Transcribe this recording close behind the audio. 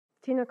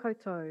Tēnā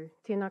koutou,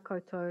 tēnā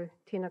koutou,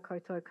 tēnā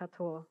koutou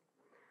katoa.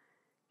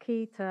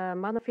 Ki te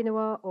mana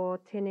whenua o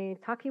tēnei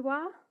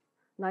takiwā,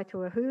 nai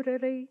tua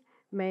huriri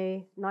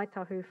me nai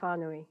tahu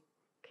whānui.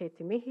 Ke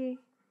te mihi,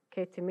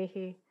 ke te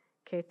mihi,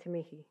 ke te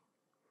mihi.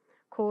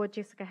 Ko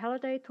Jessica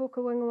Halliday tōku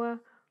ingoa,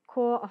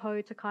 ko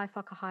ahau te kai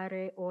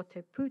whakahaere o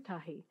te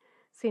Pūtahi,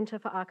 Centre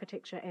for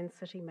Architecture and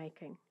City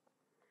Making.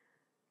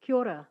 Kia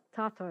ora,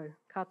 tātou,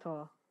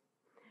 katoa.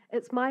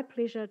 It's my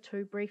pleasure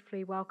to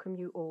briefly welcome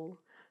you all,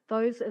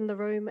 those in the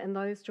room and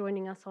those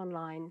joining us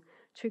online,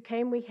 to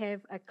Can We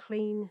Have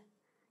Clean,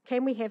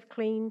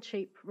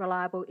 Cheap,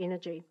 Reliable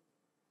Energy,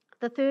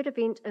 the third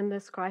event in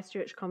this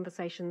Christchurch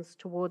Conversations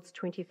Towards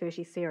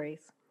 2030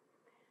 series.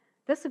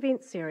 This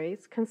event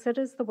series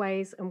considers the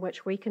ways in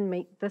which we can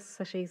meet this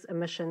city's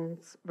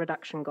emissions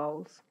reduction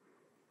goals.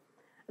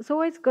 It's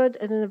always good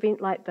in an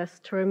event like this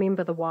to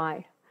remember the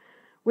why.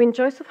 When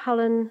Joseph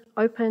Hullen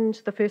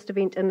opened the first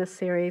event in this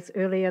series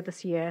earlier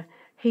this year,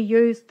 he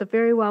used the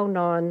very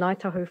well-known Ngāi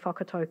Tahu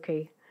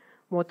whakatauki,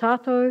 mō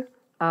tātou,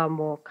 a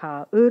mō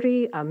ka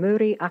uri a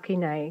muri aki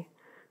nei,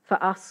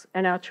 for us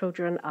and our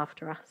children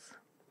after us.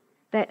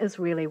 That is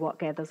really what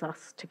gathers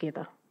us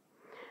together.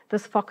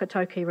 This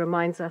whakatauki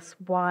reminds us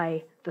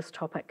why this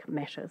topic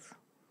matters.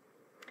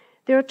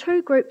 There are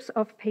two groups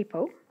of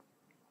people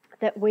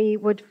that we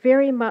would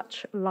very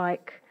much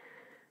like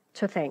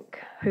to thank,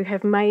 who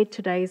have made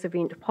today's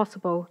event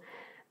possible.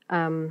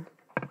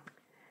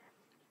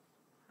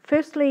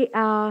 Firstly,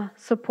 our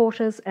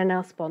supporters and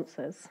our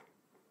sponsors.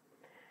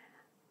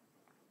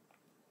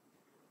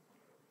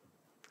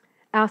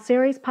 Our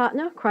series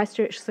partner,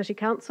 Christchurch City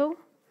Council,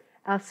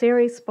 our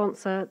series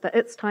sponsor, the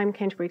It's Time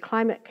Canterbury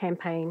Climate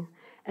Campaign,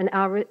 and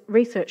our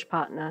research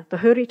partner, the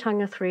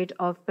Huritanga thread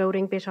of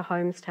Building Better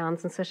Homes,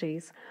 Towns and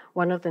Cities,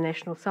 one of the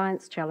National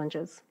Science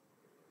Challenges.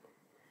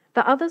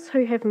 The others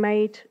who have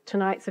made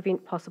tonight's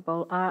event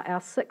possible are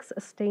our 6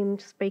 esteemed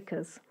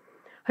speakers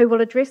who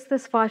will address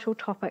this vital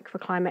topic for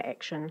climate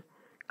action,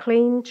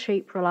 clean,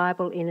 cheap,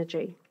 reliable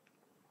energy.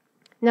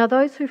 Now,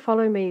 those who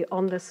follow me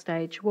on this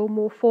stage will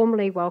more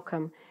formally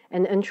welcome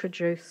and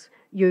introduce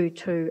you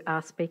to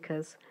our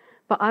speakers,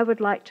 but I would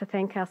like to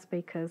thank our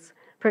speakers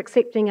for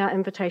accepting our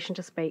invitation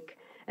to speak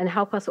and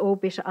help us all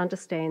better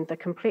understand the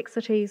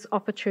complexities,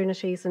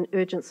 opportunities and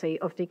urgency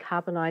of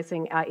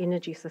decarbonising our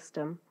energy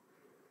system.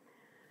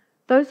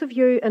 Those of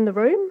you in the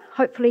room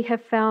hopefully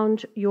have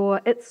found your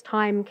It's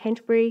Time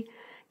Canterbury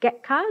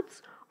GAT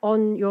cards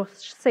on your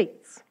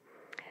seats.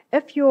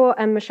 If you're,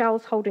 and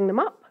Michelle's holding them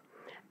up,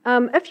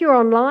 if you're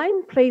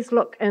online, please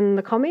look in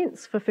the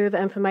comments for further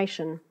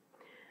information.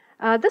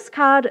 This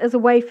card is a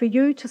way for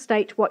you to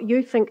state what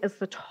you think is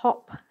the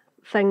top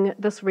thing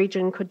this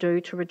region could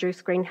do to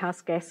reduce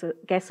greenhouse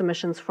gas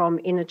emissions from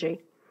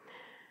energy.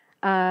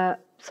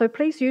 So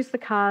please use the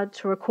card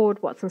to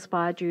record what's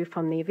inspired you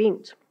from the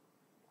event.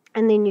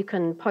 And then you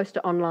can post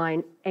it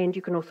online and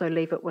you can also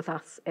leave it with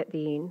us at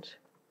the end.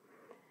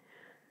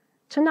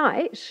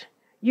 Tonight,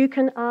 you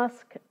can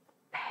ask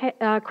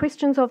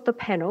questions of the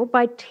panel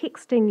by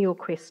texting your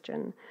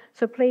question.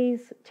 So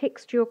please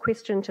text your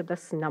question to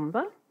this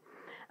number.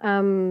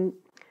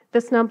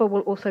 This number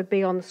will also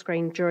be on the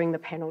screen during the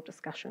panel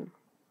discussion.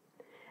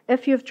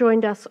 If you've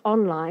joined us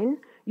online,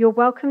 you're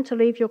welcome to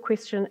leave your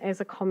question as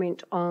a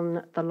comment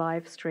on the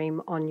live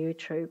stream on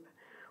YouTube.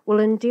 We'll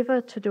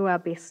endeavour to do our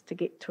best to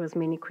get to as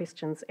many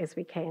questions as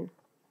we can.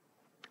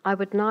 I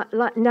would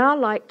now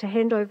like to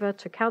hand over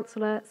to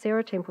Councillor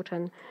Sara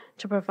Templeton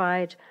to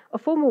provide a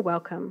formal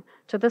welcome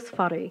to this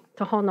whare,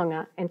 to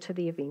hononga, and to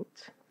the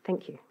event.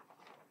 Thank you.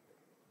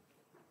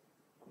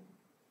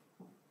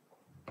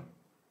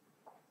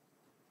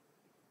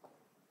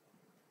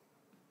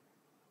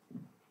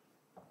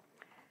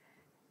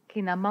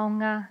 Ki ngā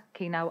maunga,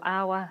 ki ngā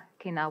awa,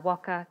 ki ngā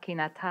waka, ki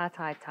ngā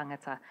tātai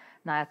tangata.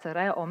 Nā ata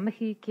reo o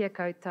mihi kia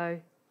koutou,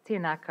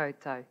 tēnā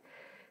koutou.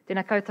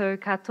 Tēnā koutou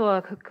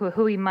katoa kua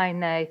hui mai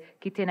nei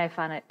ki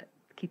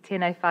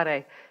tēnei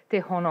whare,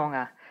 te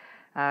hononga.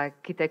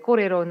 Ki te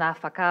kōrero nā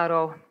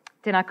whakaro,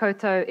 tēnā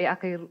koutou e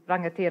ake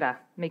rangatira,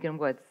 Megan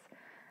Woods.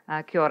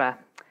 Kia ora.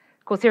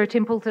 Ko Sara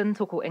Templeton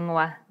tōku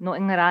ingoa, no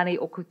ingarani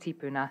o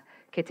kutipuna,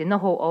 ke te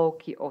noho o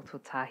ki o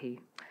Pūtahi.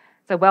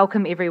 So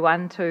welcome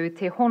everyone to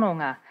Te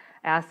Hononga,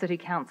 our City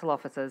Council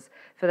officers,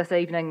 for this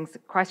evening's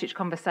Christchurch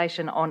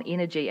Conversation on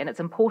energy and its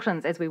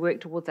importance as we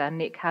work towards our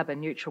net carbon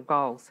neutral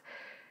goals.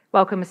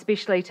 Welcome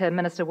especially to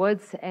Minister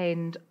Woods,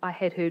 and I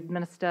had heard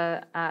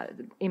Minister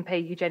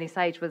MP Eugenie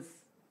Sage was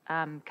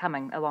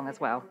coming along as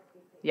well.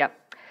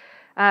 Yep.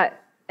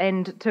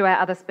 And to our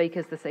other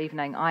speakers this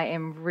evening, I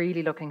am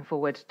really looking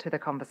forward to the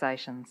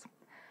conversations.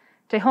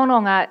 Te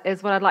Hononga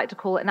is what I'd like to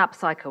call an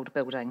upcycled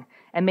building,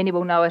 and many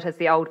will know it as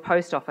the old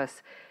post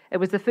office. It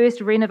was the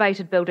first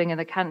renovated building in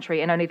the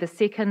country and only the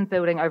second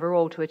building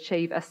overall to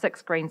achieve a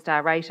 6 Green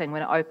Star rating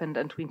when it opened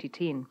in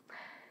 2010.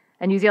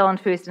 A New Zealand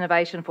first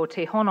innovation for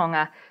Te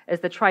Hononga is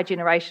the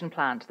tri-generation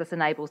plant. This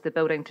enables the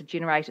building to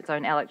generate its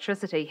own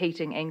electricity,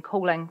 heating and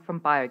cooling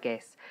from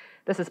biogas.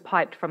 This is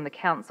piped from the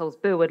council's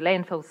Burwood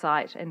landfill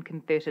site and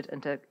converted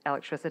into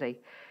electricity.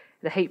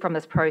 The heat from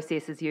this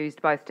process is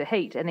used both to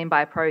heat and then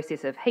by a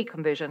process of heat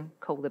conversion,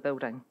 cool the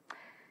building.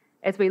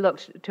 As we look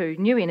to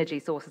new energy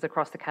sources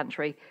across the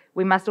country,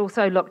 we must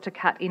also look to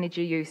cut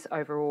energy use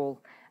overall.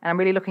 And I'm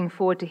really looking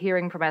forward to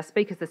hearing from our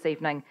speakers this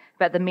evening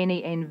about the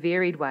many and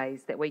varied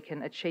ways that we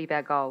can achieve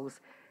our goals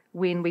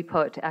when we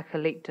put our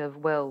collective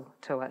will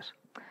to it.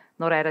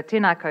 Nō reira,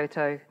 tēnā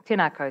koutou,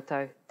 tēnā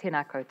koutou,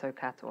 tēnā koutou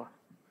katoa.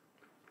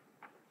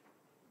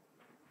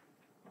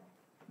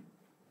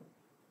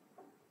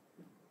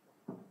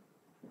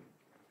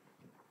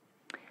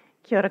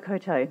 Kia ora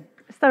koutou.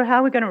 So how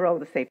are we going to roll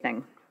this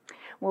evening?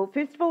 Well,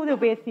 first of all, there'll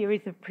be a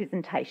series of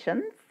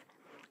presentations,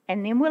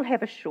 and then we'll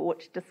have a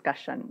short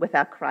discussion with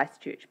our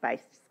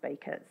Christchurch-based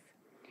speakers.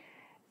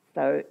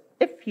 So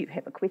if you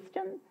have a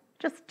question,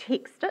 just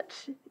text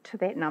it to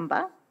that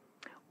number,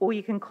 or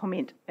you can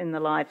comment in the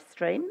live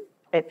stream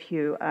if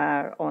you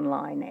are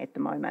online at the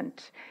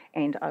moment,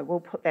 and I will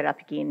put that up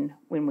again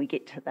when we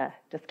get to the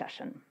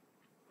discussion.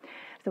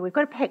 So we've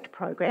got a packed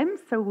program,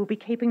 so we'll be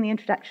keeping the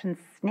introductions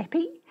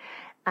snappy.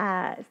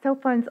 Cell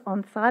phones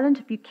on silent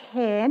if you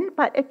can,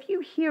 but if you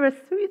hear a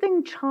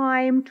soothing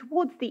chime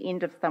towards the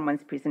end of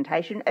someone's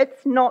presentation,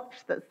 it's not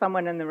that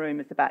someone in the room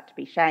is about to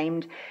be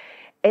shamed,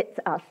 it's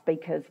our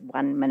speaker's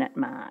 1 minute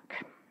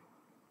mark.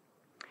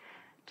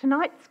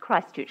 Tonight's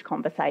Christchurch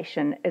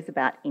conversation is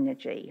about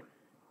energy.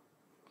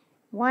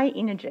 Why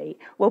energy?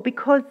 Well,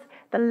 because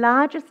the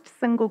largest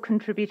single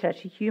contributor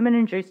to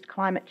human-induced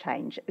climate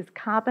change is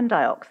carbon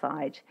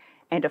dioxide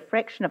and a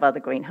fraction of other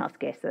greenhouse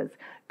gases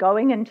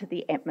going into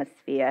the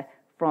atmosphere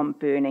from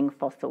burning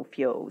fossil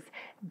fuels.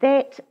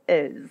 That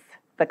is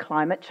the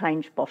climate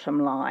change bottom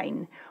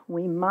line.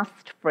 We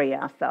must free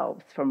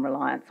ourselves from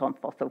reliance on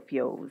fossil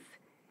fuels,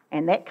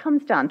 and that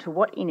comes down to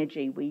what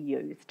energy we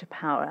use to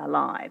power our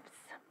lives.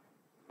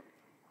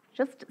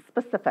 Just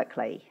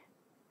specifically,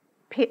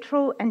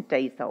 petrol and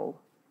diesel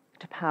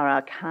to power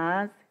our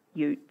cars,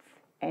 utes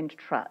and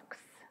trucks.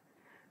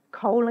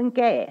 Coal and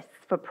gas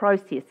for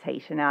process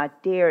heat in our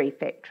dairy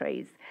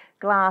factories,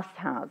 glass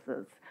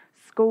houses,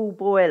 school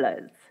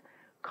boilers.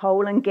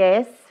 Coal and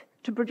gas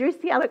to produce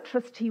the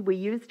electricity we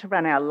use to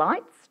run our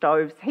lights,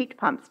 stoves, heat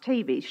pumps,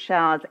 TVs,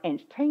 showers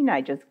and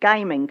teenagers'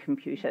 gaming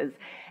computers,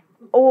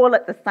 all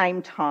at the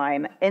same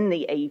time in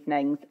the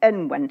evenings,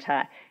 in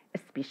winter,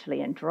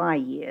 especially in dry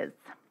years.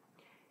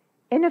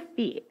 In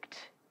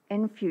effect,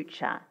 in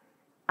future,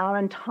 our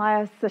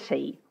entire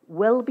city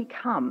will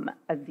become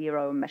a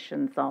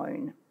zero-emission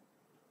zone.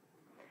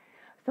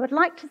 So I'd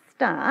like to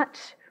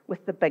start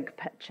with the big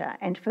picture,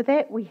 and for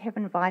that we have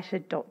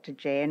invited Dr.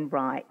 Jan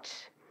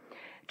Wright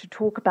to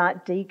talk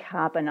about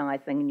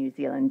decarbonising New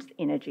Zealand's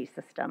energy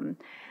system.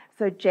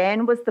 So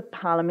Jan was the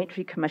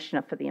Parliamentary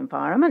Commissioner for the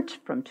Environment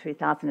from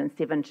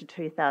 2007 to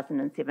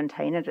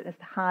 2017, and it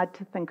is hard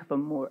to think of a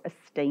more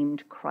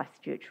esteemed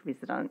Christchurch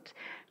resident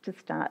to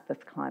start this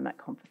climate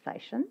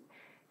conversation.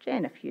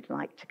 Jan, if you'd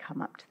like to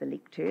come up to the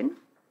lectern.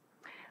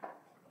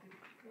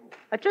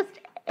 I just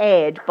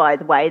add, by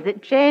the way,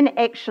 that Jan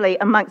actually,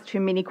 amongst her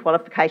many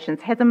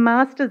qualifications, has a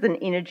Master's in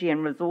Energy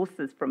and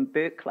Resources from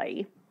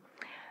Berkeley.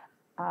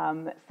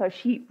 So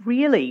she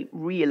really,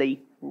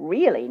 really,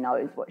 really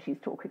knows what she's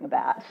talking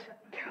about.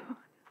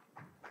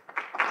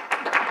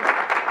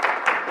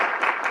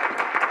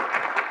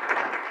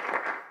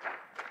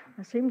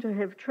 I seem to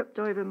have tripped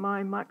over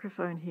my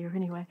microphone here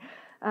anyway.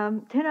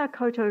 Tēnā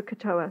koutou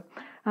katoa.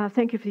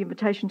 Thank you for the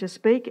invitation to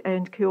speak,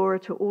 and kia ora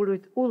to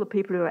all the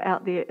people who are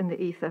out there in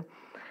the ether.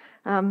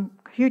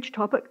 Huge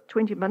topic,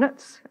 20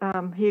 minutes.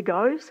 Here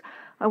goes.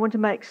 I want to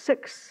make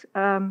 6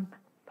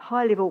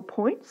 high-level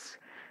points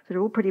that are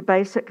all pretty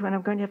basic, and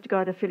I'm going to have to go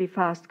at a fairly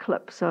fast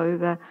clip,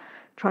 so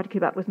try to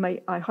keep up with me.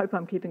 I hope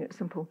I'm keeping it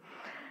simple.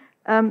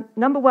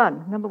 Number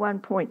one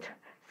point.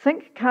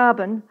 Think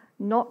carbon,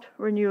 not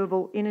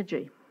renewable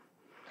energy.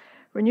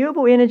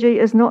 Renewable energy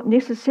is not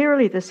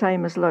necessarily the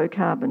same as low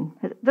carbon.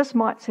 This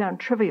might sound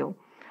trivial,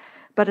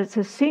 but it's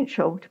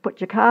essential to put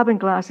your carbon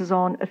glasses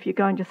on if you're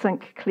going to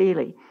think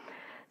clearly.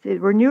 The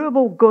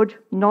renewable good,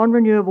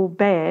 non-renewable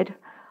bad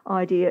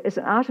idea is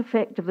an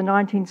artifact of the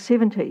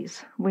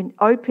 1970s, when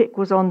OPEC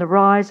was on the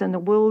rise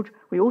and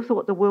we all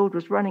thought the world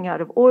was running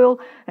out of oil,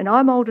 and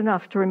I'm old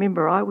enough to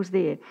remember I was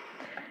there.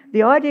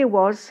 The idea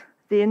was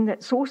then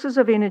that sources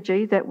of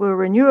energy that were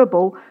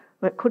renewable,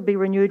 that could be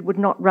renewed, would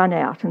not run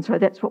out, and so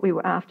that's what we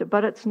were after.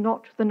 But it's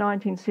not the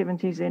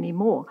 1970s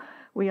anymore.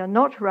 We are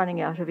not running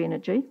out of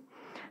energy.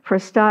 For a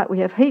start, we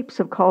have heaps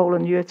of coal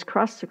in the Earth's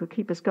crust that could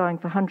keep us going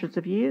for hundreds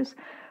of years.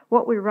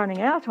 What we're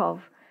running out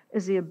of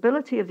is the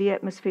ability of the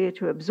atmosphere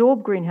to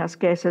absorb greenhouse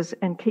gases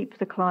and keep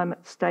the climate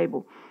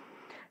stable.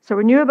 So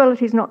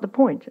renewability is not the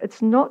point.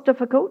 It's not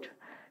difficult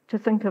to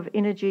think of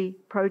energy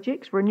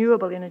projects,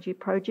 renewable energy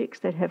projects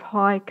that have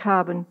high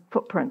carbon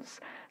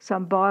footprints.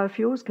 Some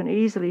biofuels can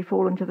easily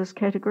fall into this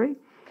category.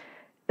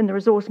 In the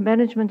Resource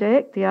Management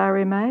Act, the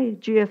RMA,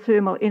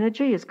 geothermal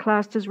energy is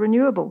classed as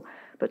renewable,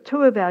 but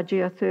 2 of our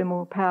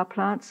geothermal power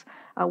plants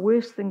are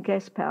worse than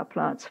gas power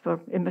plants for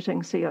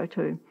emitting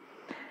CO2.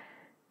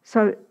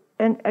 So,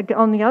 and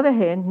on the other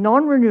hand,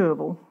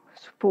 non-renewable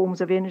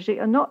forms of energy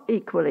are not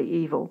equally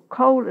evil.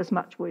 Coal is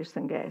much worse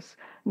than gas.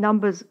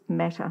 Numbers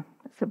matter.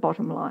 That's the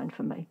bottom line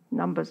for me.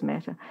 Numbers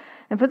matter.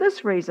 And for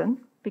this reason,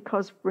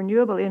 because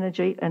renewable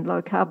energy and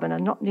low carbon are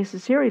not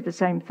necessarily the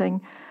same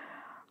thing,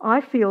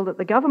 I feel that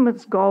the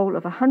government's goal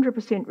of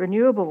 100%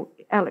 renewable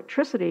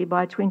electricity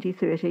by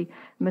 2030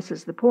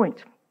 misses the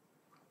point.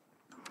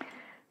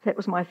 That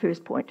was my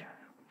first point.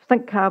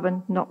 Think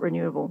carbon, not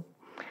renewable.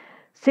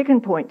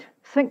 Second point,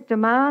 think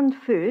demand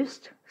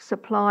first,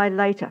 supply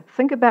later.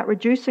 Think about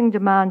reducing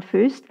demand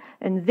first,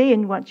 and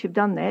then once you've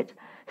done that,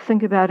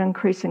 think about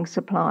increasing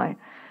supply.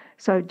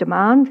 So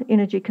demand,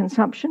 energy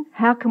consumption,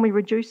 how can we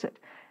reduce it?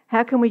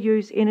 How can we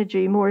use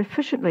energy more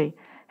efficiently?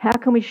 How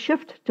can we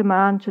shift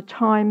demand to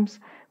times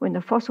when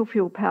the fossil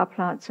fuel power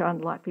plants are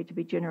unlikely to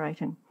be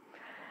generating?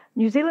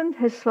 New Zealand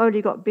has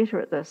slowly got better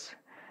at this.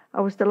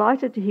 I was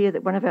delighted to hear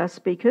that one of our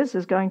speakers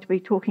is going to be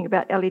talking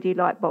about LED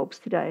light bulbs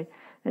today.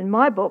 In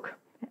my book,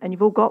 and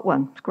you've all got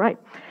one, it's great.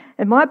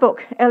 In my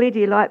book,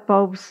 LED light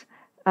bulbs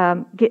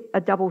get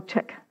a double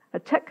tick. A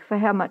tick for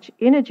how much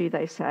energy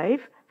they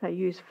save. They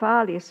use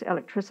far less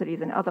electricity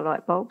than other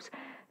light bulbs.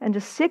 And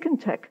a second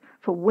tick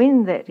for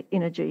when that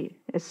energy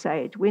is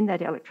saved, when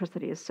that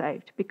electricity is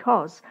saved.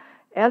 Because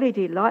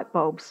LED light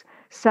bulbs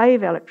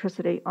save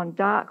electricity on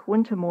dark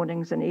winter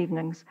mornings and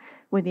evenings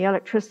when the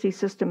electricity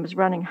system is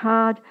running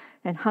hard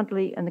and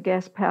Huntly and the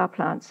gas power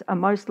plants are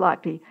most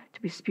likely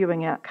to be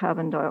spewing out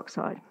carbon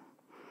dioxide.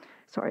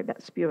 Sorry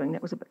about spewing,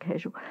 that was a bit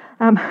casual.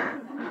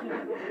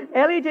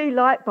 LED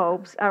light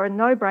bulbs are a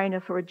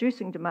no-brainer for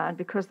reducing demand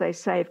because they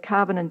save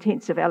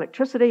carbon-intensive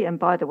electricity, and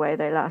by the way,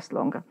 they last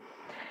longer.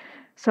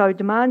 So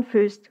demand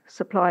first,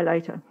 supply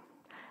later.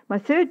 My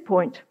third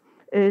point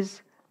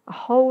is a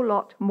whole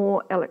lot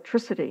more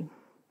electricity.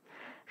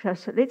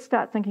 So let's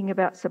start thinking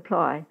about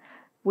supply.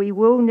 We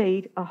will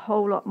need a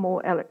whole lot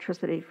more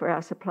electricity for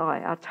our supply.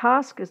 Our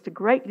task is to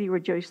greatly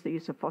reduce the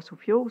use of fossil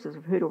fuels, as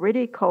we've heard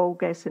already, coal,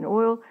 gas and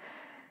oil.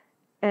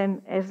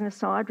 And as an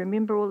aside,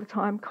 remember all the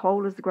time,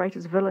 coal is the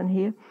greatest villain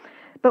here.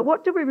 But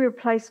what do we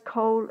replace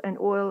coal and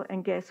oil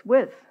and gas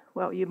with?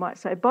 Well, you might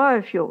say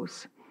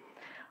biofuels.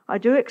 I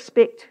do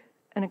expect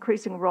an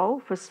increasing role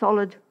for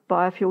solid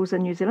biofuels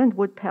in New Zealand,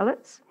 wood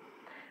pellets.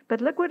 But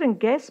liquid and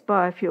gas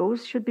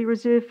biofuels should be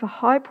reserved for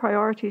high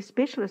priority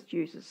specialist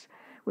uses,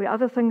 where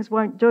other things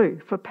won't do,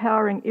 for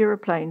powering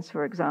aeroplanes,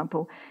 for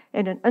example,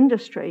 and an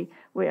industry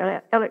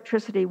where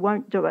electricity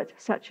won't do it,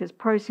 such as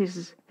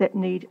processes that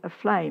need a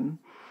flame.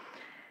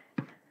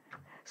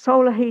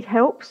 Solar heat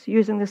helps,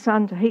 using the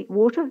sun to heat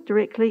water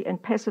directly,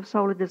 and passive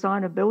solar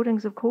design of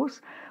buildings, of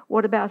course.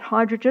 What about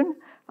hydrogen?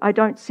 I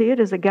don't see it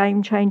as a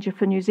game changer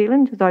for New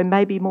Zealand, though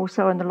maybe more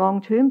so in the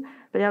long term.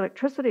 But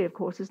electricity, of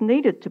course, is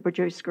needed to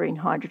produce green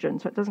hydrogen,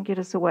 so it doesn't get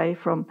us away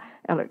from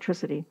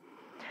electricity.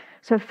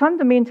 So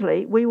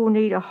fundamentally, we will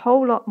need a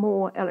whole lot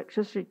more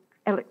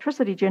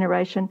electricity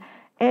generation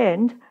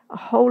and a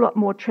whole lot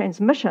more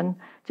transmission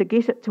to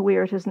get it to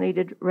where it is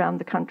needed around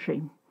the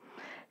country.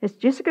 As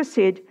Jessica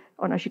said,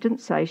 oh no, she didn't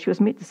say, she was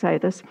meant to say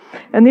this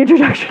in the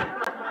introduction.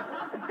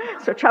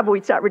 So trouble,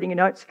 we'd start reading your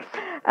notes.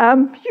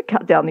 You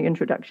cut down the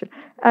introduction.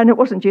 And it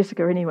wasn't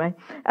Jessica anyway.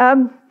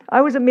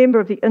 I was a member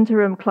of the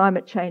Interim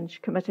Climate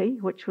Change Committee,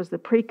 which was the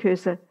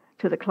precursor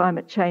to the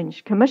Climate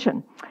Change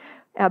Commission.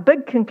 Our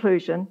big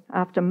conclusion,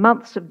 after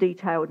months of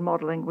detailed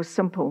modelling, was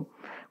simple.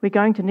 We're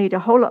going to need a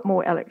whole lot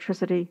more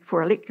electricity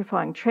for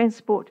electrifying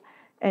transport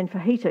and for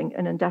heating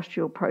in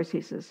industrial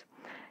processes.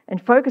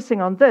 And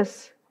focusing on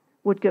this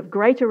would give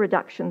greater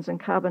reductions in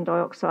carbon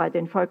dioxide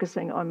than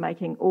focusing on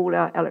making all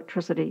our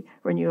electricity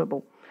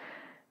renewable.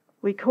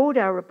 We called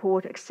our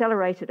report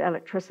Accelerated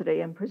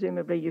Electricity, and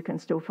presumably you can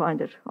still find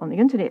it on the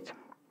internet.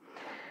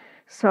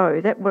 So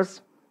that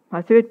was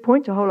my third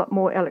point, a whole lot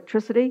more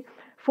electricity.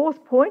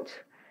 Fourth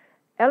point,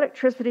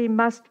 electricity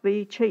must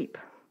be cheap,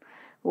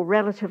 or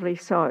relatively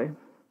so.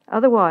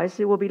 Otherwise,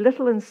 there will be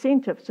little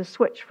incentive to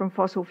switch from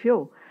fossil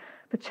fuel,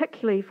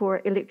 particularly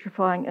for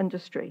electrifying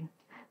industry.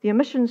 The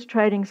emissions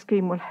trading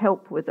scheme will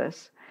help with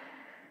this.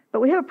 But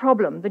we have a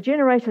problem. The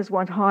generators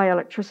want high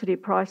electricity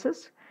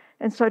prices,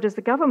 and so does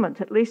the government,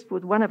 at least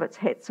with one of its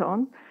hats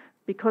on,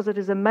 because it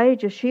is a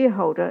major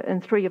shareholder in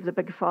 3 of the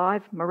big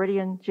 5,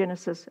 Meridian,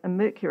 Genesis and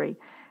Mercury.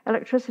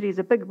 Electricity is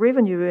a big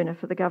revenue earner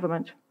for the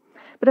government.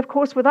 But of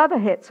course, with other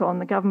hats on,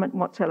 the government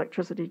wants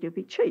electricity to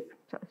be cheap,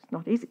 so it's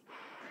not easy.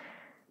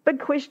 Big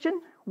question,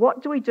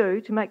 what do we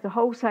do to make the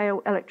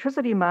wholesale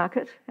electricity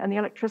market and the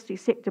electricity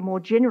sector more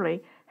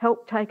generally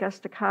help take us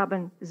to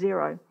carbon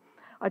zero?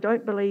 I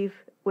don't believe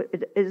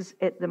it is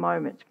at the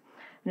moment.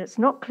 And it's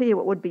not clear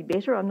what would be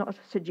better. I'm not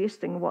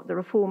suggesting what the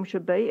reform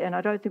should be, and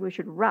I don't think we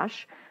should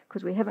rush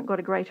because we haven't got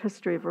a great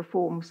history of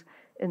reforms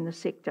in the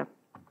sector.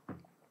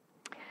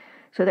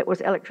 So that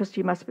was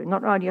electricity must be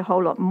not only a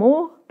whole lot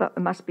more, but it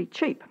must be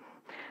cheap.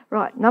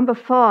 Right, number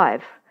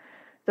 5,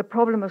 the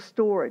problem of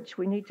storage.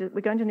 We're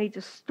going to need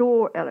to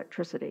store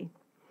electricity.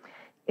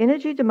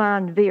 Energy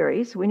demand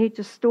varies. We need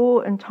to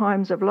store in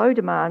times of low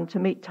demand to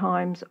meet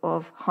times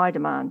of high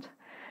demand.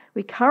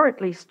 We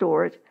currently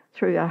store it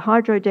through our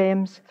hydro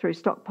dams, through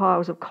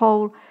stockpiles of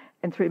coal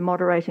and through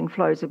moderating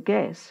flows of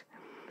gas.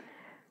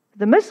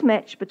 The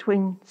mismatch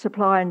between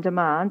supply and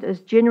demand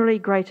is generally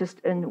greatest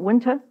in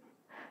winter.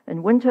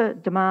 In winter,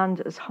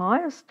 demand is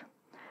highest,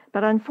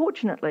 but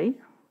unfortunately,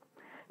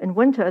 in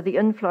winter, the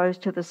inflows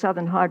to the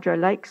southern hydro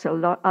lakes are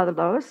the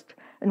lowest.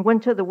 In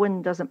winter, the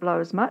wind doesn't blow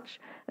as much.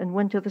 In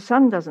winter, the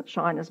sun doesn't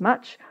shine as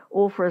much,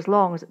 or for as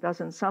long as it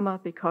does in summer,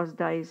 because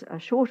days are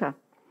shorter.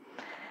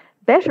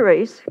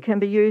 Batteries can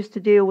be used to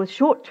deal with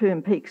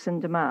short-term peaks in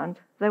demand.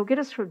 They'll get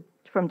us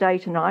from day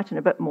to night and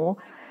a bit more,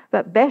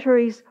 but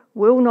batteries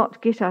will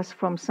not get us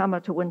from summer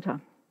to winter.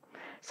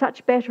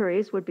 Such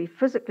batteries would be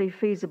physically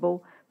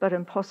feasible, but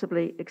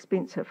impossibly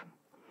expensive.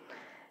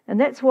 And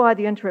that's why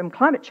the Interim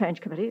Climate Change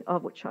Committee,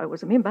 of which I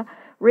was a member,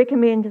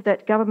 recommend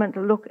that government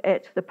look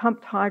at the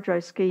pumped hydro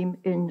scheme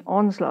in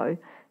Onslow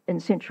in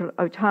central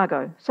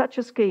Otago. Such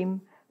a scheme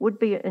would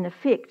be, in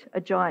effect,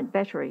 a giant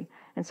battery,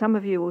 and some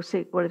of you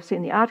will have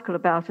seen the article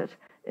about it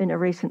in a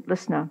recent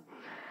Listener.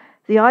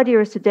 The idea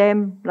is to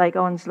dam Lake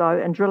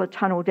Onslow and drill a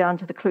tunnel down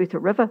to the Clutha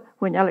River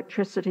when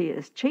electricity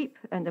is cheap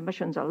and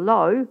emissions are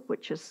low,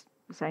 which is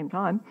the same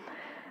time.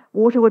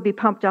 Water would be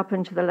pumped up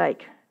into the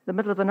lake. The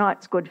middle of the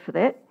night's good for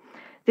that.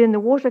 Then the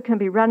water can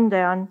be run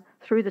down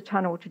through the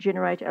tunnel to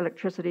generate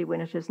electricity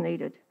when it is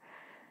needed.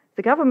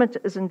 The government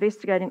is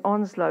investigating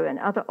Onslow and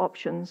other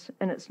options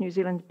in its New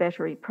Zealand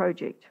battery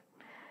project.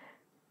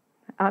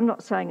 I'm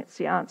not saying it's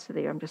the answer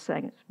there, I'm just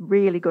saying it's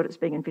really good it's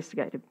being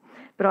investigated.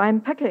 But I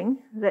am picking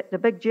that the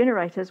big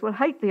generators will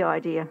hate the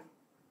idea,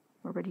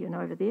 already in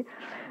over there,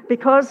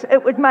 because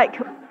it would make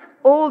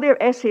all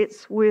their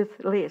assets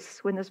worth less.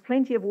 When there's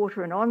plenty of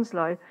water in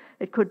Onslow,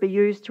 it could be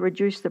used to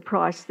reduce the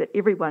price that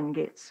everyone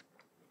gets.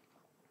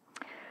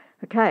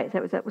 Okay,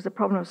 that was a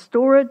problem of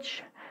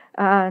storage.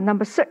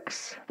 Number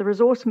 6, the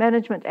Resource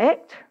Management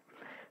Act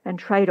and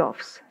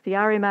trade-offs. The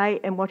RMA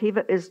and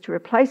whatever is to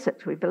replace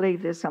it. We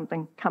believe there's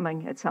something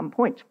coming at some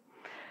point.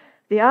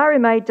 The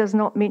RMA does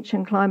not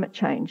mention climate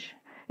change.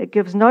 It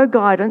gives no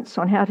guidance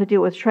on how to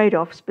deal with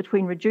trade-offs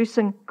between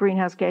reducing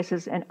greenhouse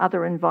gases and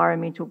other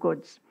environmental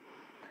goods.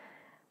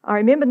 I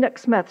remember Nick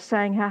Smith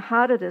saying how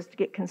hard it is to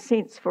get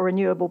consents for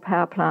renewable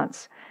power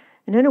plants.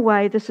 And in a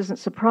way, this isn't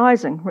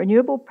surprising.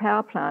 Renewable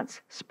power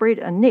plants spread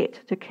a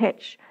net to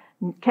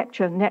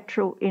capture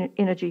natural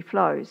energy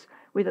flows,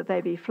 whether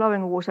they be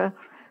flowing water,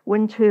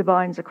 wind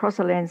turbines across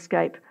a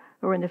landscape,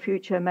 or in the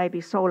future, maybe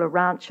solar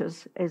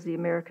ranches, as the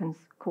Americans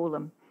call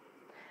them.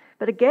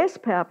 But a gas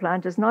power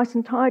plant is nice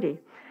and tidy,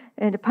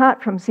 and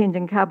apart from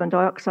sending carbon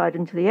dioxide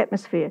into the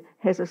atmosphere,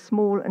 has a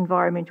small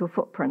environmental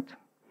footprint.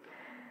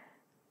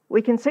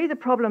 We can see the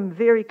problem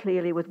very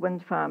clearly with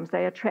wind farms.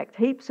 They attract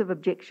heaps of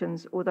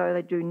objections, although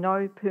they do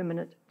no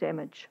permanent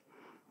damage,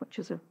 which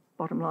is a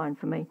bottom line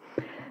for me.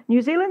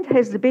 New Zealand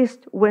has the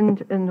best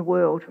wind in the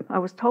world. I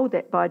was told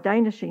that by a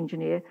Danish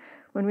engineer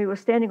when we were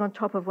standing on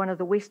top of one of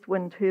the West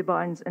Wind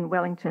turbines in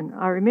Wellington.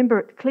 I remember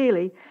it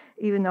clearly,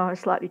 even though I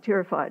was slightly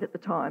terrified at the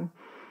time.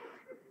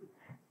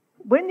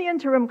 When the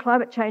Interim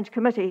Climate Change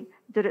Committee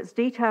did its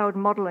detailed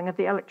modelling of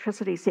the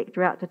electricity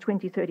sector out to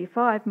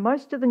 2035,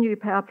 most of the new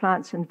power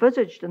plants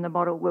envisaged in the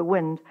model were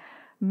wind,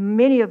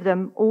 many of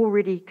them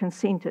already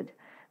consented.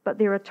 But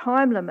there are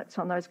time limits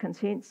on those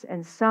consents,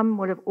 and some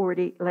would have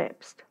already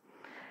lapsed.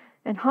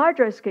 And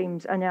hydro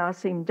schemes are now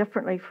seen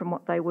differently from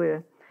what they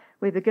were.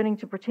 We're beginning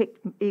to protect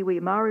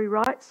iwi Maori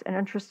rights and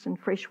interests in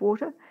fresh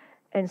water,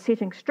 and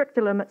setting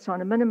stricter limits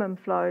on minimum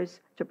flows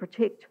to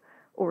protect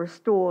or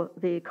restore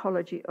the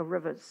ecology of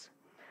rivers.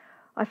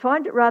 I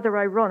find it rather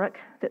ironic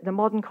that the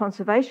modern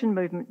conservation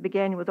movement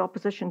began with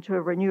opposition to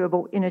a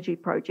renewable energy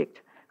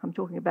project. I'm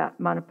talking about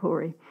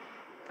Manapuri.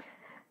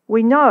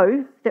 We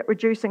know that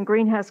reducing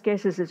greenhouse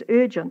gases is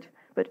urgent,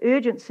 but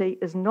urgency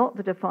is not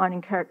the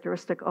defining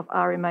characteristic of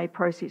RMA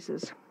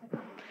processes.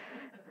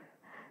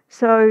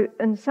 So,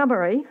 in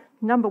summary,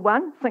 number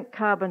 1, think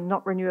carbon,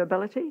 not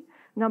renewability.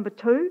 Number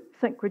 2,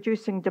 think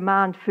reducing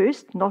demand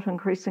first, not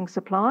increasing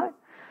supply.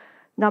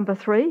 Number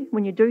 3,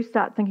 when you do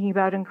start thinking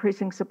about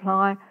increasing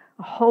supply,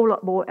 a whole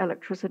lot more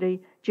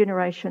electricity,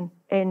 generation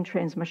and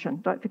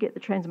transmission. Don't forget the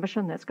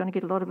transmission, that's going to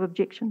get a lot of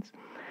objections.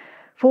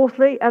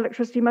 Fourthly,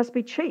 electricity must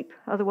be cheap,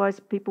 otherwise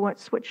people won't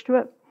switch to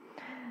it.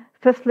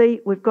 Fifthly,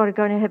 we've got to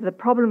go and have the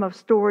problem of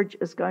storage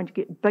is going to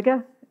get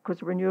bigger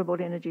because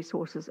renewable energy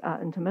sources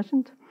are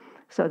intermittent.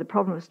 So the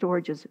problem of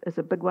storage is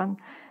a big one.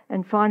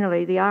 And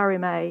finally, the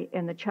RMA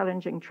and the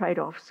challenging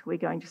trade-offs we're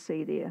going to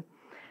see there.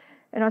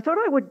 And I thought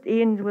I would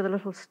end with a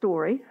little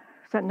story.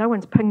 So no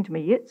one's pinged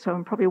me yet, so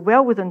I'm probably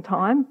well within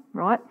time,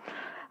 right?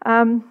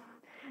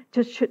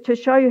 To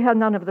show you how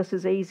none of this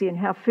is easy and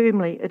how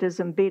firmly it is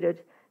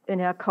embedded in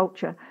our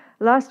culture.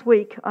 Last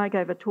week, I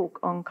gave a talk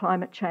on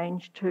climate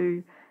change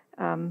to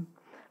a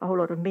whole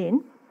lot of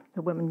men.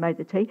 The women made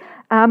the tea.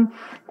 And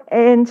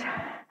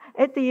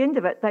at the end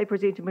of it, they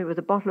presented me with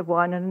a bottle of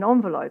wine and an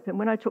envelope. And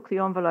when I took the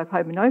envelope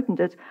home and opened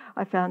it,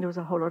 I found there was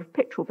a whole lot of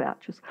petrol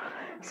vouchers.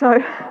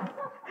 So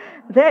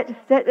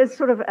that is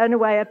sort of, in a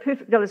way, a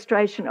perfect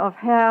illustration of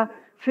how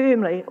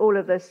firmly all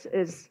of this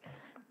is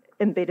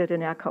embedded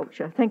in our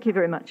culture. Thank you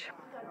very much.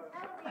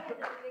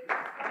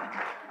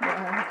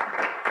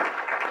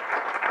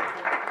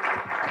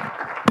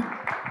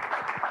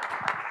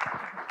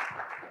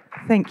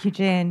 Thank you,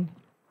 Jan.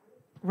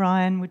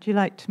 Ryan, would you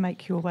like to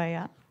make your way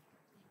up?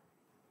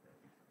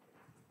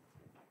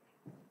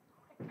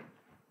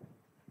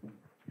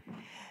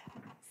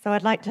 So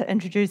I'd like to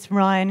introduce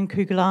Ryan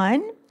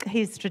Kuggeleijn.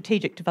 He's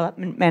Strategic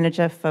Development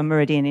Manager for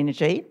Meridian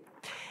Energy.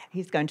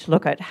 He's going to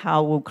look at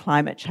how will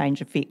climate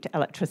change affect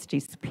electricity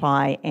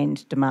supply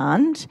and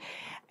demand.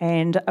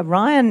 And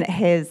Ryan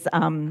has a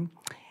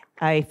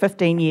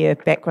 15-year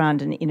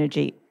background in the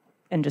energy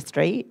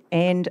industry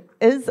and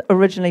is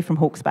originally from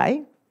Hawke's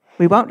Bay.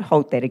 We won't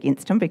hold that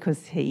against him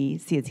because he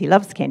says he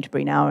loves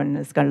Canterbury now and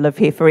is going to live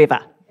here forever.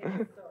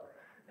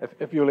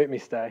 If you'll let me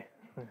stay.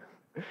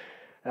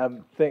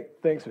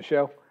 Thanks,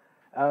 Michelle.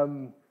 I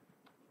think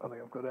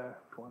I've got to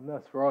find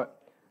this, right.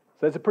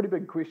 So it's a pretty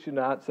big question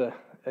to answer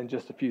in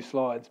just a few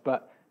slides,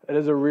 but it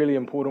is a really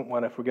important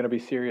one if we're going to be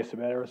serious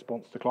about our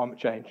response to climate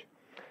change.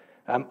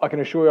 I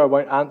can assure you I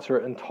won't answer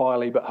it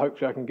entirely, but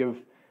hopefully I can give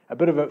a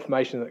bit of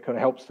information that kind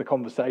of helps the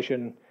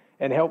conversation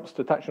and helps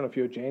to touch on a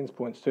few of Jan's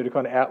points too, to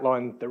kind of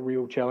outline the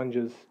real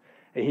challenges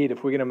ahead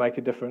if we're going to make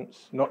a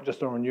difference, not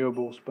just on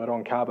renewables, but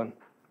on carbon.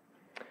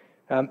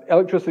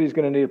 Electricity is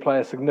going to need to play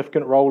a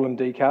significant role in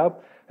decarb.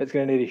 It's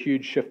going to need a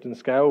huge shift in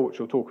scale, which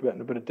we'll talk about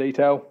in a bit of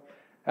detail.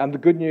 The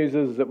good news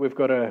is that we've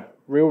got a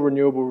real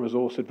renewable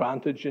resource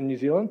advantage in New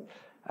Zealand,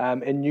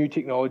 and new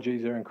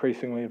technologies are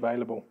increasingly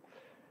available.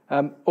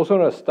 Also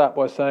want to start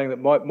by saying that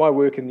my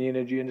work in the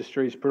energy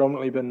industry has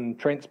predominantly been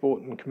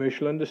transport and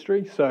commercial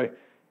industry, so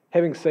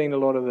having seen a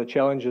lot of the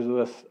challenges of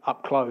this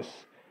up close,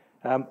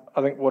 I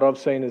think what I've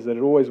seen is that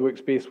it always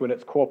works best when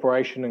it's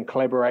cooperation and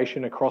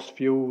collaboration across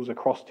fuels,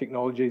 across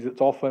technologies.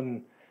 It's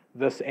often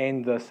this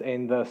and this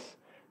and this,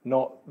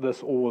 not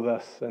this or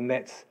this, and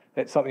that's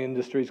something the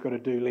industry's got to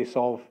do less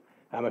of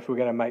if we're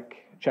going to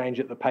make change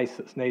at the pace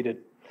that's needed.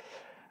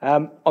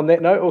 On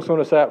that note, also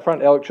want to say up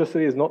front,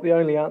 electricity is not the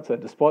only answer.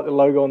 Despite the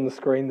logo on the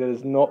screen, that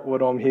is not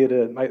what I'm here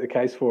to make the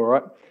case for,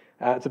 right?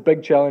 It's a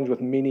big challenge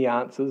with many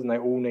answers, and they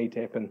all need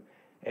to happen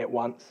at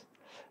once.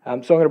 So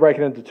I'm going to break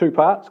it into two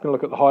parts. I'm going to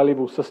look at the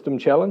high-level system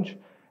challenge,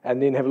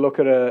 and then have a look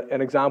at an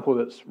example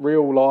that's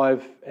real,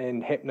 live,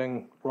 and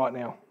happening right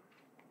now.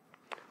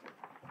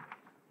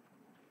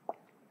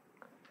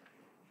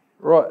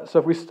 Right, so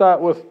if we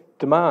start with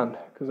demand,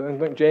 because I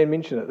think Jan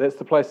mentioned it, that's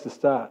the place to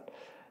start.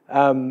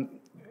 And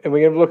we're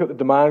going to look at the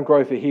demand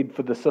growth ahead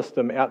for the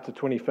system out to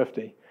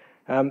 2050.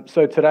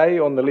 So today,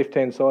 on the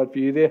left-hand side for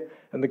you there,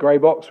 in the grey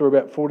box, we're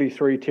about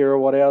 43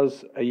 terawatt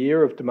hours a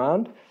year of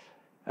demand.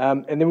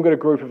 And then we've got a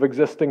group of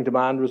existing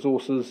demand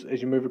resources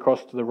as you move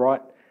across to the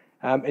right.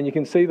 And you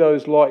can see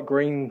those light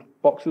green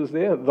boxes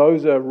there.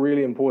 Those are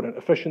really important.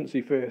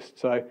 Efficiency first.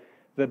 So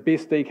the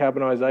best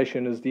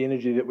decarbonisation is the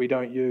energy that we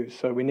don't use.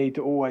 So we need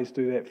to always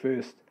do that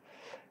first.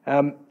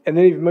 And then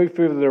if you move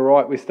further to the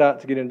right, we start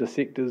to get into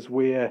sectors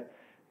where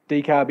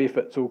decarb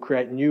efforts will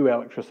create new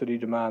electricity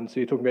demand. So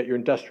you're talking about your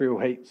industrial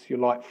heats, your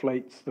light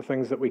fleets, the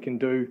things that we can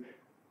do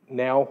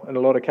now in a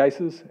lot of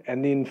cases.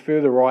 And then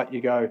further right,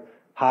 you go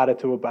harder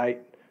to abate,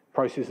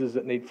 processes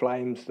that need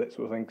flames, that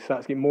sort of thing.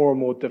 Starts to get more and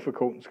more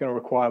difficult. It's going to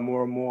require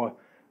more and more,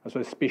 I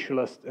suppose,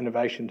 specialist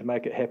innovation to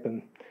make it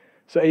happen.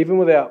 So even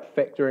without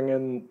factoring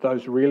in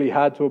those really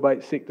hard to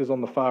abate sectors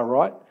on the far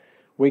right,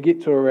 we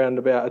get to around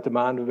about a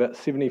demand of about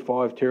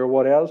 75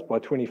 terawatt hours by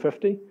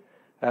 2050.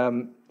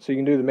 So you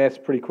can do the maths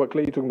pretty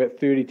quickly. You're talking about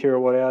 30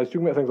 terawatt hours.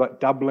 You're talking about things like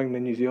doubling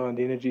the New Zealand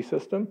energy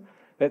system.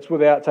 That's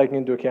without taking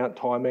into account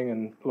timing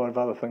and a lot of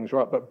other things,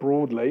 right? But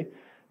broadly,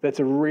 that's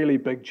a really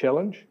big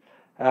challenge.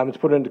 To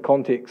put it into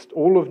context,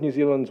 all of New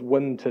Zealand's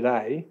wind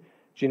today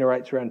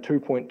generates around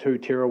 2.2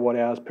 terawatt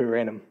hours per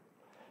annum.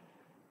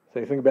 So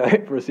you think about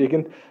that for a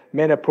second.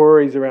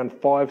 Manapuri is around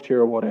 5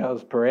 terawatt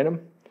hours per annum.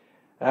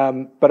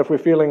 But if we're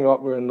feeling like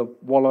we're in the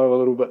wallow a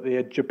little bit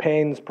there,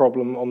 Japan's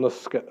problem on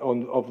this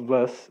of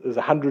this is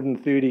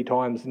 130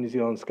 times the New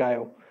Zealand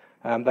scale.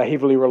 They're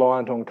heavily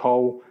reliant on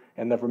coal,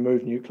 and they've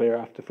removed nuclear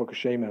after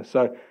Fukushima.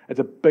 So it's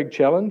a big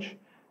challenge,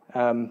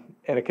 and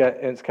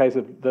it's a case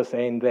of this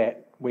and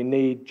that. We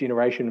need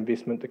generation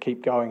investment to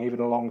keep going,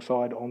 even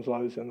alongside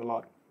Onslows and the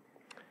like.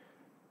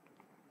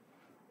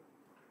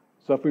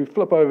 So if we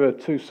flip over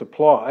to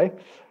supply,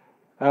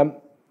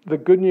 the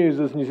good news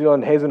is New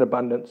Zealand has an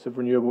abundance of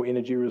renewable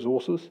energy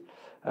resources.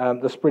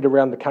 They're spread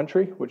around the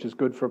country, which is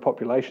good for a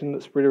population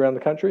that's spread around the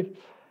country.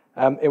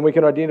 And we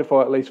can identify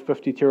at least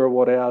 50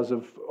 terawatt hours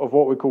of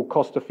what we call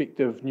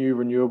cost-effective new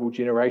renewable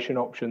generation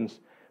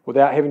options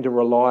without having to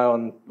rely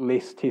on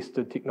less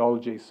tested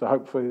technologies. So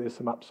hopefully there's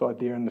some upside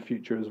there in the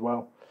future as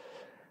well.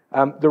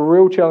 The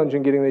real challenge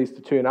in getting these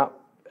to turn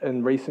up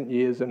in recent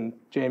years, and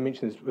Jan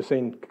mentioned this, we've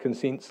seen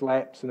consents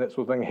lapse and that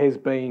sort of thing, has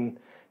been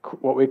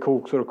what we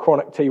call sort of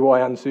chronic TY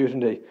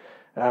uncertainty,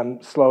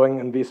 slowing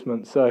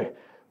investment. So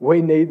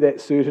we need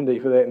that certainty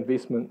for that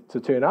investment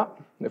to turn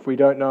up. If we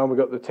don't know and we've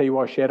got the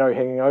TY shadow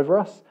hanging over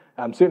us,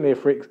 certainly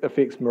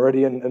affects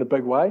Meridian in a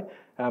big way.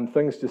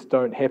 Things just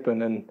don't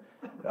happen, and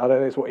I don't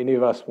think that's what any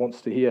of us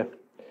wants to hear.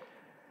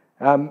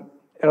 And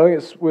I think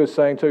it's worth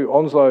saying too,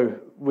 Onslow,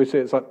 we say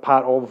it's like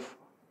part of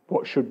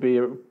what could be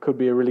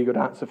a really good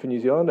answer for New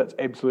Zealand. It's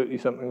absolutely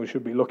something we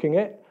should be looking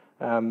at.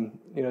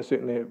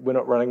 Certainly we're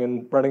not running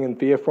in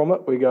fear from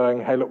it. We're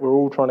going, hey, look, we're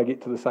all trying to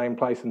get to the same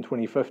place in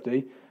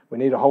 2050. We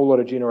need a whole lot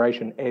of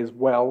generation as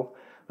well.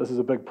 This is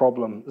a big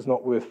problem. It's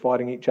not worth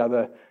fighting each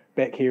other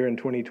back here in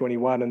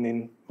 2021 and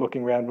then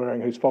looking around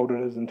wondering whose fault it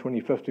is in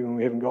 2050 when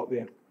we haven't got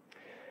there.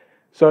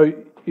 So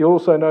you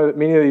also know that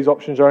many of these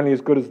options are only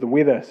as good as the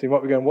weather. So you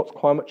might be going, what's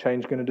climate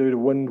change going to do to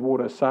wind,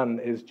 water, sun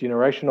as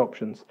generation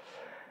options?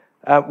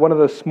 One of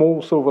the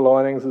small silver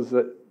linings is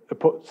that it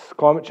puts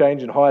climate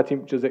change and higher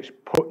temperatures actually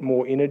put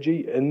more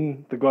energy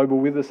in the global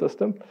weather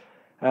system.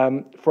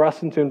 For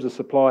us in terms of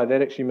supply,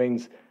 that actually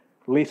means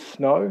less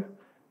snow,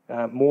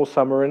 more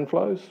summer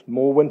inflows,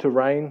 more winter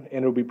rain,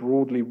 and it'll be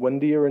broadly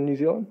windier in New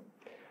Zealand.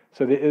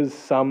 So there is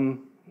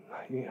some,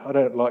 I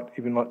don't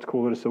even like to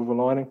call it a silver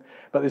lining,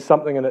 but there's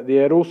something in it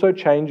there. It also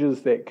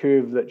changes that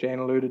curve that Jan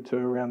alluded to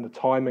around the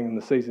timing and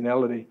the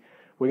seasonality.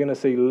 We're going to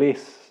see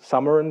less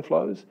summer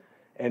inflows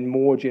and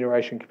more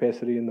generation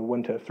capacity in the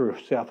winter through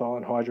South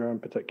Island hydro in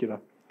particular.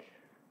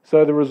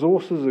 So the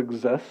resources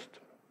exist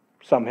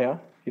somehow.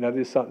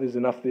 There's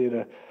enough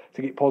there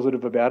to get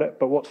positive about it,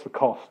 but what's the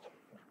cost?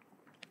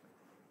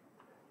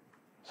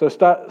 So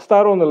start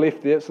on the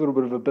left there. It's a little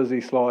bit of a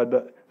busy slide,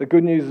 but the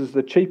good news is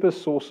the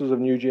cheapest sources of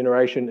new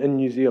generation in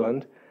New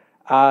Zealand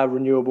are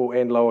renewable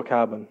and lower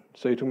carbon.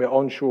 So you're talking about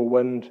onshore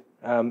wind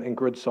and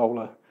grid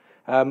solar.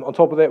 On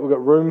top of that, we've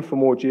got room for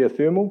more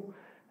geothermal.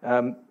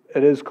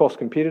 It is cost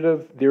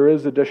competitive. There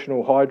is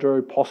additional hydro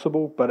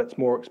possible, but it's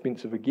more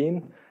expensive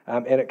again,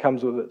 and it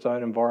comes with its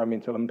own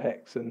environmental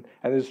impacts. And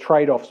there's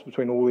trade-offs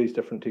between all these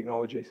different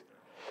technologies.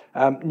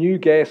 New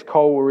gas,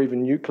 coal, or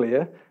even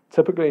nuclear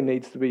typically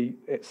needs to be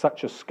at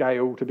such a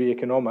scale to be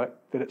economic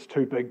that it's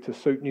too big to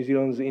suit New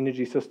Zealand's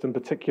energy system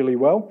particularly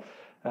well.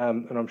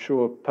 And I'm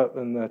sure Pip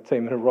and the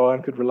team at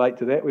Orion could relate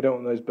to that. We don't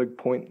want those big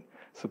point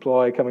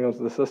supply coming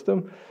onto the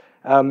system.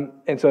 And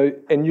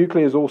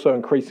nuclear is also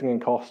increasing in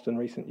cost in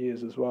recent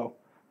years as well.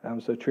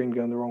 So trend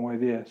going the wrong way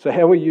there. So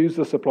how we use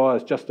the supply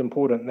is just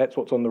important, and that's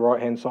what's on the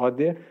right-hand side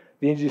there.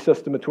 The energy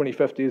system of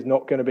 2050 is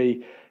not going to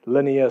be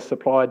linear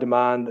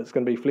supply-demand. It's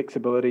going to be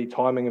flexibility,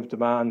 timing of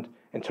demand,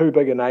 and two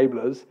big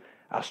enablers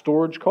are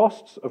storage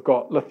costs. I've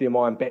got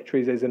lithium-ion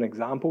batteries as an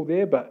example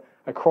there, but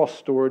across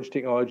storage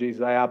technologies,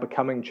 they are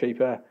becoming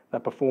cheaper. They're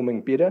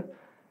performing better.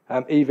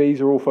 EVs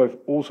are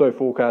also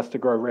forecast to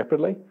grow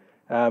rapidly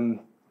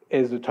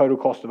as the total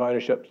cost of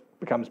ownership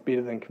becomes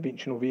better than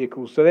conventional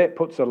vehicles. So that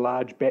puts a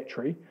large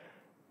battery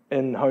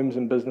in homes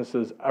and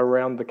businesses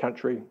around the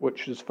country,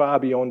 which is far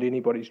beyond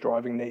anybody's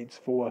driving needs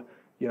for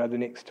the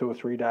next 2 or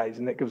 3 days,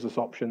 and that gives us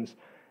options.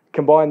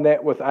 Combine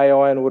that with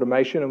AI and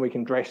automation, and we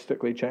can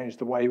drastically change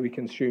the way we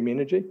consume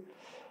energy.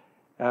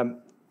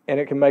 And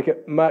it can make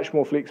it much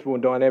more flexible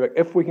and dynamic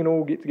if we can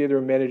all get together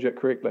and manage it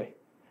correctly.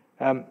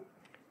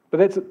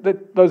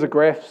 But those are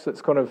graphs.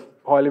 It's kind of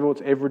high level,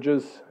 it's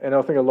averages, and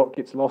I think a lot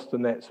gets lost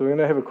in that. So we're going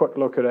to have a quick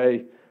look at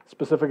a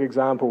specific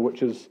example,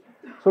 which is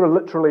sort of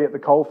literally at the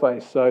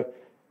coalface. So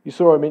you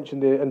saw I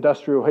mentioned the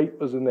industrial heat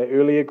was in that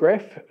earlier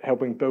graph,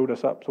 helping build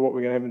us up to what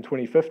we're going to have in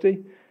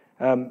 2050.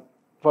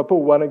 If I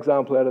pull one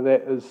example out of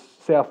that is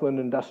Southland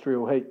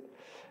industrial heat.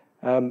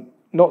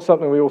 Not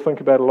something we all think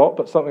about a lot,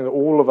 but something that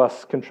all of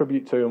us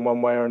contribute to in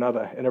one way or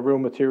another, and a real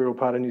material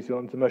part of New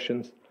Zealand's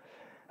emissions.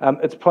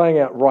 It's playing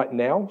out right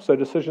now, so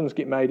decisions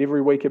get made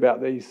every week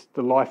about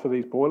the life of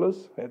these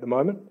boilers at the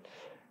moment.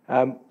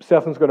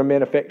 Southland's got a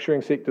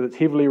manufacturing sector that's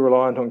heavily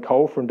reliant on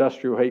coal for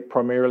industrial heat,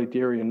 primarily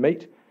dairy and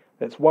meat.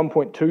 That's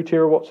 1.2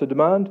 terawatts of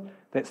demand.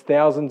 That's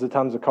thousands of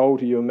tonnes of coal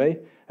to you and me.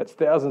 It's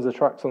thousands of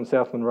trucks on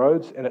Southland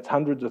roads, and it's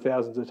hundreds of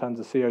thousands of tonnes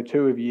of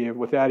CO2 every year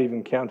without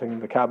even counting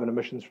the carbon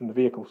emissions from the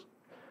vehicles.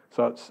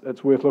 So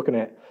it's worth looking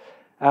at.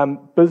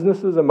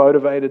 Businesses are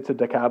motivated to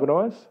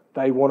decarbonise.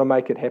 They want to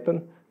make it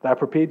happen. They're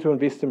prepared to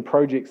invest in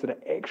projects that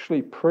are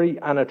actually pretty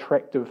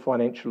unattractive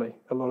financially,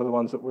 a lot of the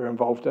ones that we're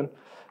involved in,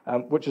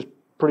 which is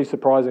pretty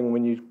surprising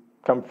when you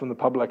come from the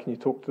public and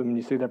you talk to them and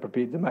you see they're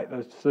prepared to make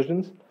those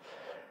decisions.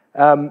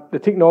 The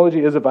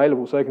technology is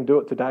available, so they can do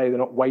it today. They're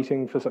not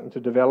waiting for something to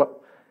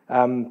develop.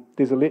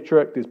 There's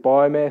electric, there's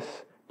biomass.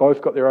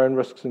 Both got their own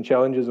risks and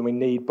challenges, and we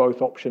need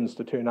both options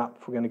to turn up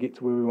if we're going to get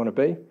to where we want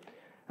to be.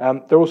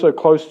 They're also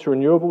close to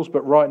renewables,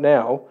 but right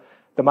now,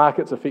 the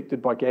market's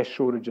affected by gas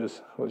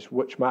shortages,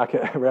 which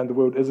market around the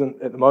world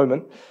isn't at the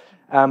moment,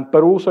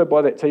 but also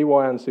by that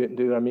TY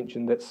uncertainty that I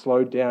mentioned that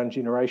slowed down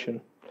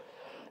generation.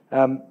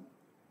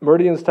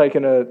 Meridian's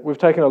we've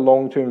taken a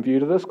long-term view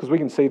to this because we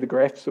can see the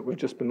graphs that we've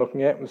just been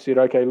looking at and said,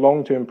 okay,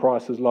 long-term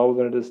price is lower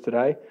than it is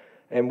today,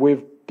 and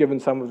we've given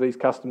some of these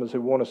customers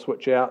who want to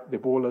switch out their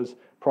boilers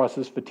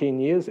prices for 10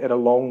 years at a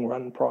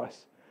long-run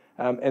price.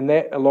 And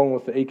that, along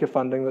with the ECA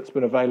funding that's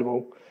been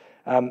available,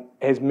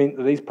 has meant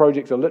that these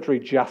projects are literally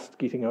just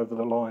getting over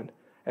the line.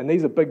 And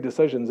these are big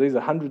decisions. These are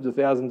hundreds of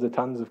thousands of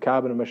tonnes of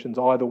carbon emissions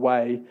either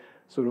way,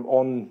 sort of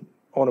on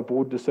a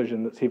board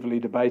decision that's heavily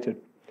debated.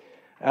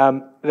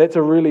 That's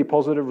a really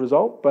positive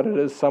result, but it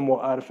is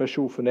somewhat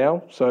artificial for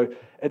now. So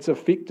it's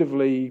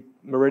effectively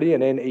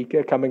Meridian and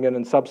ECA coming in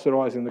and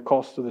subsidising the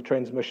cost of the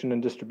transmission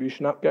and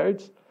distribution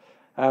upgrades.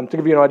 To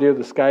give you an idea of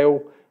the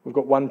scale, We've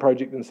got one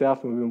project in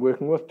Southland we've been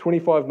working with,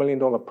 $25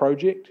 million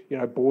project,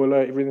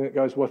 boiler, everything that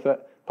goes with it,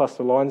 plus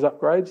the lines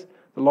upgrades.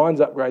 The lines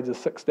upgrades are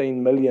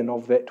 16 million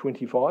of that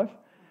 25,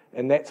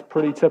 and that's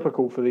pretty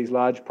typical for these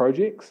large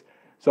projects.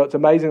 So it's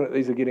amazing that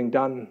these are getting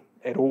done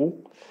at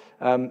all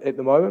at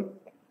the moment.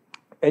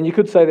 And you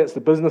could say that's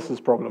the business's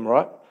problem,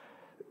 right?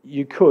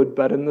 You could,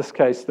 but in this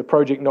case, the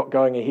project not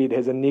going ahead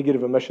has a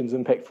negative emissions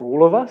impact for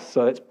all of us,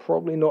 so that's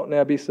probably not in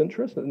our best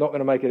interest. It's not going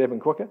to make it happen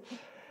quicker.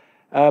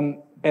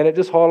 And it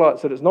just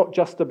highlights that it's not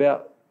just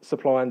about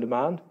supply and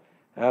demand.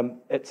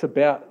 It's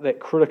about that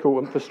critical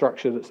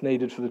infrastructure that's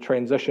needed for the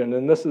transition.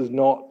 And this is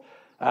not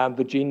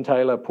the Jen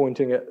Taylor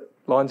pointing at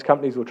lines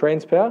companies or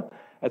Transpower.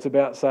 It's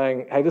about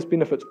saying, hey, this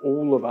benefits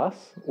all of us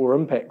or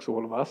impacts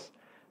all of us.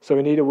 So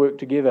we need to work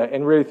together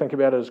and really think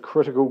about it as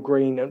critical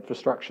green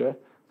infrastructure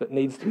that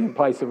needs to be in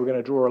place if we're going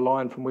to draw a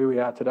line from where we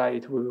are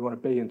today to where we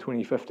want to be in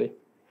 2050.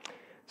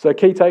 So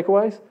key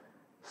takeaways,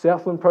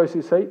 Southland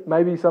process heat,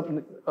 maybe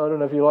something, I don't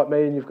know if you're like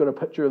me and you've got a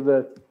picture of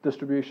the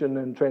distribution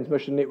and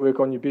transmission network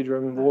on your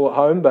bedroom wall at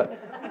home, but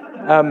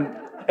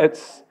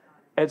it's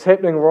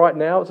happening right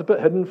now. It's a bit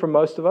hidden from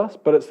most of us,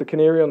 but it's the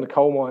canary on the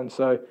coal mine.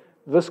 So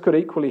this could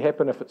equally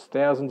happen if it's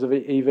thousands of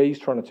EVs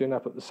trying to turn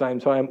up at the same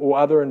time, or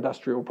other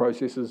industrial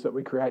processes that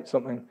we create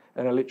something,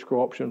 an electrical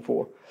option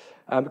for.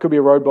 It could be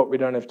a roadblock we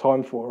don't have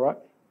time for, right?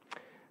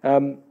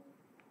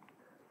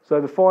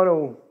 So the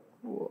final,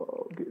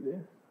 I'll get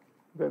there,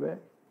 go back.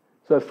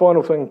 So the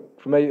final thing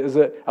for me is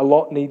that a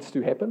lot needs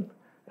to happen,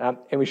 and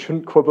we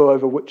shouldn't quibble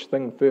over which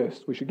thing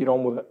first. We should get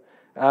on with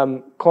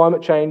it.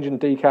 Climate change and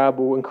decarb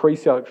will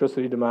increase the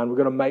electricity demand. We've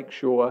got to make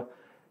sure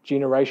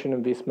generation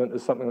investment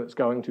is something that's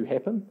going to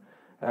happen.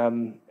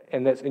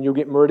 And you'll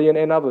get Meridian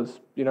and others.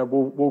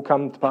 We'll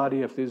come to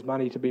party if there's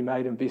money to be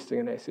made investing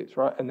in assets,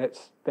 right? And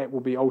that will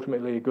be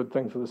ultimately a good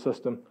thing for the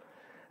system.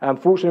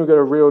 Fortunately, we've got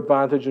a real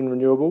advantage in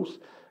renewables,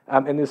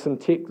 and there's some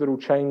tech that will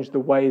change the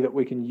way that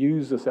we can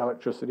use this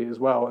electricity as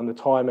well, and the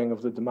timing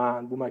of the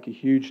demand will make a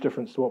huge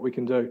difference to what we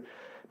can do.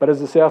 But as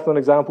the Southland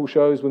example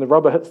shows, when the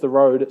rubber hits the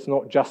road, it's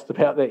not just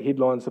about that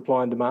headline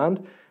supply and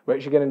demand. We're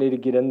actually going to need to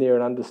get in there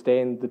and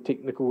understand the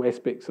technical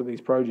aspects of these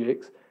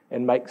projects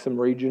and make some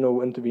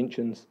regional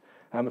interventions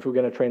if we're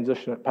going to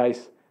transition at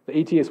pace. The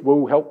ETS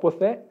will help with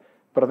that,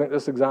 but I think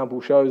this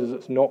example shows is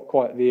it's not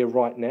quite there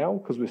right now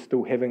because we're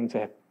still having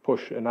to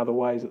push in other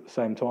ways at the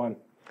same time.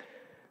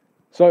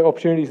 So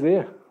opportunities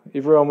there.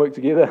 Everyone work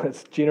together.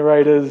 It's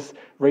generators,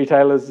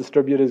 retailers,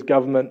 distributors,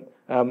 government.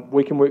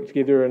 We can work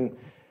together and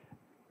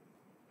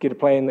get a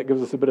plan that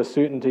gives us a bit of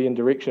certainty and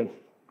direction.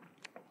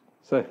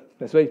 So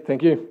that's me.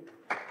 Thank you.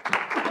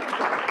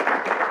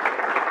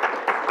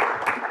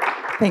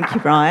 Thank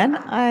you, Brian.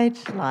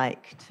 I'd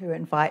like to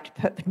invite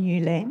Pip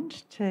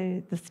Newland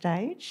to the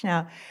stage.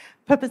 Now,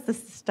 Pip is the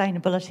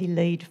sustainability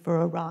lead for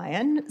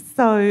Orion,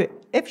 so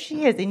if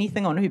she has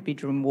anything on her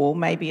bedroom wall,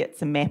 maybe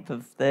it's a map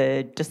of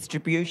the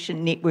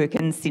distribution network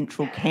in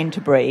central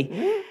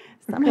Canterbury.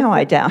 Somehow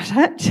I doubt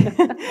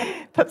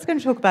it. Pip's going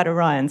to talk about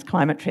Orion's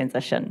climate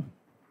transition.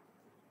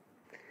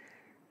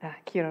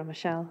 Kia ora,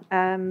 Michelle.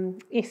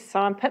 Yes, so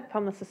I'm Pip.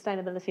 I'm the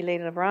sustainability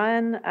lead at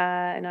Orion,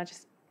 and I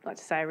just like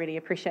to say I really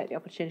appreciate the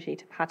opportunity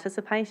to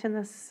participate in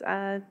this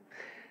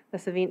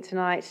this event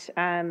tonight.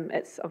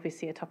 It's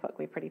obviously a topic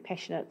we're pretty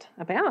passionate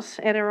about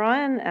at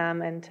Orion,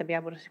 and to be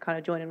able to kind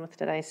of join in with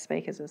today's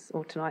speakers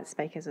or tonight's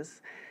speakers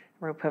is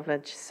a real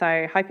privilege.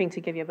 So hoping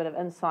to give you a bit of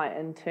insight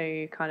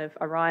into kind of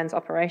Orion's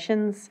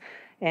operations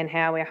and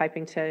how we're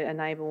hoping to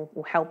enable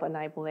or help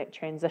enable that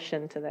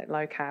transition to that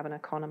low carbon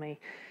economy.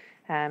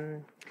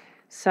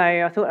 So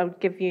I thought I would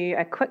give you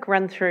a quick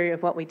run through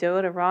of what we do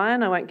at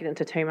Orion. I won't get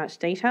into too much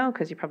detail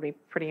because you're probably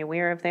pretty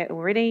aware of that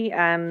already.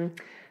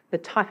 The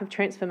type of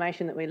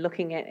transformation that we're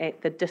looking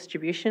at the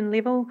distribution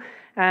level,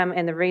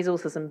 and the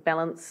resources and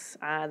balance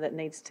that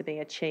needs to be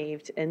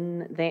achieved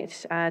in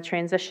that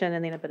transition,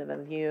 and then a bit of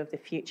a view of the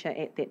future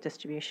at that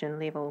distribution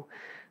level.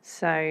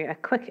 So a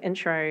quick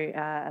intro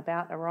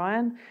about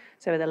Orion.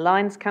 So we're the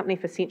lines company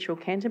for Central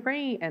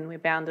Canterbury, and we're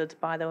bounded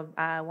by the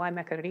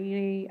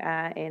Waimakariri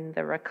and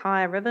the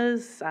Rakai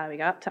rivers. We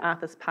go up to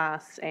Arthur's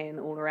Pass and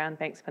all around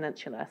Banks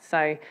Peninsula.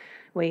 So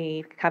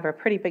we cover a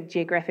pretty big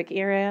geographic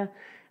area,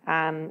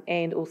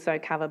 and also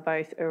cover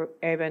both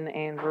urban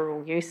and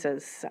rural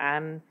uses.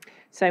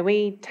 So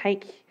we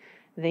take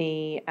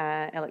the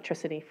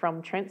electricity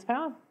from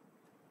Transpower,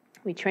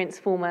 we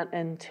transform it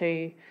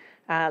into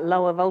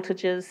lower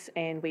voltages,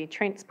 and we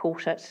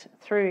transport it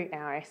through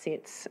our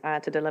assets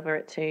to deliver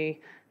it to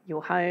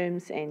your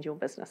homes and your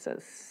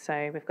businesses.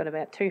 So we've got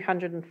about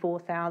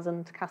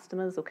 204,000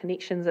 customers or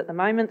connections at the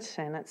moment,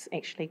 and it's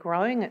actually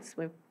growing.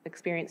 We're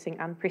experiencing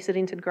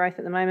unprecedented growth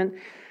at the moment,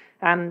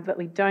 but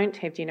we don't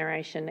have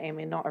generation and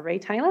we're not a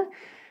retailer.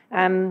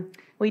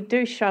 We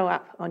do show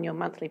up on your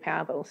monthly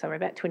power bill, so we're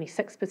about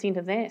 26%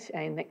 of that,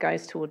 and that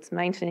goes towards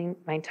maintaining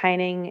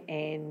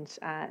and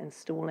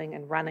installing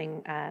and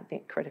running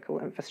that critical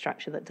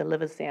infrastructure that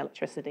delivers the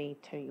electricity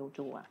to your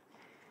door.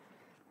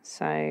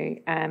 So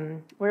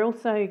we're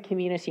also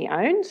community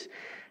owned,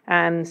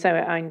 So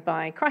we're owned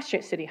by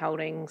Christchurch City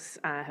Holdings,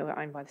 who are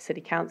owned by the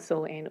City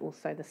Council and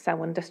also the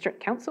Selwyn District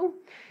Council.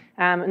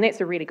 And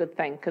that's a really good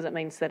thing because it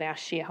means that our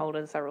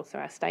shareholders are also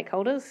our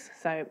stakeholders.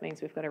 So it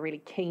means we've got a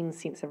really keen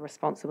sense of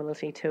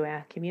responsibility to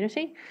our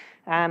community.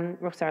 We're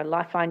also a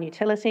lifeline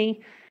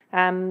utility.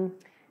 And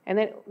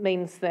that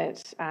means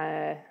that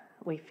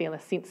we feel a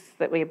sense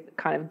that we're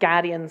kind of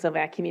guardians of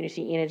our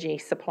community energy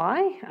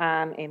supply,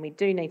 and we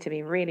do need to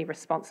be really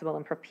responsible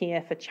and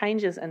prepare for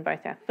changes in both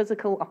our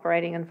physical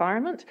operating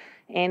environment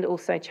and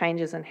also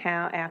changes in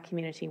how our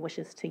community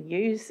wishes to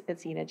use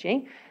its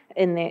energy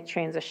in that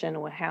transition,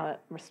 or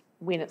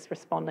when it's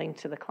responding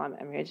to the climate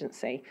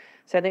emergency.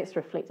 So that's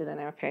reflected in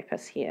our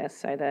purpose here.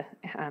 So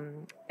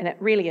and it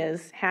really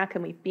is, how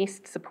can we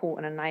best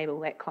support and enable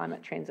that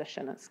climate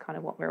transition? It's kind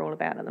of what we're all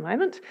about at the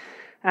moment.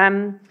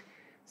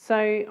 So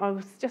I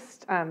was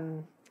just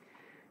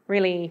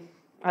really,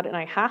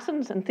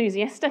 heartened,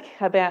 enthusiastic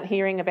about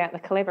hearing about the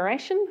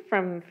collaboration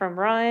from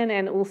Ryan,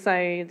 and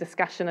also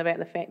discussion about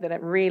the fact that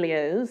it really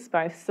is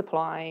both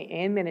supply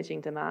and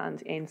managing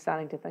demand, and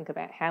starting to think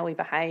about how we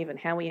behave and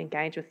how we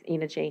engage with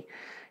energy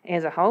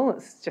as a whole.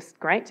 It's just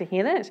great to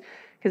hear that,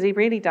 because it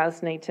really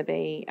does need to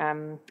be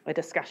a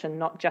discussion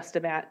not just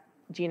about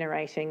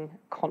generating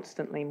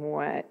constantly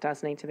more. It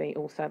does need to be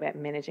also about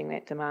managing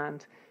that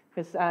demand,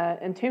 because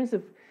in terms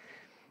of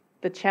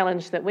the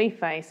challenge that we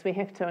face, we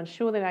have to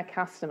ensure that our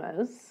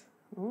customers,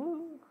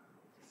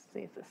 let's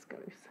see if this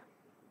goes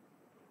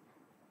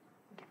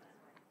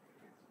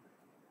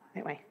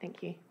that way,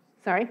 thank you.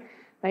 Sorry,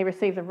 they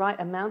receive the right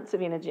amounts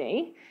of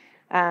energy,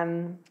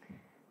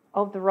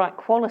 of the right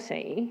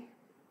quality,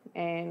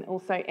 and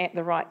also at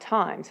the right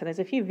time. So there's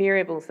a few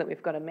variables that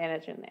we've got to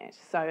manage in that.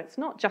 So it's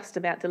not just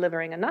about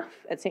delivering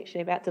enough, it's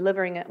actually about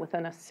delivering it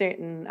within a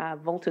certain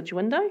voltage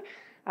window,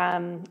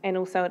 and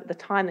also at the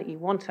time that you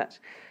want it.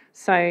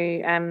 So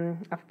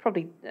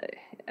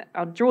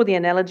I'll draw the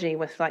analogy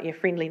with like your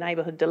friendly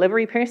neighbourhood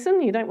delivery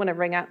person. You don't want to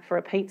ring up for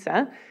a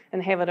pizza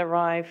and have it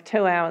arrive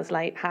 2 hours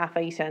late, half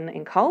eaten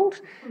and cold.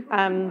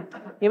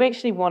 You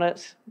actually want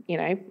it,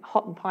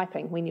 hot and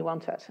piping when you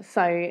want it.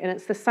 So, and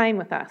it's the same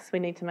with us. We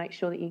need to make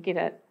sure that you get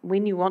it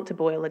when you want to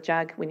boil a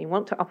jug, when you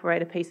want to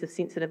operate a piece of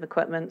sensitive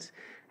equipment,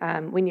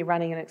 when you're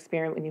running an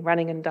experiment, when you're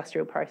running an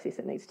industrial process,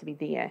 it needs to be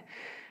there.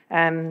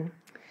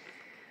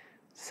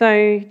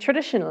 So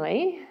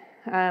traditionally,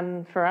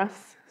 for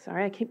us,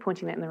 sorry, I keep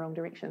pointing that in the wrong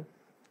direction.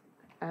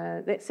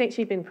 That's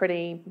actually been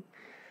pretty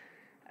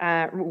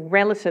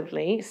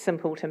relatively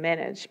simple to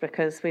manage,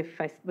 because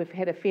we've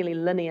had a fairly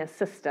linear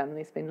system.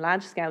 There's been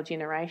large-scale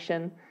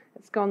generation.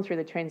 It's gone through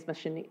the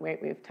transmission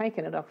network. We've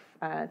taken it off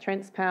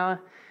Transpower,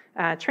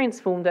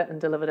 transformed it and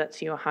delivered it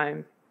to your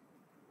home.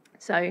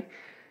 So,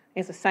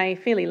 as I say,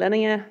 fairly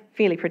linear,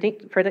 fairly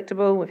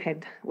predictable. We've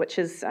had, which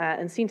has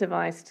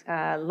incentivised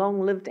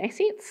long-lived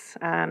assets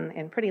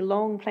and pretty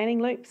long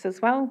planning loops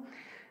as well.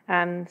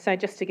 So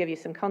just to give you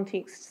some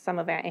context, some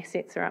of our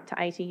assets are up to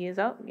 80 years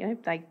old.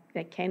 They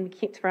can be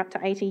kept for up to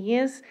 80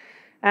 years.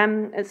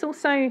 It's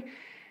also,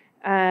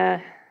 I'll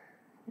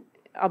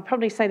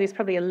probably say there's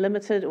probably a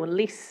limited or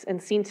less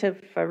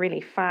incentive for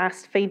really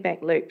fast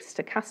feedback loops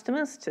to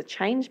customers to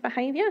change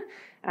behaviour.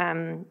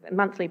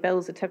 Monthly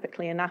bills are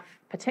typically enough,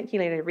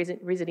 particularly at a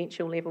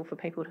residential level, for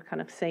people to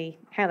kind of see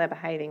how they're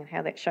behaving and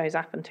how that shows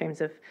up in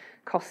terms of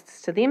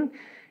costs to them.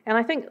 And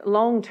I think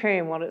long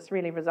term, what it's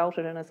really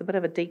resulted in is a bit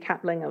of a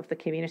decoupling of the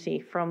community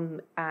from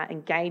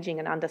engaging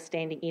and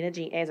understanding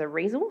energy as a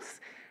resource.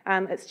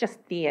 It's just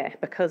there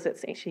because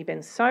it's actually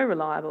been so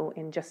reliable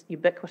and just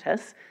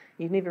ubiquitous.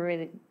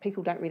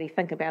 People don't really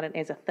think about it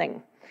as a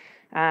thing.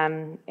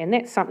 And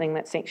that's something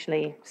that's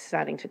actually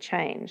starting to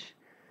change.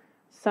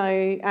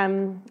 So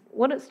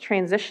what it's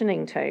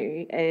transitioning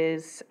to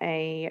is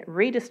a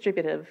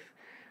redistributive,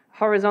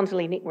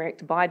 horizontally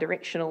networked,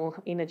 bi-directional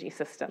energy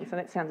system. So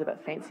that sounds a bit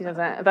fancy,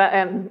 doesn't it?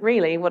 But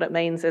really what it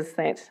means is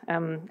that,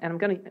 and I'm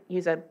going to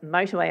use a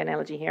motorway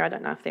analogy here. I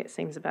don't know if that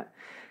seems a bit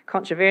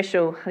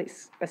controversial.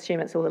 Let's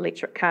assume it's all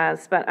electric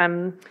cars. But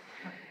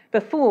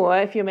before,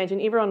 if you imagine,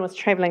 everyone was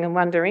travelling in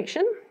one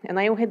direction and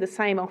they all had the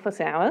same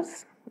office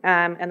hours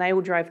and they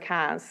all drove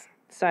cars.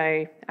 So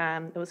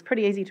it was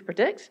pretty easy to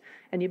predict,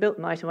 and you built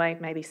the motorway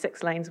maybe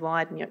 6 lanes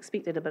wide and you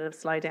expected a bit of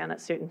slowdown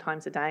at certain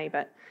times of day,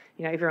 but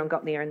everyone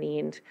got there in the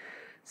end.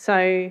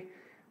 So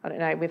I don't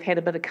know, we've had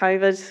a bit of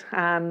COVID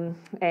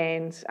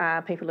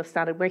and people have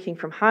started working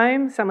from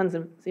home. Someone's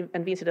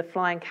invented a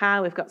flying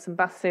car. We've got some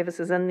bus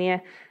services in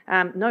there.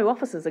 No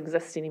offices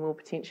exist anymore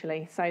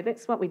potentially. So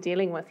that's what we're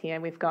dealing with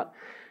here. We've got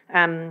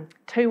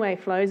two-way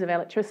flows of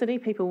electricity,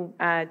 people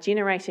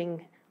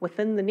generating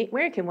within the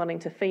network and wanting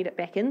to feed it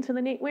back into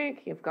the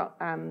network. You've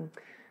got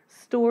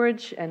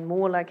storage in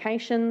more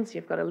locations.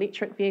 You've got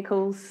electric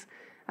vehicles,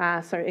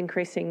 so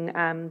increasing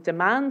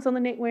demands on the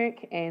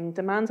network and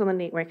demands on the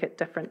network at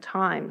different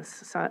times.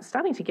 So it's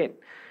starting to get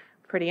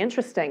pretty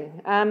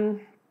interesting. And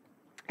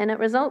it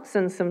results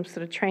in some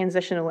sort of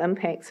transitional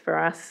impacts for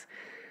us.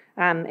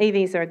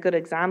 EVs are a good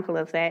example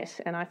of that,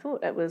 and I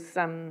thought it was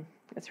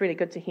it's really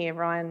good to hear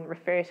Ryan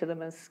refer to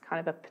them as kind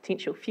of a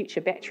potential future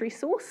battery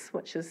source,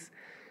 which is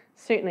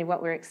certainly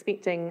what we're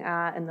expecting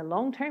in the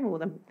long term, or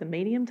the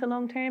medium to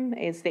long term,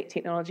 as that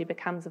technology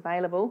becomes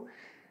available.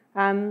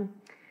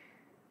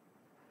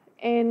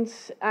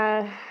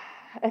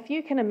 If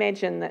you can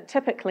imagine that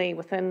typically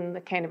within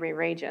the Canterbury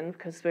region,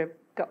 because we've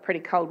got pretty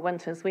cold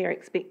winters, we are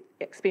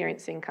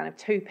experiencing kind of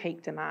 2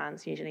 peak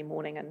demands, usually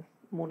morning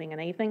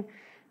and evening,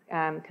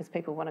 because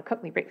people want to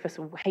cook their breakfast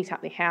or heat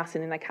up their house,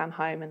 and then they come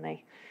home and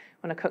they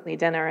want to cook their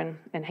dinner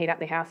and heat up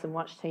their house and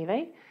watch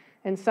TV.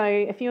 And so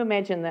if you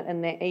imagine that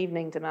in that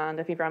evening demand,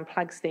 if everyone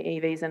plugs their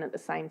EVs in at the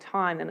same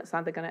time, then it's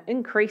either going to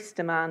increase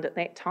demand at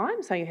that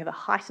time, so you have a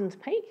heightened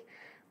peak,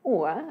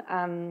 or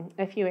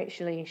if you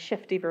actually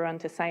shift everyone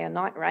to, say, a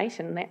night rate,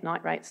 and that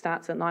night rate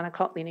starts at 9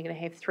 o'clock, then you're going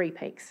to have 3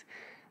 peaks.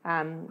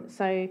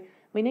 So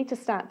we need to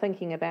start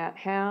thinking about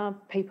how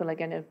people are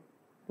going to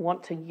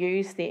want to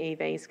use their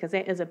EVs, because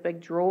that is a big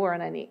draw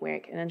in our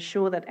network, and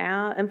ensure that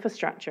our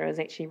infrastructure is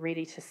actually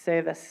ready to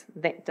service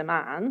that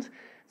demand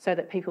so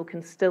that people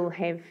can still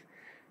have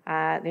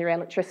their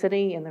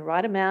electricity in the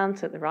right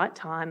amount at the right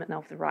time and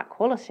of the right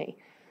quality.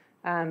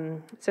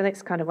 So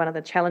that's kind of one of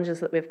the challenges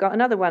that we've got.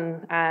 Another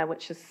one,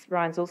 which is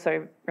Ryan's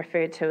also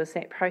referred to, is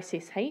that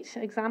process heat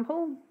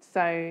example.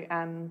 So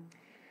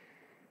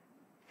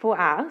for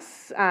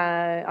us,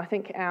 I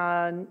think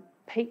our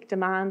peak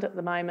demand at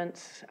the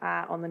moment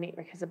on the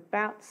network is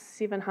about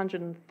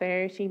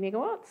 730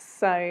 megawatts.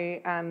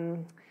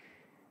 So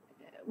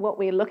what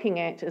we're looking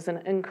at is an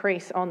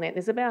increase on that.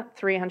 There's about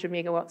 300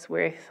 megawatts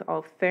worth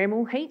of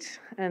thermal heat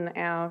in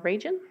our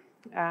region.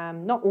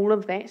 Not all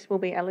of that will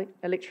be an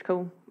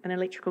electrical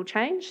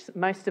change.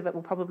 Most of it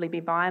will probably be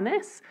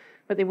biomass,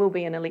 but there will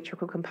be an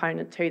electrical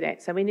component to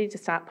that. So we need to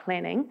start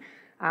planning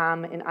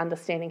and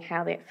understanding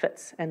how that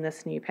fits in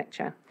this new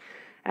picture.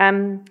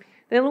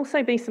 There'll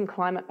also be some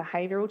climate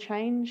behavioural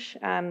change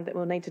that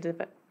we'll need to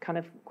kind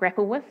of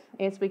grapple with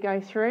as we go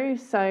through.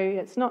 So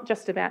it's not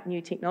just about new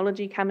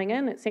technology coming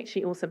in, it's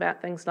actually also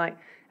about things like,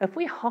 if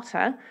we're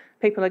hotter,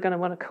 people are going to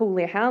want to cool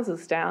their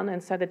houses down,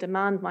 and so the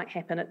demand might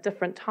happen at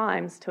different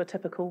times to a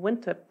typical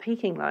winter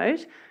peaking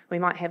load. We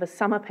might have a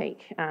summer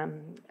peak,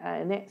 and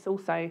that's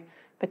also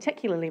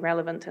particularly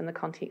relevant in the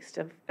context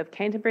of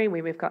Canterbury,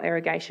 where we've got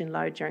irrigation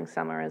load during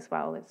summer as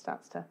well. That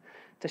starts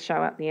to show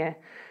up there.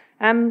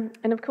 And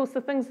of course,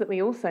 the things that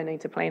we also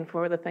need to plan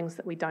for are the things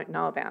that we don't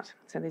know about.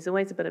 So there's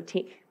always a bit of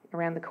tech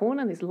around the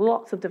corner. There's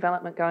lots of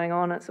development going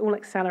on. It's all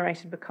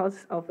accelerated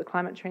because of the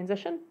climate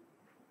transition.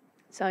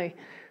 So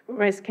we're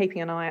always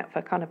keeping an eye out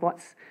for kind of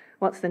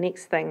what's the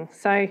next thing.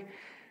 So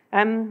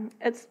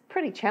it's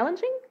pretty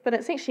challenging, but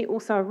it's actually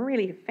also a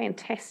really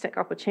fantastic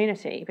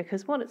opportunity,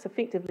 because what it's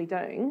effectively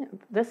doing,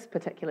 this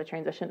particular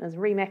transition, is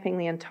remapping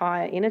the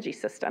entire energy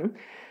system.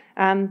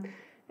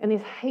 And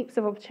there's heaps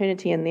of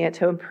opportunity in there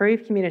to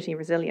improve community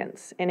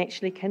resilience and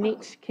actually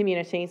connect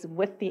communities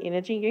with the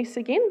energy use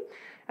again,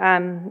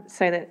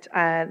 so that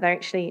they're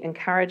actually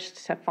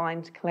encouraged to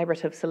find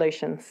collaborative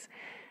solutions,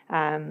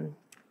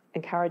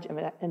 encourage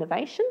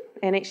innovation,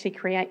 and actually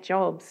create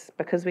jobs,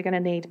 because we're going to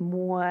need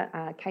more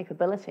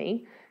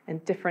capability in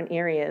different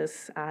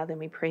areas than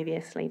we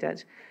previously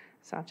did.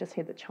 So I've just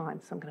heard the chime,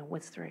 so I'm going to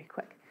whiz through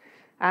quick.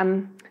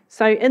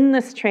 So in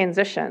this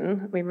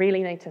transition, we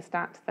really need to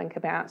start to think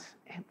about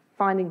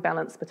finding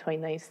balance between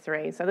these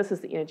three. So this is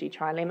the energy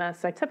trilemma.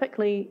 So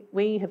typically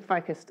we have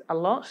focused a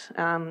lot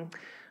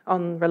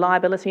on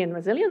reliability and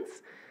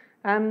resilience.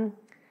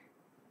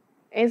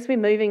 As we're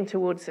moving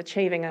towards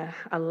achieving a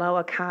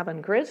lower carbon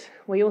grid,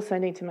 we also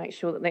need to make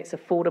sure that that's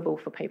affordable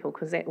for people,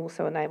 because that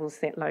also enables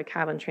that low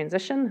carbon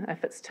transition.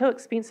 If it's too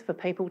expensive for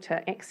people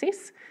to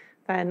access,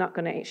 they're not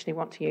going to actually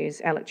want to use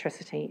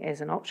electricity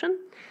as an option.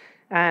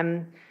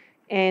 And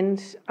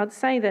I'd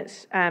say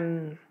that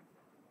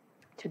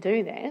to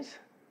do that,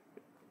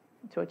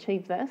 to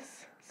achieve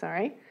this,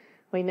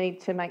 we need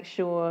to make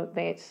sure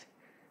that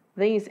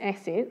these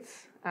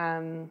assets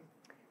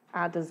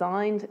are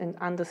designed and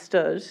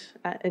understood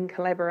in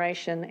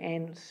collaboration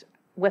and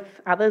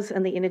with others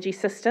in the energy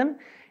system,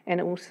 and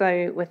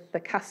also with the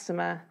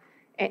customer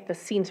at the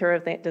centre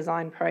of that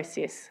design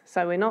process.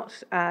 So we're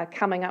not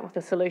coming up with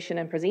a solution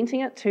and presenting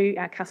it to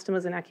our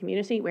customers in our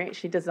community, we're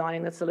actually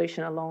designing the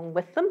solution along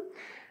with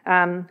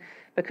them.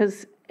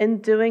 Because in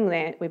doing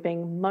that, we're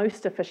being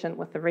most efficient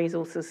with the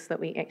resources that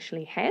we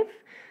actually have,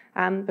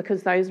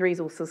 because those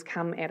resources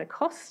come at a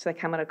cost. They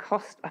come at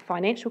a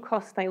financial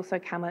cost. They also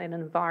come at an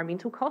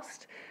environmental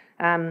cost,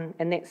 and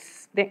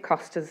that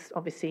cost is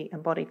obviously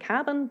embodied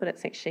carbon, but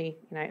it's actually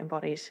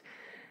embodied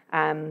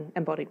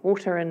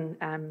water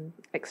and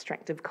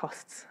extractive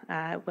costs,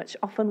 which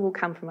often will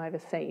come from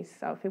overseas.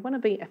 So if we want to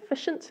be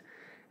efficient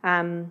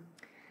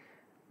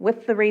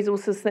with the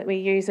resources that we're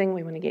using,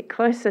 we want to get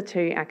closer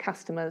to our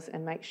customers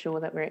and make sure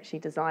that we're actually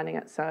designing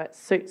it so it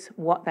suits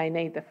what they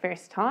need the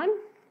first time.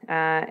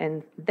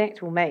 And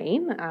that will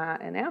mean,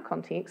 in our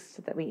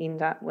context, that we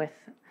end up with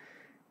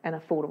an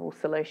affordable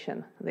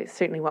solution. That's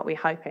certainly what we're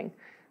hoping.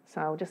 So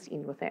I'll just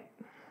end with that.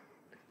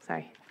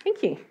 So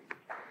thank you.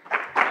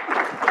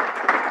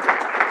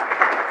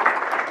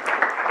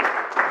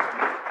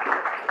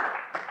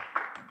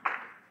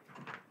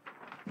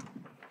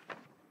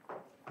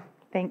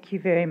 Thank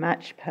you very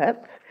much,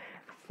 Pip.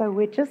 So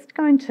we're just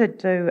going to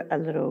do a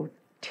little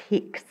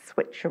tech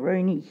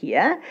switcheroony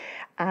here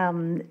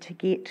to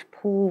get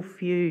Paul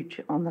Fuge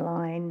on the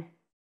line.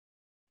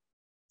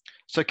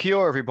 So kia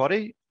ora,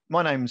 everybody.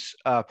 My name's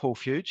Paul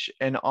Fuge,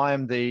 and I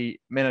am the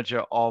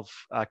manager of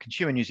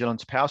Consumer New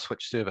Zealand's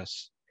Powerswitch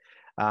service.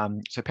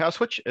 So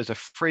Powerswitch is a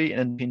free and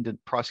independent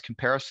price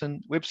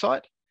comparison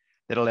website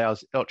that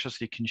allows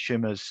electricity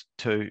consumers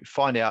to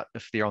find out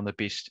if they're on the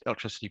best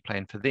electricity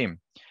plan for them.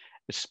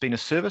 It's been a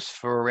service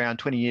for around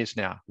 20 years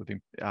now.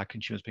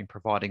 Consumers been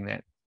providing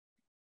that.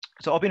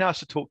 So I've been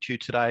asked to talk to you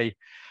today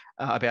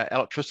about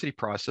electricity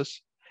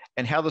prices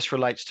and how this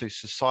relates to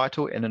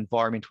societal and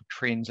environmental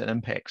trends and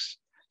impacts,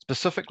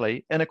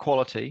 specifically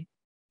inequality,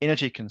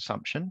 energy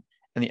consumption,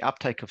 and the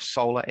uptake of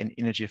solar and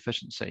energy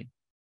efficiency.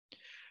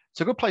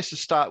 So a good place to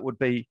start would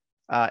be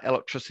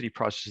electricity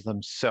prices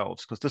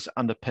themselves, because this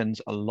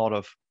underpins a lot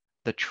of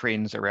the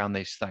trends around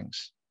these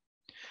things.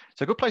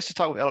 So a good place to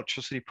start with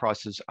electricity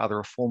prices are the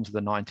reforms of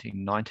the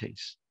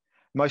 1990s,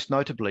 most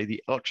notably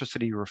the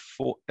Electricity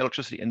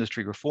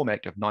Industry Reform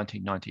Act of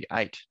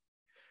 1998,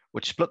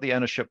 which split the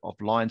ownership of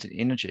lines and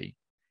energy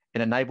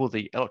and enabled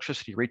the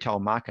electricity retail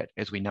market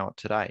as we know it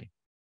today.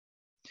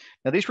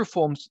 Now, these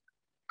reforms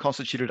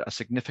constituted a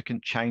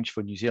significant change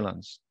for New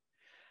Zealanders.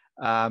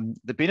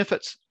 The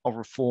benefits of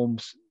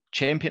reforms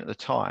championed at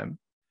the time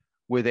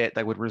were that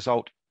they would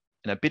result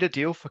in a better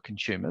deal for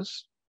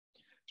consumers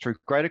through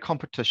greater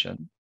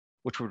competition,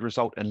 which would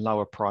result in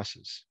lower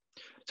prices.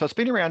 So it's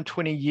been around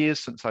 20 years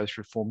since those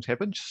reforms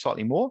happened, just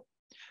slightly more.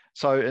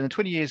 So in the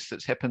 20 years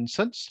that's happened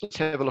since, let's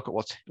have a look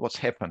at what's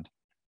happened.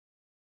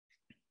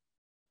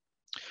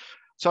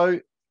 So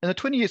in the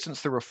 20 years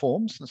since the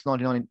reforms, since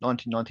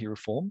 1990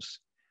 reforms,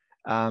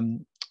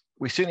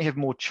 we certainly have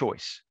more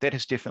choice. That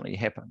has definitely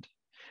happened.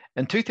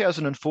 In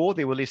 2004,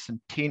 there were less than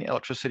 10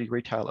 electricity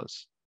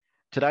retailers.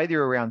 Today,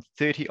 there are around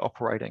 30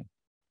 operating.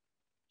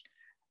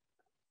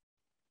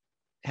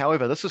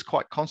 However, this is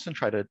quite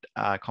concentrated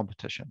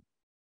competition.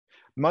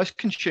 Most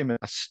consumers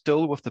are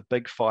still with the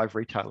big 5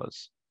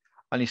 retailers.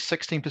 Only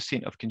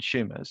 16% of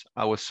consumers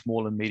are with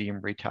small and medium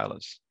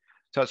retailers.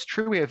 So it's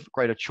true we have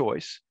greater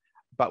choice,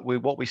 but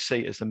what we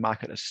see is the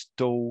market is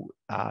still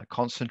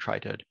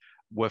concentrated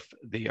with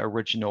the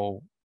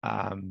original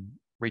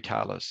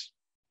retailers.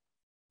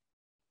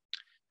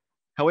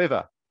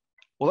 However,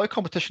 although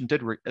competition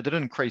did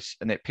increase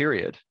in that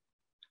period,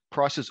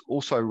 prices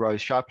also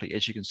rose sharply,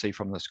 as you can see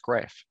from this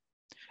graph.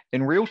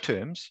 In real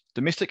terms,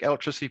 domestic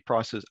electricity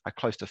prices are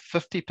close to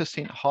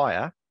 50%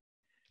 higher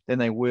than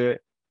they were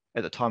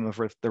at the time of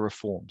the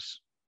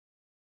reforms.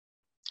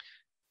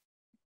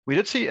 We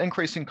did see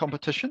increasing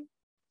competition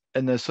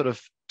in the sort of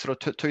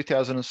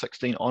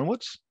 2016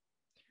 onwards,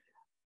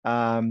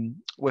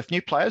 with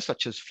new players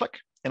such as Flick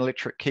and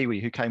Electric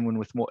Kiwi, who came in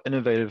with more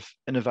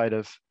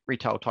innovative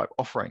retail type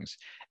offerings.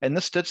 And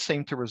this did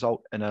seem to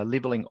result in a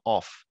leveling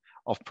off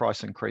of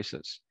price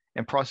increases,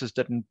 and prices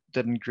did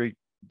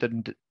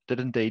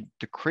indeed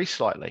decrease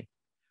slightly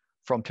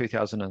from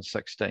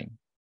 2016.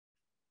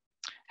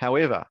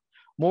 However,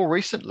 more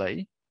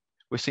recently,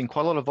 we've seen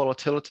quite a lot of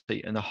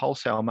volatility in the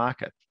wholesale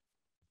market,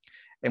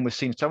 and we've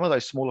seen some of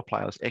those smaller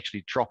players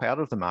actually drop out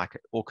of the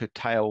market or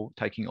curtail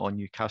taking on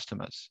new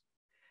customers.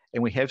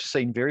 And we have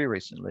seen very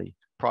recently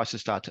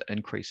prices start to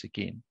increase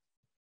again.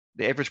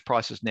 The average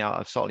price is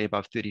now slightly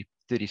above 30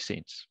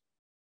 cents.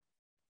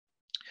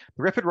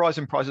 The rapid rise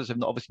in prices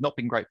have obviously not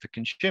been great for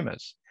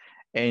consumers.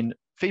 And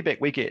feedback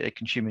we get at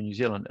Consumer New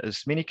Zealand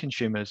is many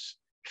consumers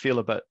feel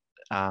a bit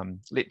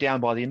let down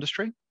by the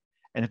industry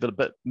and have been a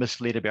bit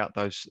misled about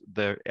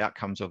the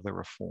outcomes of the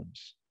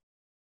reforms.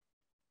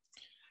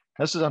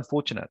 This is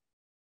unfortunate.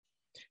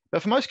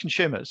 But for most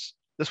consumers,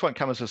 this won't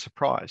come as a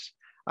surprise.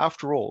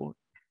 After all,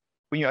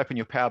 when you open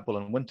your power bill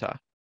in winter,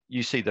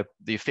 you see the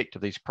effect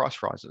of these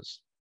price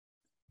rises.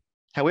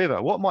 However,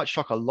 what might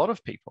shock a lot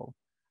of people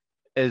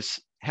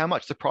is how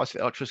much the price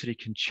of electricity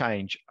can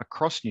change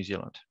across New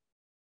Zealand.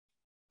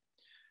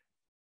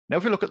 Now,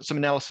 if we look at some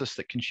analysis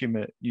that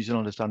Consumer New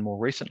Zealand has done more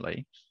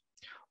recently,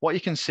 what you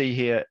can see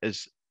here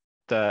is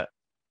what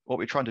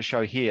we're trying to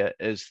show here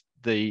is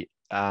the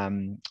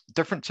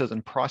differences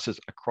in prices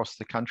across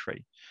the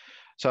country.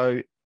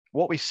 So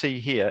what we see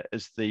here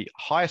is the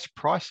highest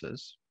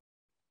prices,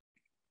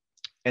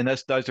 and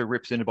those are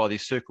represented by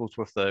these circles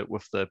with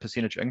the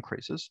percentage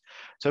increases.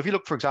 So if you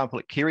look, for example,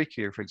 at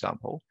Kerikeri, for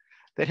example,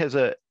 that has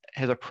a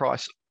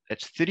price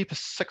that's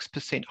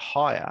 36%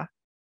 higher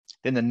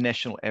than the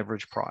national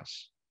average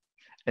price.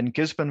 In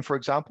Gisborne, for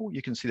example,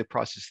 you can see the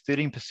price is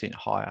 13%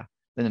 higher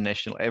than the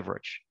national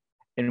average.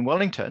 In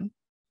Wellington,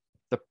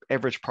 the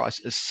average price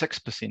is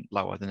 6%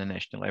 lower than the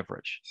national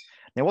average.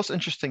 Now, what's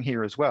interesting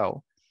here as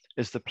well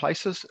is the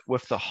places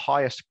with the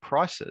highest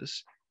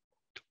prices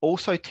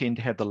also tend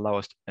to have the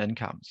lowest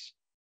incomes.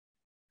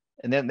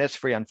 And that's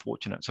very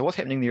unfortunate. So what's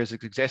happening there is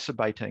it's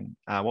exacerbating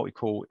what we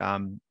call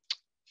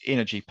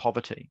energy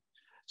poverty.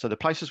 So the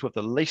places with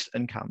the least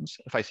incomes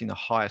are facing the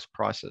highest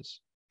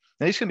prices.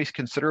 Now, these can be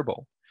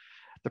considerable.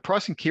 The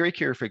price in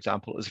Kerikeri, for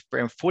example, is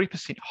around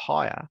 40%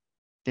 higher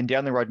than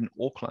down the road in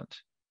Auckland,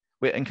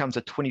 where incomes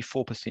are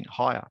 24%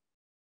 higher.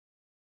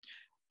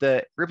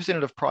 The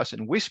representative price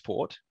in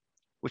Westport,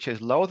 which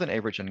has lower than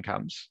average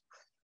incomes,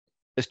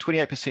 is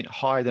 28%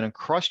 higher than in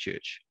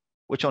Christchurch,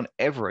 which on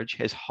average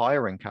has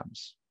higher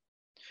incomes.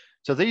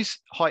 So these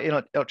high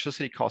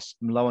electricity costs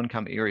in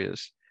low-income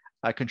areas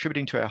are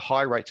contributing to our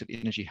high rates of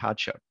energy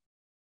hardship.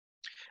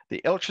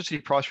 The Electricity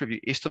Price Review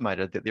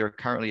estimated that there are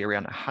currently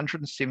around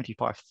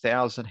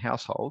 175,000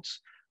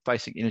 households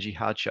facing energy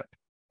hardship,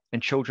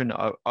 and children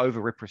are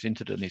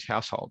overrepresented in these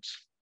households.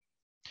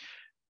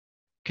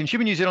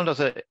 Consumer New Zealand does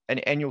an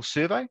annual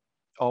survey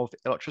of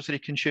electricity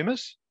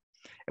consumers,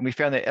 and we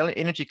found that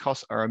energy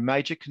costs are a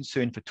major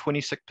concern for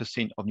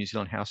 26% of New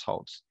Zealand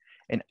households,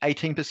 and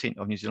 18%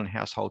 of New Zealand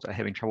households are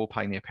having trouble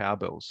paying their power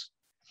bills.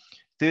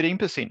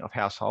 13% of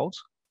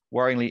households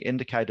worryingly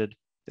indicated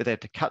that they have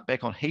to cut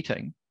back on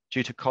heating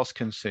due to cost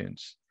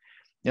concerns.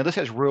 Now, this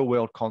has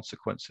real-world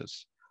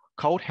consequences.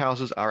 Cold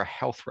houses are a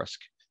health risk,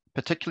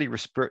 particularly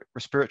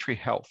respiratory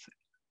health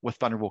with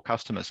vulnerable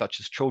customers such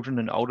as children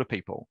and older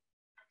people.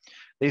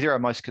 These are our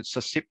most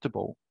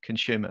susceptible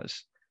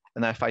consumers,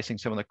 and they're facing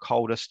some of the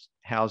coldest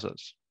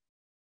houses.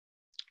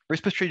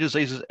 Respiratory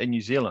diseases in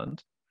New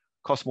Zealand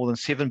cost more than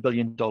 $7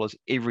 billion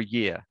every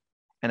year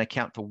and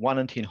account for 1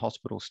 in 10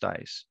 hospital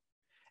stays.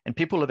 And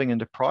people living in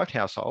deprived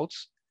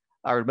households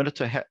are admitted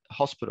to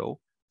hospital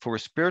for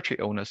respiratory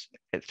illness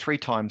at 3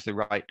 times the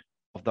rate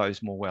of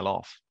those more well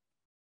off.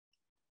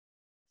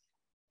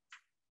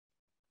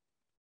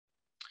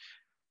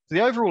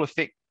 The overall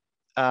effect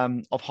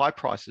of high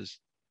prices,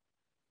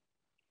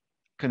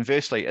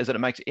 conversely, is that it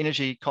makes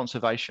energy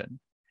conservation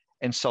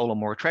and solar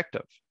more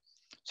attractive.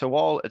 So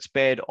while it's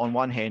bad on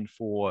one hand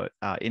for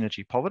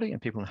energy poverty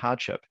and people in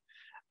hardship,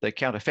 the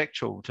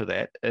counterfactual to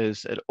that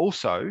is it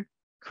also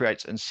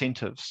creates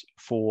incentives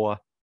for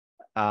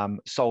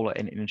solar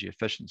and energy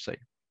efficiency.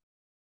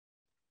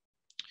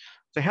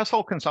 So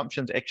household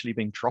consumption's actually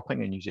been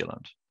dropping in New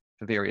Zealand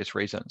for various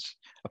reasons.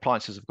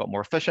 Appliances have got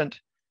more efficient.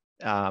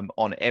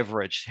 On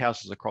average,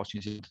 houses across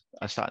New Zealand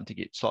are starting to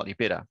get slightly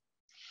better.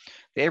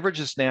 The average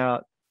is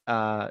now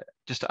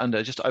just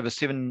over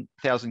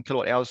 7,000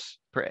 kilowatt hours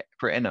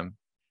per annum,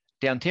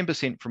 down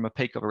 10% from a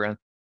peak of around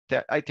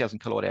 8,000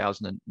 kilowatt hours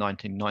in the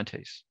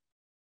 1990s.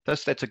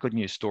 That's a good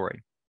news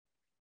story.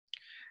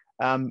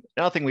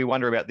 Another thing we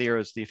wonder about there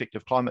is the effect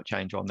of climate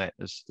change on that.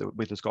 As the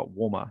weather's got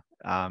warmer,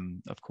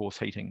 of course,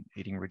 heating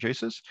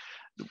reduces.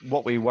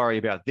 What we worry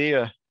about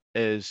there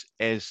is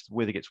as the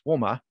weather gets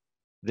warmer,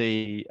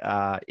 the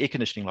air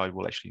conditioning load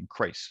will actually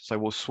increase. So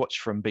we'll switch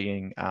from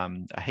being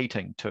a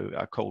heating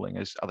to cooling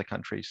as other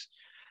countries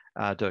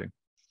do.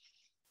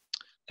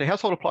 So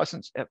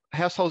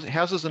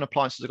houses and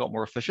appliances have got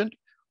more efficient.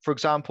 For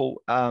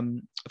example,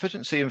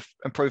 efficiency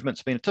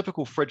improvements mean a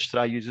typical fridge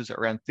today uses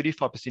around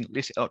 35%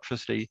 less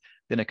electricity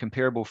than a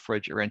comparable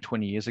fridge around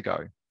 20 years ago.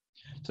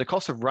 So the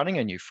cost of running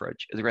a new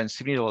fridge is around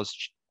 $70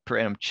 per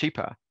annum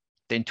cheaper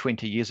than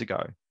 20 years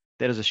ago.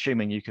 That is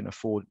assuming you can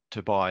afford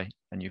to buy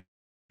a new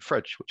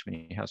fridge, which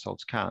many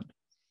households can't.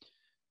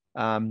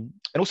 And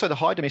also the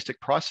high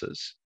domestic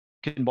prices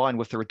combined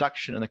with the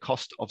reduction in the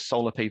cost of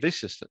solar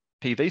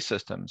PV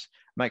systems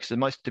makes the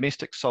most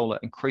domestic solar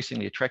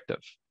increasingly attractive.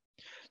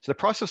 So the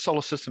price of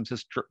solar systems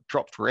has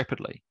dropped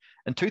rapidly.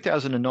 In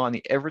 2009,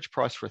 the average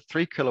price for a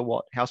 3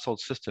 kilowatt household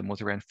system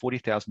was around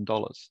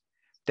 $40,000.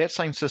 That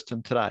same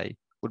system today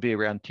would be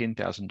around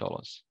 $10,000.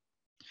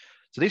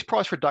 So these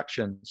price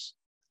reductions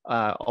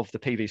of the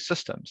PV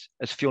systems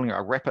is fueling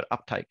a rapid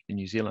uptake in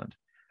New Zealand.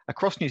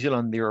 Across New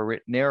Zealand,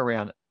 there's now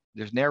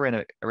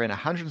around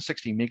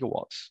 160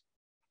 megawatts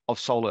of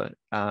solar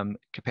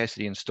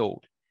capacity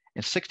installed,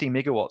 and 60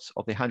 megawatts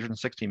of the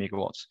 160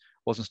 megawatts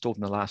was installed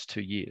in the last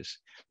 2 years.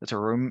 That's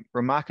a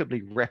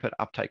remarkably rapid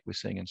uptake we're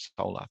seeing in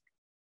solar.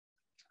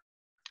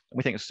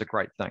 We think this is a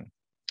great thing.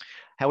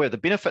 However, the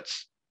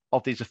benefits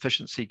of these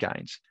efficiency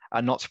gains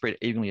are not spread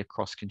evenly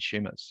across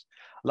consumers.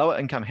 Lower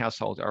income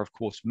households are, of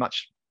course,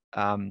 much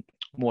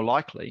more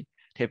likely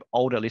to have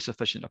older, less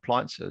efficient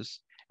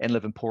appliances and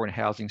live in poorer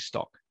housing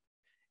stock.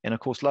 And of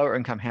course, lower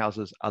income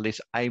houses are less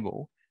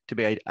able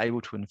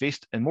to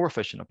invest in more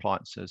efficient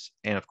appliances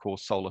and of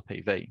course, solar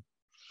PV.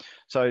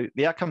 So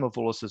the outcome of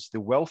all this is the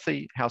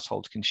wealthy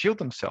households can shield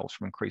themselves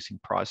from increasing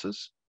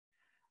prices,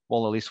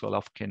 while the less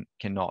well-off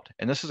cannot.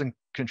 And this is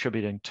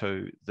contributing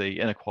to the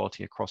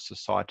inequality across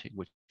society,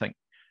 which I think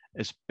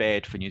is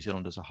bad for New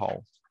Zealand as a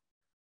whole.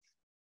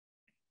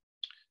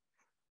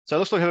 So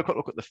let's have a quick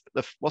look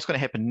at what's going to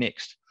happen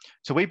next.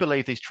 So we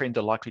believe these trends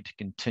are likely to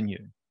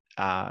continue,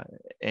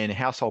 and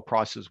household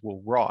prices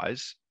will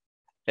rise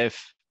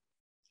if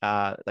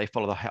they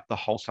follow the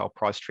wholesale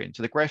price trend.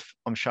 So the graph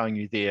I'm showing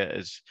you there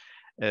is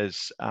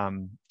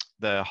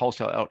the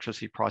wholesale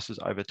electricity prices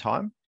over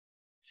time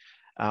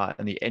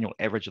and the annual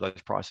average of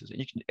those prices.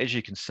 And as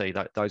you can see,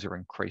 those are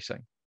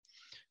increasing.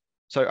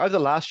 So over the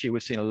last year,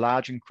 we've seen a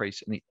large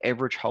increase in the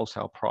average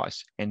wholesale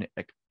price and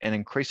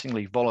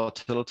increasingly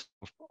volatility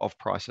of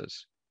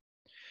prices.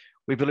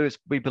 We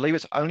believe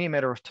it's only a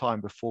matter of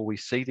time before we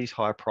see these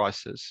higher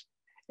prices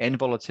and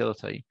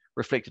volatility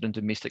reflected in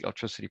domestic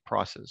electricity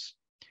prices.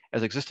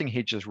 as existing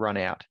hedges run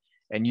out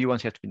and new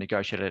ones have to be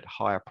negotiated at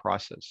higher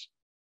prices.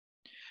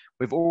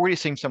 We've already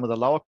seen some of the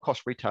lower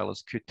cost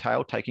retailers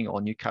curtail taking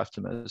on new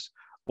customers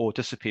or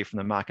disappear from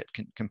the market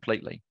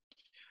completely.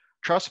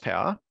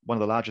 Trustpower, one of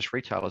the largest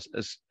retailers,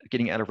 is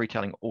getting out of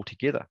retailing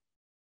altogether.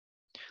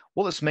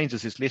 What this means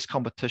is there's less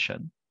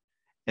competition,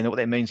 and what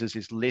that means is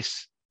there's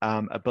less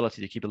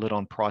ability to keep a lid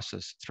on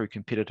prices through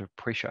competitive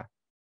pressure.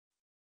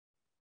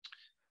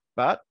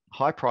 But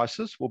high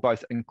prices will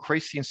both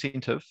increase the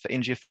incentive for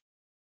energy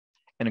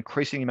and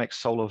increasingly make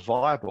solar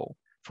viable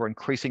for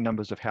increasing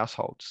numbers of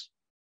households.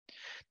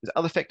 There's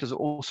other factors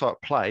also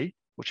at play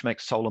which make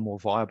solar more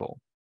viable.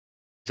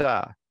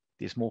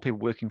 There's more people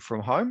working from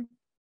home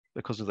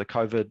because of the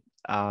COVID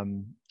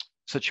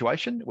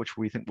situation, which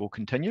we think will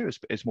continue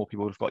as more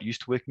people have got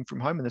used to working from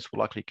home, and this will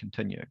likely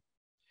continue.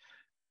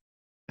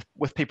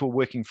 With people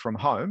working from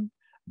home,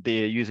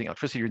 they're using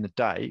electricity during the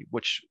day,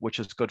 which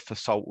is good for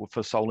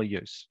solar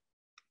use.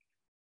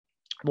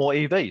 More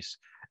EVs.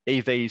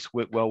 EVs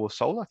work well with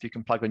solar if you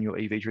can plug in your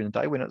EV during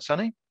the day when it's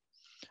sunny,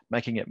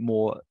 making it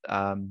more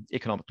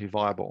economically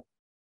viable.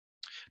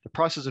 The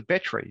prices of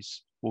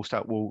batteries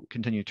will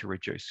continue to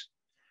reduce.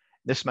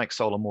 This makes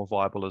solar more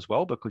viable as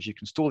well because you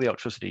can store the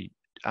electricity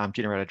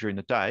generated during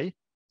the day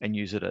and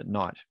use it at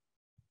night.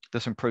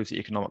 This improves the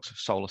economics of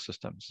solar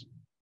systems.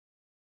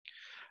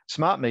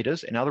 Smart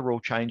meters and other rule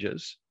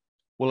changes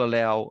will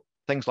allow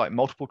things like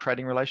multiple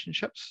trading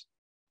relationships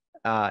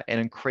and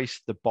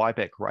increase the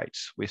buyback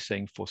rates we're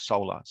seeing for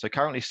solar. So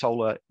currently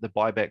solar, the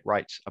buyback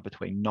rates are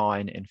between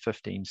 9 and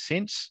 15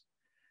 cents,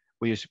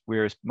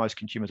 whereas most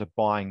consumers are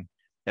buying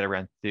at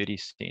around 30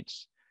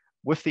 cents.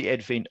 With the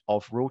advent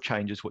of rule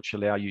changes which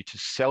allow you to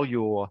sell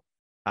your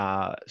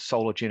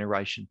solar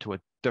generation to a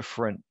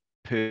different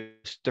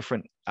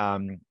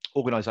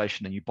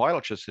organisation than you buy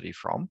electricity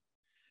from,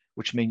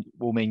 which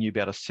will mean you'll be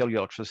able to sell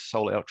your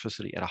solar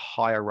electricity at a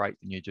higher rate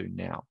than you do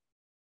now.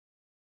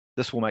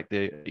 This will make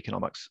the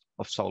economics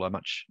of solar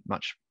much,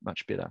 much,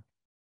 much better.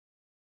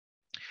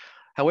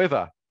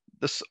 However,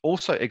 this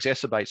also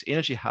exacerbates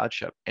energy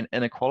hardship and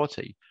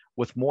inequality,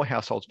 with more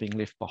households being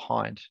left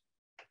behind.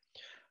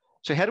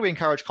 So how do we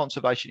encourage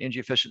conservation, energy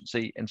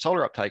efficiency, and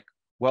solar uptake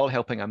while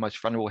helping our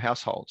most vulnerable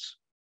households?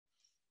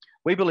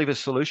 We believe a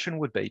solution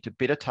would be to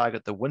better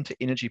target the winter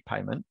energy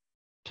payment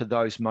to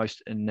those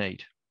most in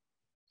need.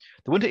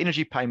 The winter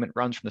energy payment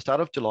runs from the start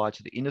of July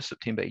to the end of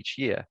September each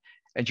year,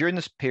 and during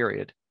this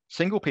period,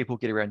 single people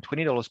get around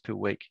 $20 per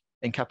week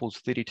and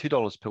couples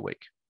 $32 per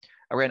week.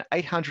 Around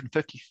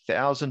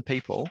 850,000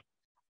 people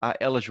are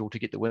eligible to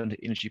get the winter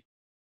energy.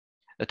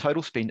 The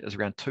total spend is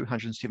around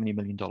 $270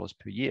 million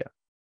per year.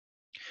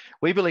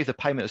 We believe the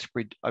payment is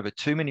spread over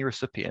too many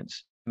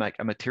recipients to make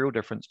a material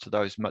difference to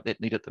those that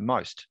need it the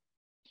most.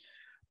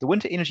 The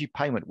winter energy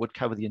payment would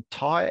cover the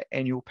entire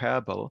annual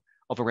power bill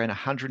of around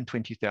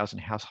 120,000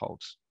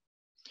 households,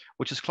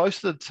 which is close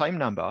to the same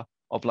number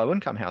of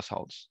low-income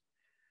households.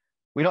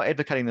 We're not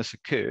advocating this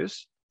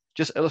occurs,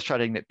 just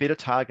illustrating that better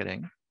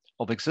targeting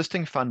of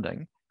existing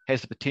funding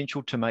has the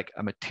potential to make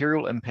a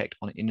material impact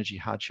on energy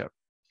hardship.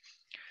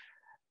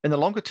 In the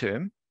longer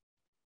term,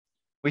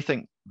 we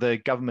think the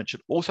government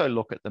should also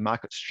look at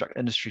the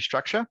industry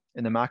structure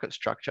and the market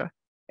structure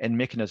and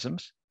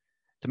mechanisms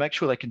to make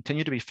sure they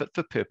continue to be fit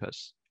for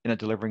purpose and are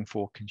delivering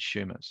for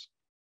consumers.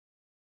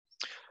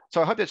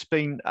 So I hope that's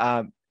been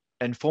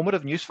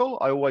informative and useful.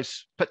 I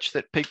always pitch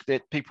that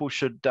people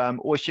should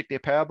always check their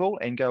power bill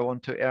and go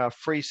onto our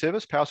free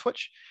service,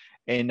 Powerswitch,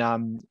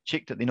 and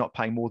check that they're not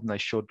paying more than they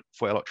should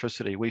for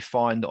electricity. We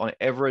find on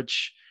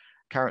average,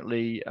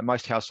 currently,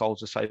 most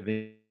households are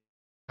saving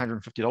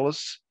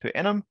 $150 per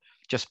annum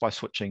just by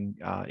switching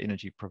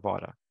energy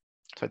provider.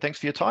 So thanks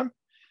for your time.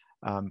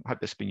 Hope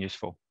that's been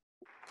useful.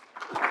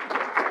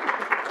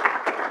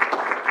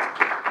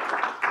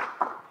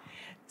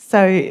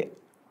 So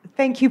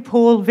thank you,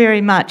 Paul,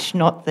 very much.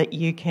 Not that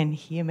you can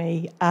hear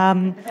me.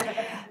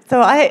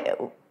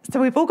 So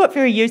we've all got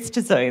very used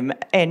to Zoom,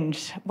 and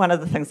one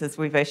of the things is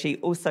we've actually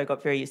also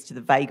got very used to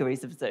the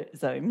vagaries of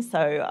Zoom. So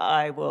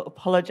I will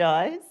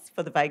apologise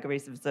for the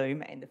vagaries of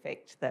Zoom and the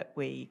fact that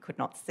we could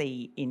not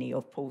see any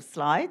of Paul's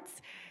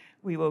slides.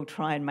 We will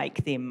try and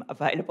make them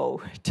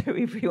available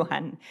to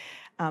everyone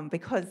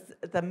because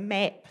the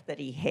map that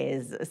he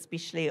has,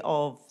 especially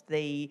of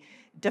the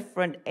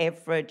different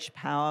average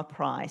power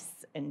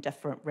price in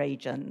different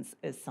regions,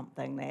 is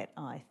something that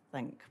I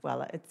think,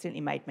 well, it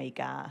certainly made me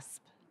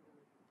gasp.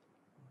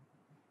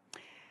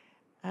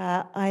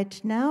 I'd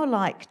now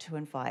like to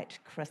invite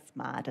Chris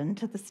Marden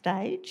to the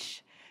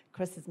stage.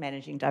 Chris is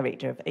Managing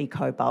Director of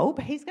EcoBulb.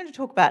 He's going to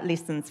talk about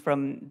lessons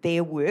from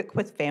their work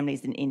with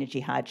families in energy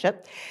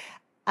hardship.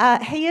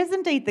 He is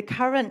indeed the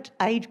current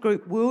age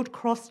group world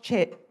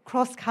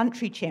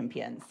cross-country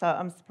champion, so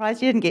I'm surprised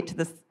he didn't get to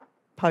this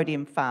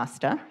podium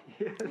faster.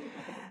 Yes.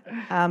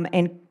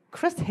 And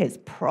Chris has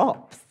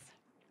props.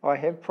 I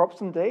have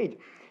props indeed.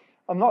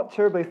 I'm not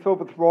terribly thrilled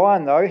with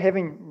Ryan though,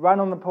 having run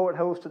on the Port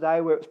Hills today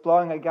where it's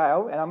blowing a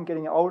gale and I'm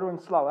getting older and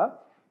slower.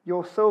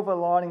 Your silver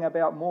lining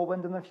about more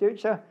wind in the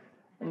future,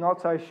 I'm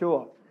not so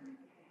sure.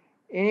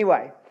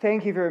 Anyway,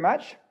 thank you very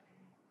much.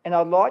 And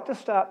I'd like to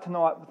start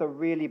tonight with a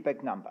really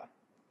big number,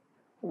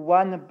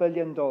 $1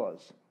 billion.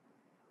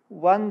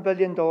 $1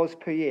 billion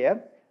per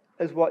year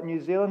is what New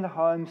Zealand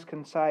homes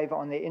can save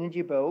on their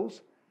energy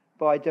bills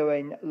by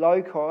doing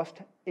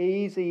low-cost,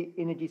 easy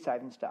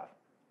energy-saving stuff.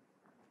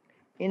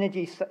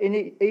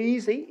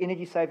 Easy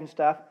energy-saving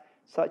stuff,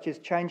 such as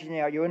changing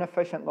out your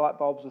inefficient light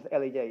bulbs with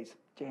LEDs.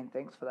 Jan,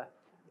 thanks for that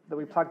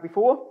we plugged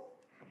before.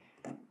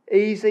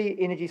 Easy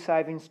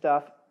energy-saving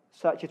stuff,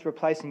 such as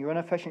replacing your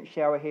inefficient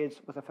shower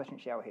heads with efficient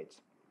shower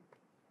heads.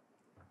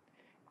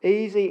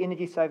 Easy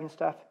energy-saving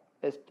stuff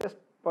is just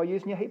by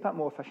using your heat pump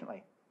more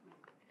efficiently.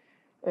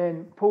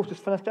 And Paul's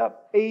just finished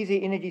up.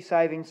 Easy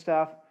energy-saving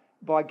stuff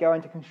by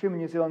going to Consumer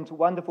New Zealand's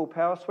wonderful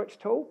Powerswitch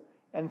tool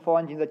and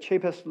finding the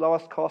cheapest,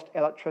 lowest cost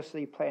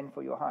electricity plan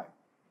for your home.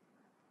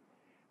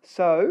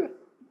 So,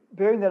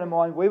 bearing that in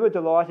mind, we were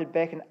delighted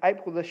back in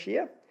April this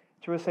year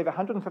to receive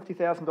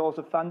 $150,000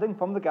 of funding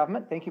from the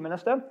government, thank you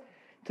Minister,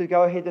 to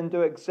go ahead and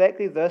do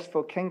exactly this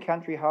for King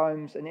Country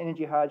homes and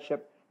energy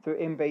hardship through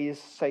MB's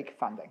SEEK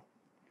funding.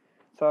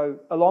 So,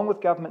 along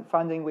with government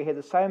funding, we had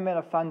the same amount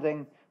of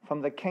funding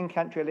from the King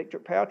Country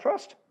Electric Power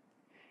Trust,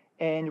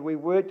 and we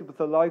worked with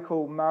the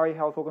local Māori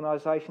health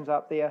organisations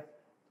up there,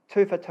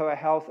 Tūwhatua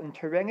Health in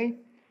Turangi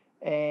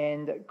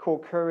and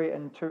Kōkuri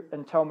in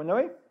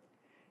Taumanui,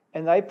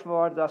 and they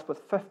provided us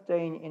with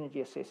 15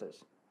 energy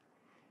assessors.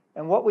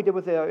 And what we did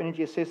with our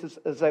energy assessors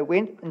is they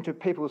went into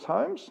people's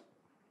homes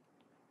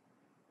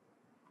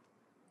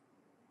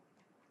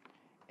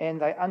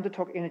and they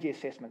undertook energy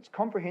assessments,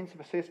 comprehensive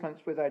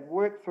assessments where they'd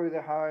work through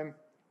their home.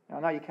 Now, I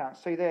know you can't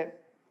see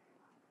that,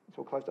 it's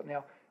all closed up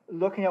now,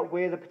 looking at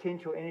where the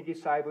potential energy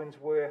savings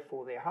were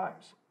for their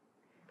homes.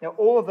 Now,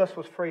 all of this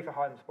was free for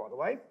homes, by the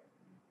way.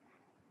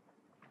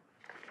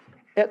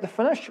 At the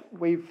finish,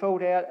 we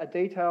filled out a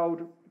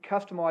detailed,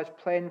 customised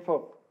plan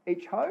for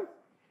each home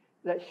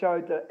that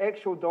showed the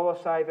actual dollar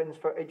savings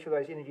for each of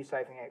those energy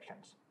saving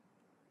actions.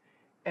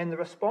 And the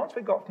response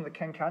we got from the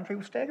King Country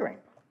was staggering.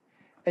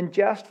 In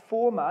just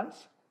 4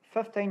 months,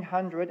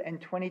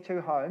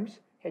 1,522 homes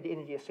had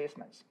energy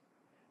assessments.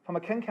 From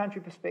a King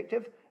Country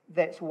perspective,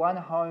 that's 1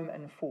 home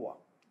in 4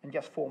 in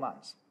just 4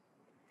 months.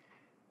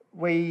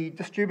 We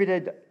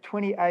distributed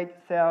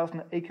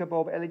 28,000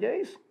 eco-bulb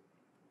LEDs,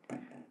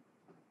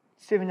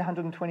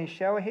 720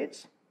 shower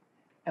heads,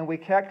 and we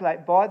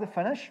calculate by the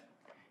finish,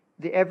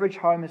 the average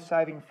home is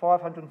saving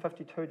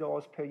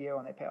 $552 per year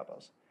on their power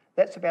bills.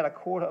 That's about a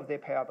quarter of their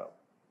power bill.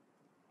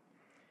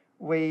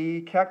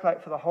 We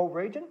calculate for the whole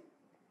region,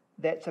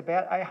 that's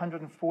about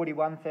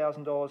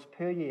 $841,000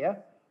 per year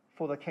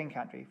for the King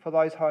Country, for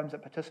those homes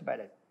that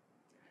participated.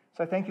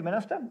 So thank you,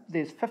 Minister.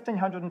 There's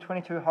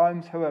 1,522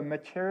 homes who are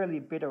materially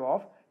better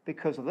off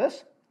because of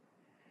this,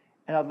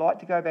 and I'd like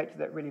to go back to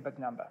that really big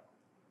number.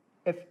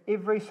 If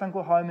every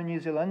single home in New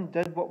Zealand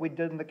did what we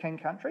did in the King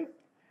Country,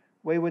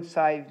 we would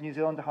save New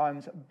Zealand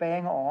homes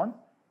bang on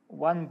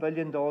 $1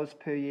 billion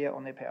per year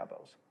on their power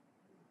bills.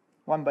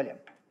 $1 billion.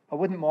 I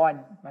wouldn't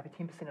mind maybe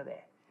 10% of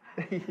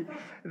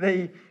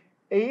that.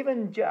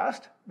 Even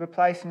just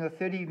replacing the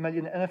 30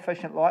 million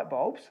inefficient light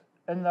bulbs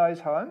in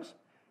those homes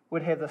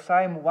would have the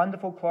same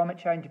wonderful climate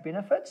change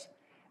benefits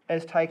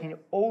as taking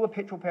all the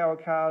petrol-powered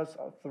cars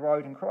off the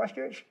road in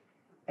Christchurch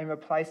and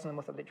replacing them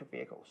with electric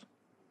vehicles.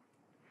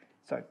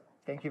 So,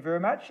 thank you very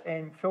much,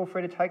 and feel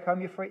free to take home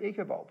your free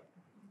eco-bulb.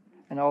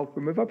 And I'll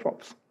remove our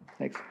props.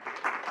 Thanks.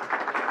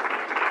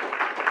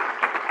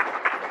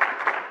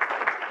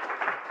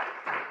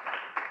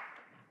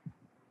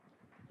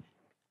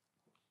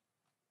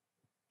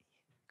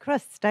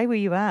 Chris, stay where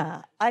you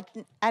are.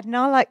 I'd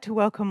now like to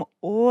welcome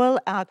all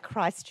our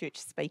Christchurch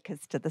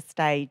speakers to the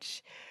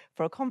stage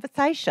for a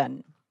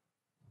conversation.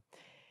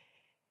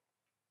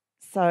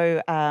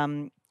 So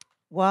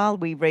while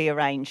we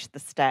rearrange the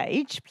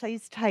stage,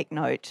 please take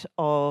note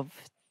of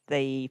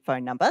the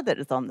phone number that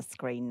is on the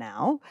screen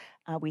now.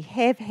 We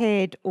have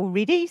had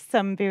already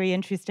some very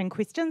interesting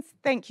questions.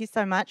 Thank you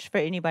so much for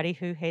anybody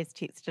who has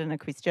texted in a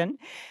question,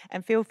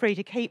 and feel free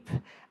to keep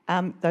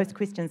those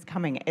questions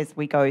coming as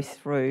we go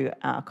through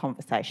our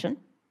conversation.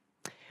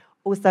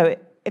 Also,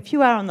 if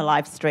you are on the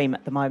live stream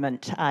at the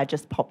moment,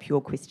 just pop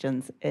your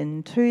questions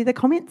into the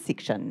comments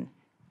section.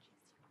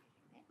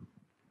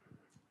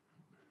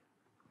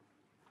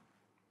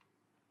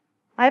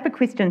 I have a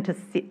question to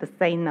set the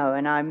scene though,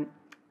 and I'm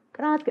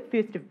going to ask it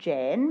first of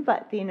Jan,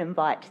 but then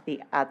invite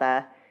the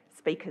other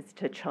speakers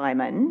to chime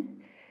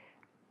in.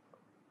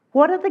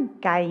 What are the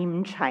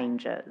game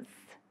changers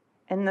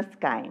in this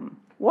game?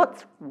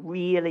 What's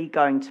really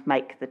going to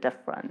make the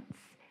difference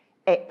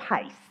at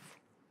pace,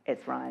 as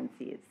Ryan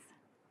says?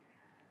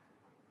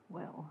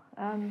 Well,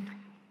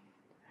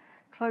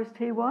 close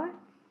Tiwai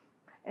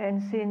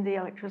and send the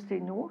electricity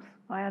north.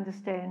 I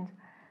understand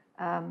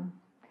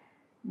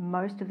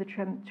most of the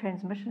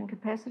transmission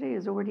capacity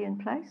is already in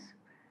place.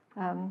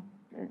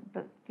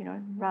 But, you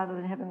know, rather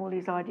than having all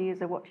these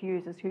ideas of what to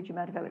use this huge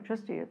amount of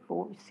electricity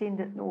for, send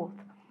it north.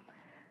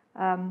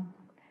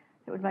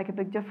 It would make a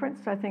big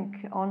difference. I think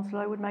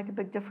Onslow would make a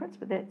big difference,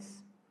 but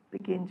that's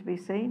beginning to be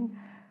seen.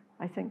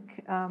 I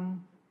think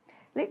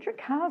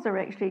Electric cars are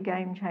actually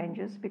game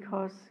changers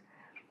because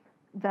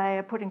they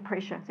are putting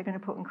pressure. They're going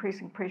to put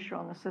increasing pressure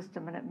on the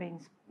system, and it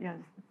means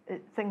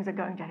things are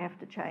going to have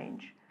to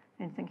change.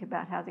 And think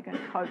about how they're going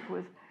to cope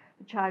with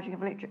the charging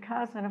of electric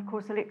cars. And of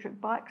course,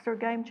 electric bikes are a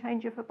game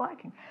changer for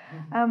biking.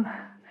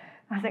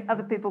 I think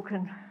other people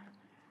can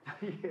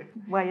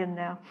weigh in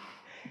now.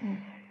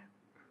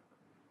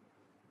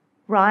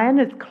 Ryan,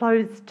 is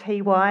closed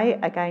TY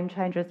a game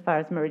changer as far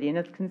as Meridian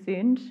is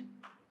concerned?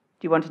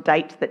 Do you want a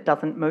date that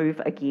doesn't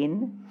move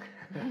again?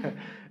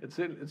 It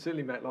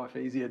certainly made life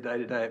easier day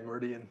to day at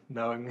Meridian,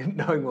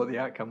 knowing what the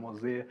outcome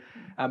was there.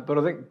 But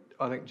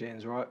I think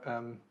Jan's right.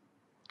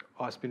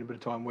 I spent a bit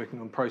of time working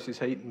on process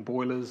heat and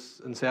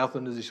boilers in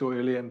Southland, as you saw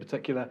earlier in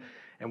particular,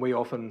 and we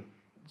often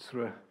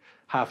sort of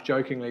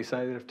half-jokingly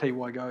say that if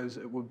TY goes,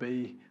 it would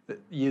be that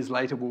years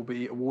later we'll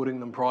be awarding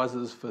them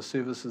prizes for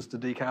services to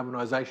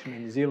decarbonisation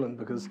in New Zealand,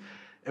 because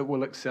it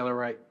will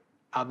accelerate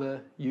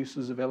other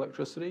uses of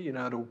electricity. You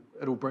know,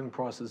 it'll bring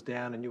prices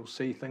down, and you'll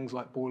see things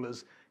like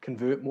boilers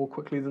convert more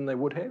quickly than they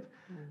would have.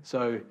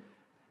 So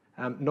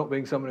not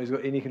being someone who's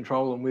got any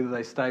control on whether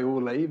they stay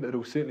or leave,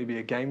 it'll certainly be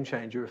a game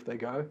changer if they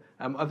go.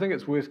 I think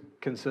it's worth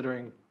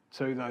considering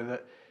too, though,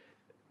 that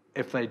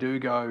if they do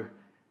go,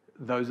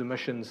 those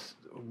emissions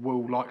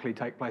will likely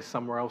take place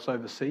somewhere else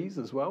overseas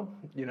as well.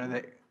 You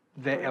know,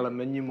 that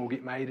aluminium will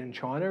get made in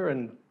China,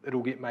 and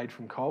it'll get made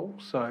from coal.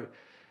 So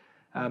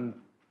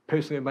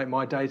personally, it'd make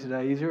my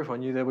day-to-day easier if I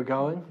knew they were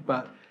going,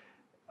 but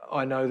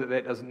I know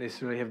that doesn't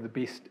necessarily have the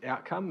best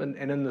outcome, and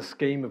in the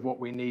scheme of what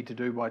we need to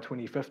do by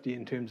 2050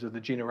 in terms of the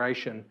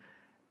generation,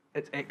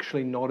 it's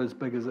actually not as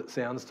big as it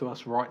sounds to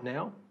us right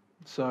now.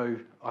 So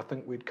I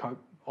think we'd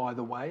cope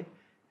either way,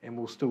 and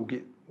we'll still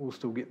get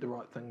the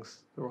right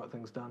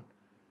things done.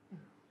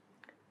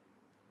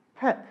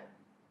 Pip,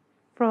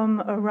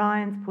 from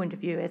Orion's point of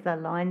view as a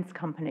lines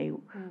company,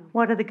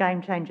 what are the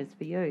game changers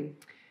for you?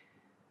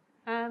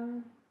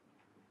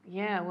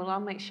 Yeah, well,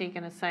 I'm actually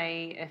going to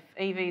say if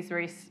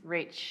EVs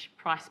reach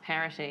price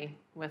parity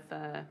with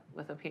a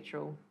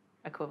petrol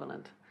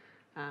equivalent,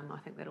 I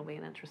think that'll be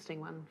an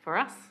interesting one for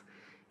us,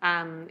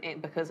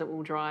 because it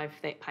will drive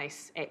that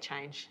pace at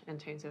change in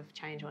terms of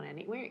change on our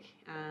network,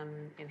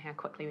 and how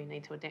quickly we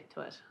need to adapt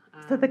to it.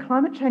 So the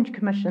Climate Change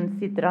Commission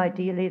said that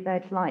ideally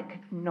they'd like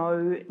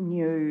no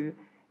new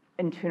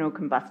internal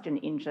combustion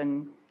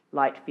engine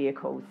light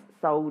vehicles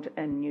sold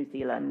in New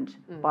Zealand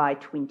by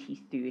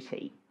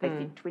 2030. They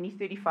said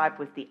 2035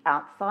 was the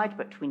outside,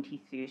 but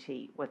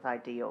 2030 was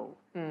ideal.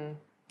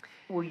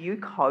 Will you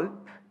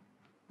cope?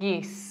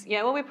 Yes.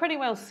 Yeah, well, we're pretty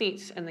well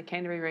set in the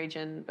Canterbury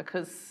region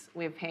because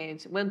we've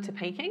had winter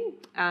peaking,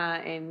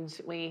 and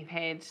we've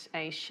had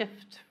a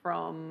shift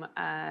from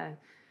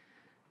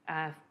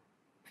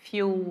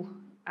fuel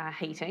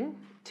heating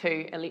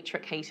to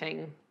electric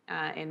heating,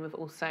 and we've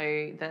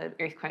also the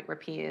earthquake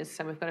repairs.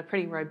 So we've got a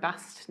pretty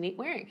robust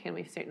network, and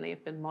we certainly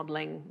have been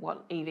modelling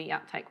what EV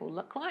uptake will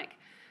look like.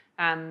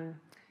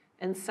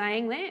 In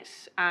saying that,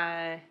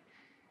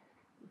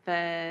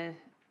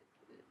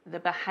 the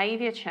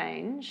behaviour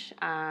change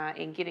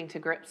in getting to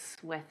grips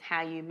with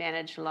how you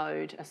manage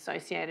load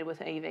associated with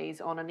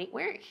EVs on a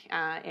network,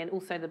 and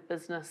also the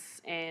business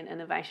and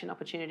innovation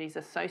opportunities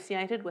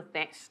associated with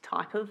that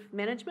type of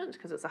management,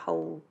 because it's a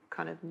whole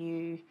kind of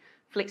new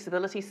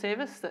flexibility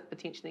service that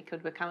potentially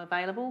could become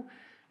available,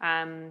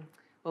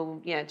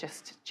 will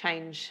just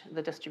change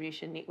the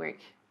distribution network,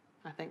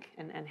 I think,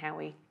 and how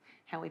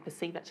we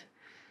perceive it.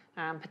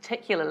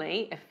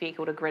 Particularly if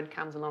vehicle to grid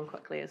comes along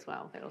quickly as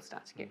well, that'll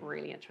start to get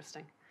really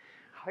interesting.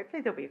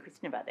 Hopefully there'll be a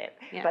question about that.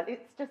 Yeah. But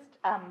let's just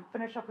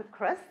finish off with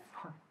Chris.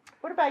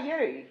 What about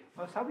you?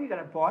 I was hoping you're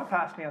going to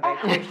bypass me on that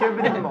question,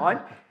 but never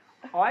mind.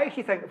 I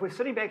actually think if we're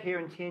sitting back here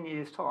in 10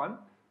 years' time,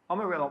 I'm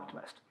a real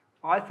optimist.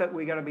 I think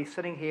we're going to be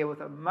sitting here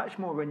with a much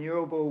more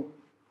renewable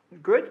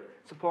grid,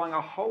 supplying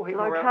a whole heap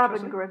more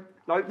carbon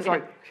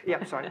electricity.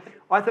 grid. Sorry.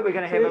 I think we're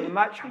going to have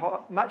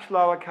a much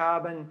lower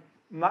carbon,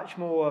 much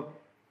more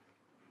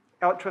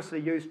electricity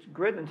used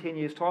grid. In 10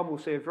 years' time, we'll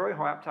see a very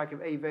high uptake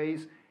of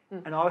EVs,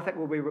 and I think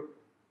we'll be,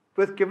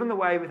 given the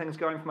way everything's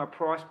going from a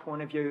price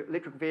point of view,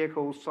 electric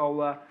vehicles,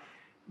 solar,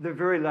 the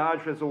very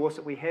large resource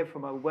that we have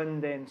from a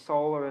wind and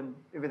solar and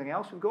everything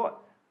else we've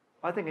got,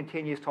 I think in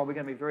 10 years' time we're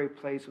going to be very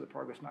pleased with the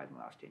progress made in the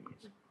last 10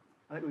 years.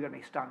 I think we're going to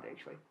be stunned,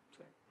 actually.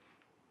 So.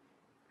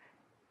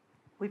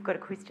 We've got a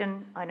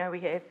question. I know we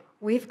have.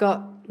 We've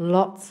got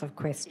lots of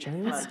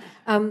questions.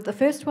 The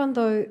first one,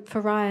 though, for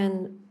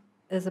Ryan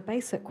is a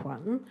basic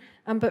one,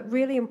 but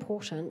really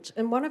important.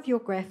 In one of your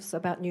graphs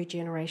about new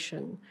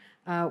generation,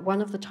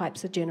 one of the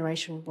types of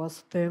generation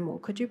was thermal.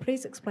 Could you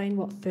please explain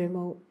what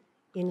thermal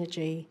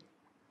energy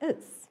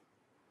is?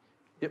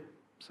 Yep.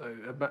 So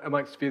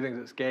amongst a few things,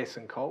 it's gas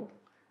and coal.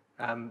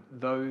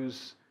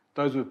 Those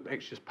were actually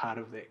just part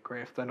of that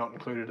graph. They're not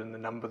included in the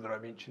number that I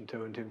mentioned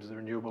too in terms of the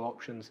renewable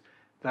options.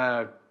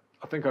 I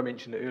think I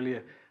mentioned it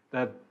earlier,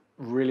 they're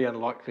really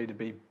unlikely to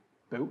be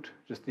built,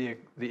 just the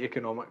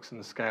economics and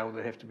the scale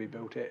they have to be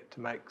built at to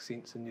make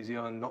sense in New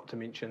Zealand, not to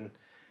mention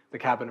the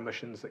carbon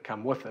emissions that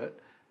come with it,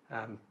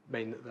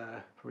 mean that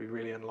they're probably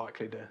really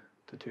unlikely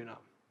to turn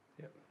up.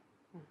 Yep.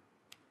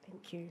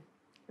 Thank you.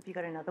 Have you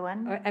got another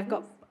one? I've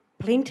got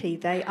plenty.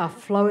 They are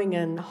flowing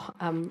in hot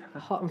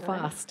and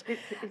fast.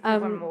 Let's do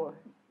one more.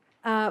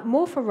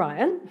 More for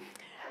Ryan,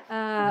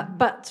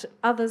 but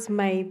others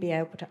may be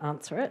able to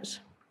answer it.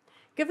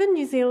 Given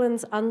New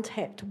Zealand's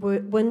untapped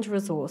wind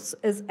resource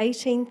is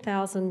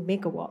 18,000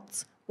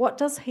 megawatts, what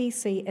does he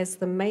see as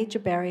the major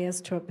barriers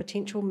to a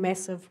potential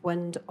massive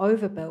wind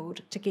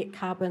overbuild to get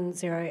carbon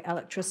zero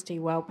electricity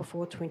well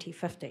before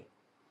 2050?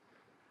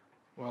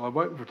 Well, I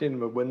won't pretend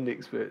I'm a wind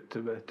expert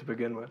to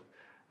begin with.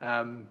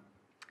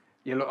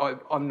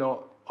 Look, I'm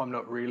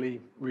not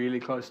really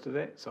close to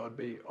that, so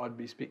I'd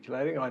be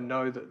speculating. I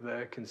know that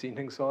the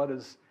consenting side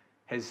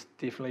has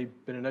definitely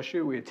been an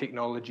issue where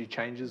technology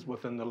changes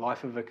within the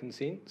life of a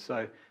consent.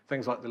 So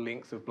things like the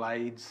length of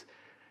blades,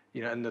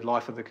 in the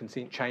life of the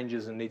consent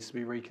changes and needs to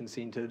be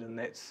reconsented, and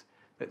that's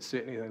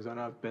certainly things I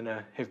know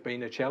have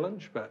been a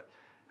challenge. But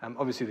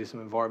obviously there's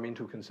some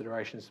environmental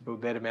considerations to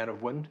build that amount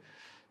of wind.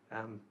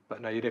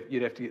 But no, you'd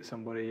have to get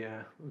somebody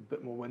with a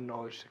bit more wind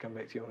knowledge to come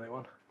back to you on that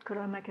one. Could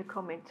I make a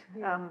comment?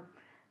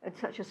 In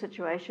such a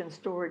situation,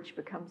 storage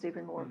becomes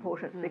even more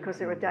important because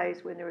there are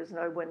days when there is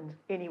no wind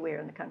anywhere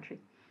in the country.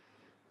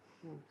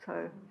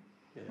 So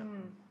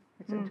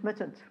it's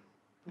intermittent.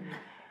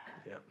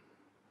 Yeah.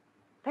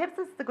 Perhaps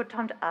this is a good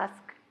time to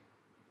ask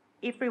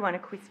everyone a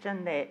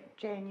question that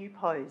Jan, you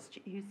posed.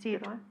 You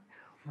said,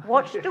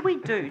 what do we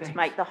do to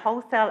make the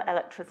wholesale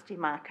electricity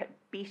market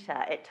better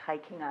at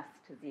taking us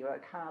to zero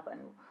carbon?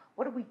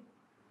 What do we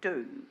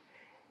do?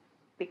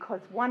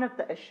 Because one of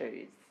the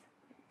issues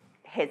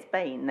has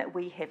been that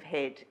we have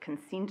had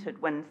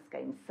consented wind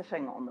schemes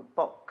sitting on the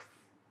books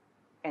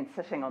and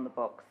sitting on the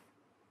books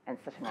and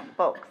sitting on the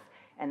books,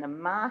 and the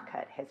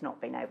market has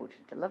not been able to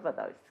deliver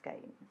those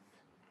schemes.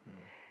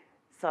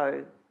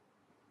 So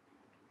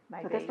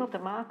maybe... But that's not the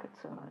market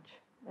so much,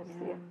 that's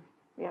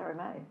the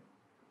RMA.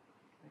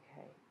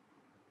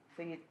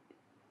 Okay.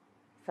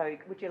 So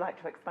would you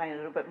like to explain a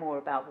little bit more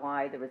about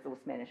why the Resource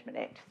Management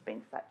Act has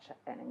been such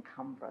an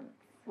encumbrance?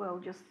 Well,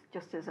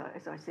 just as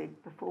I said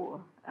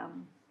before,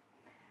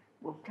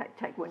 we'll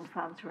take wind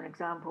farms for an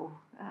example.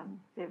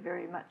 They're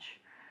very much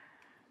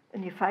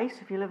in your face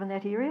if you live in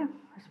that area,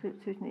 a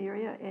certain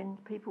area,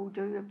 and people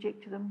do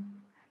object to them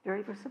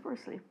very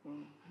vociferously.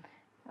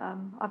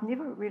 I've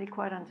never really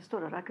quite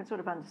understood it. I can sort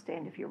of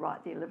understand if you're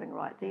right there, living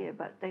right there,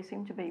 but they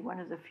seem to be one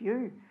of the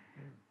few,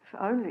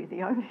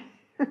 the only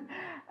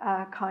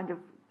kind of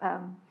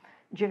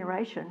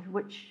generation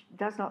which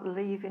does not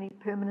leave any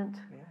permanent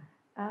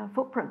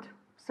footprint.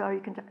 So you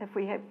can, if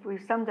we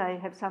someday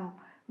have some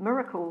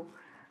miracle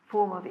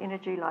form of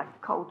energy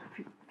like cold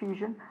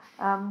fusion,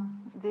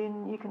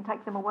 then you can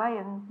take them away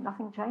and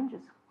nothing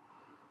changes,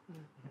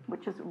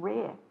 which is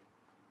rare.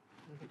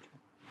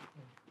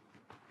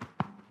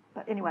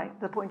 But anyway,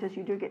 the point is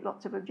you do get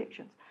lots of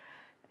objections,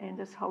 and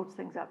this holds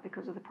things up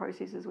because of the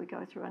processes we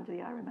go through under the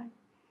RMA.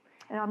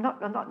 And I'm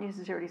not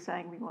necessarily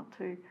saying we want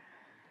to,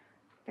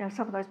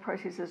 some of those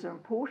processes are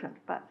important,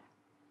 but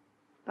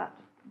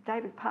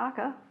David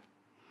Parker,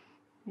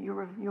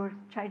 you're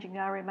changing the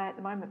RMA at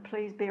the moment.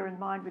 Please bear in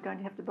mind we're going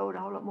to have to build a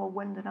whole lot more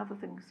wind and other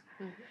things.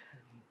 So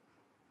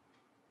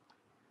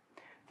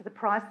the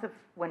price of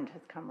wind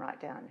has come right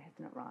down,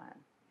 hasn't it, Ryan?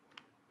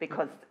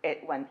 Because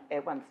at one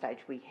stage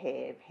we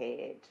have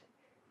had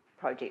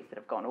projects that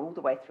have gone all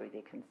the way through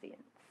their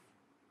consents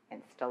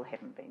and still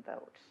haven't been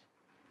built.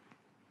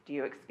 Do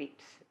you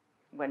expect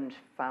wind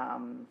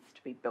farms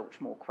to be built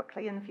more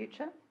quickly in the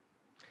future?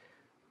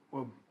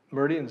 Well,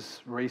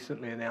 Meridian's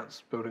recently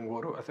announced building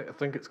what I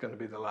think it's going to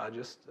be the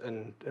largest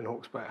in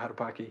Hawke's Bay,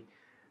 Harapaki,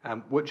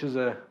 which is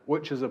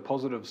a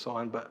positive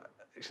sign, but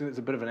actually it's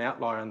a bit of an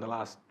outlier in the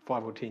last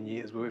 5 or 10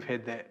 years where we've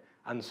had that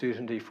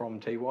uncertainty from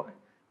Tiwai,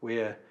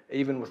 where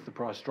even with the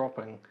price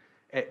dropping,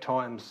 at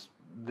times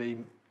the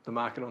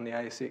market on the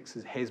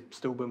ASX has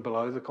still been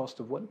below the cost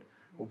of wind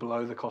or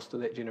below the cost of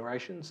that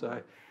generation.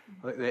 So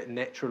I think that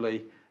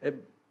naturally,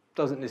 it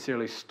doesn't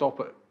necessarily stop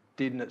it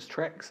dead in its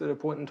tracks at a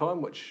point in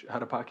time, which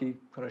Harapaki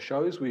kind of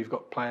shows, where you've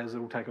got players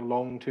that will take a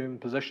long-term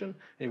position, and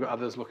you've got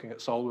others looking at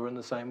solar in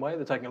the same way.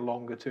 They're taking a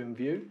longer-term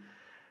view.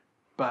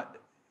 But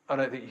I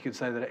don't think you could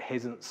say that it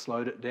hasn't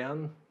slowed it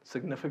down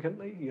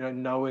significantly,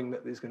 knowing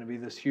that there's going to be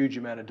this huge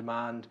amount of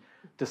demand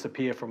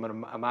disappear from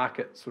a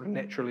market, sort of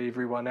naturally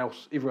everyone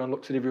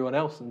looks at everyone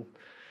else and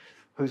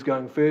who's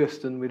going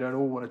first, and we don't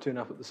all want to turn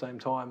up at the same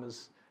time.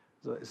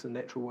 It's a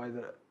natural way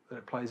that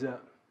it plays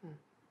out.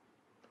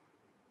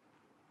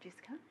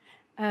 Jessica?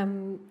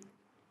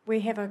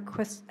 We have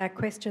a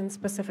question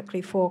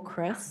specifically for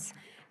Chris.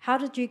 How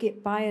did you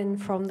get buy-in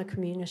from the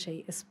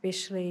community,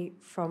 especially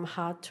from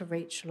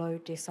hard-to-reach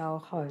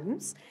low-decile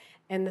homes?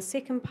 And the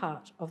second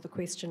part of the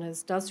question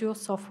is, does your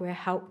software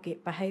help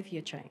get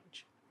behaviour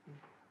change?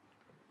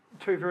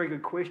 Two very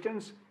good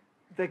questions.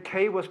 The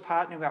key was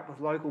partnering up with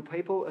local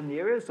people in the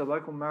areas, the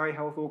local Maori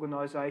health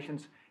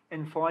organisations,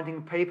 and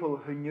finding people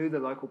who knew the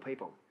local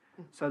people.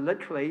 So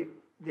literally,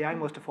 the aim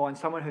was to find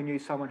someone who knew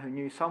someone who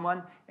knew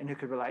someone and who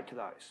could relate to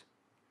those.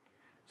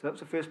 So that was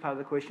the first part of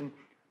the question.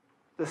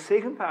 The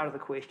second part of the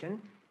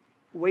question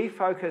we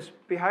focus,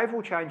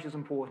 behavioural change is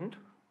important.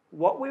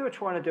 What we were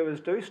trying to do is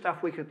do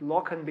stuff we could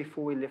lock in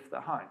before we left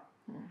the home.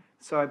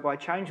 So by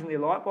changing their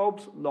light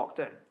bulbs, locked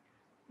in.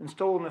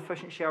 Install an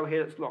efficient shower head,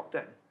 it's locked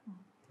in.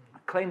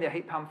 Clean their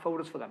heat pump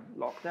filters for them,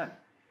 locked in.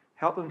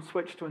 Help them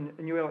switch to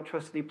a new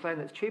electricity plan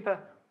that's cheaper,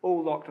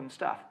 all locked in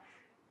stuff.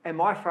 And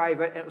my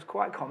favourite, and it was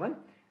quite common,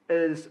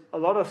 is a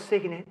lot of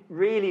second,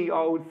 really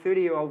old,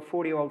 30-year-old,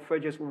 40-year-old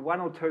fridges with 1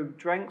 or 2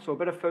 drinks or a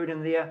bit of food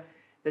in there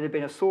that had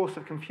been a source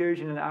of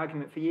confusion and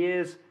argument for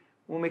years.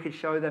 When we could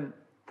show them,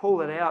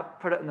 pull it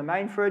out, put it in the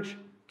main fridge,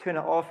 turn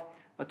it off,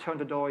 a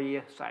 $200 a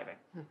year saving.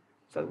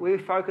 So we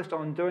focused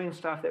on doing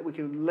stuff that we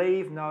could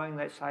leave knowing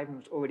that saving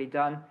was already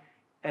done.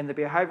 And the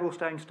behavioural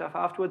staying stuff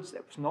afterwards,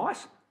 that was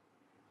nice.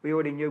 We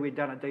already knew we'd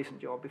done a decent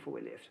job before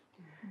we left.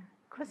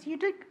 Chris, you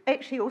did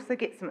actually also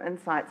get some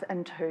insights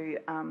into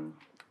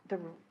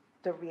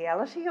the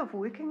reality of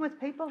working with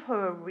people who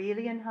are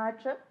really in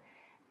hardship.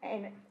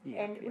 And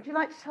would you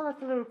like to tell us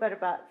a little bit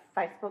about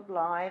Facebook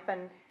Live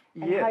and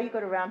how you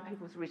got around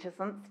people's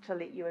reticence to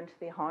let you into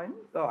their homes?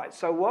 All right,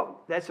 so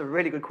that's a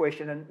really good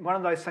question. And one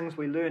of those things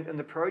we learned in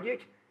the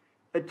project,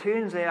 it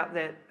turns out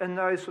that in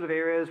those sort of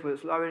areas where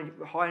it's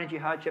high energy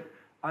hardship,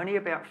 only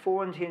about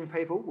 4 in 10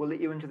 people will let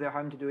you into their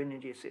home to do an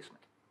energy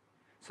assessment.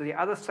 So the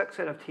other 6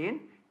 out of 10,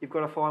 you've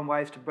got to find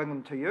ways to bring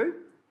them to you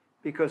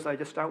because they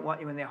just don't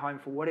want you in their home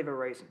for whatever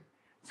reason.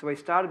 So we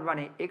started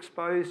running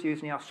expos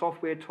using our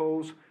software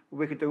tools where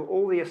we could do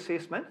all the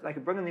assessment. They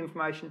could bring in the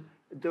information,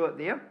 do it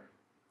there.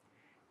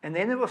 And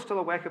then there was still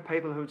a whack of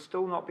people who would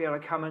still not be able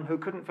to come in, who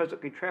couldn't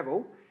physically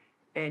travel.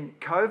 And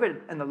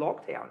COVID and the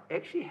lockdown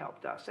actually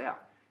helped us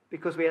out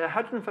because we had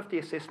 150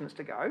 assessments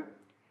to go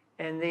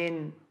and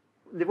then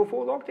level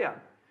 4 lockdown.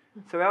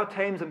 So our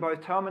teams in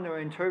both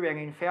Tamanui and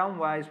Turangi found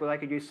ways where they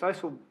could use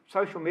social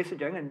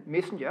messaging and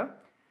Messenger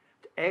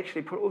to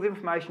actually put all the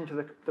information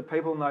to the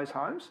people in those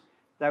homes.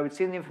 They would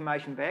send the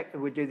information back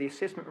and we'd do the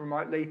assessment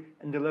remotely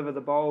and deliver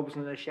the bulbs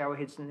and the shower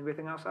heads and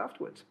everything else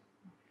afterwards.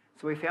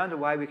 So we found a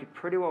way we could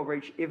pretty well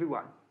reach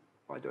everyone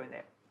by doing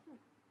that.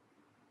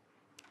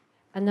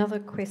 Another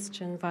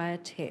question via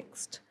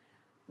text.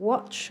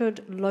 What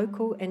should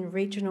local and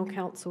regional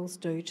councils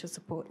do to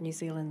support New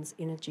Zealand's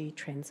energy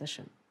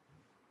transition?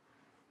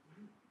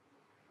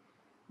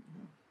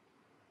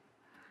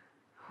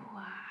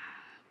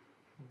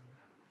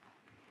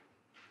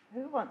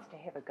 Who wants to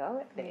have a go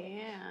at that?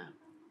 Yeah.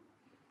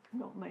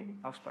 Not me.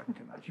 I've spoken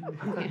too much.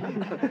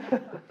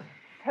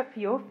 Pip,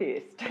 you're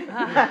first.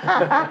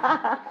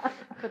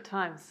 Good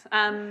times.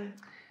 I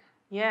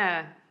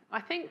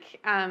think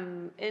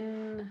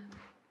in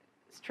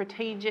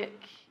strategic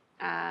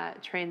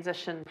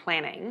transition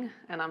planning,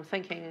 and I'm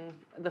thinking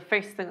the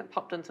first thing that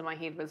popped into my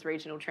head was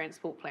regional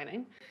transport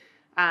planning,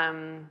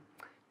 that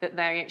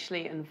they're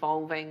actually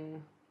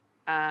involving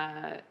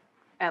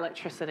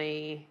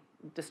electricity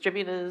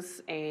distributors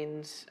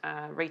and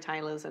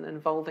retailers and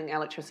involving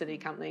electricity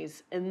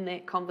companies in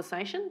that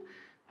conversation.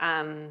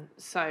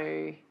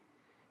 So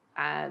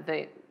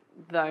that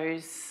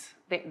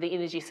the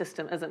energy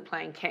system isn't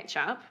playing catch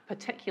up,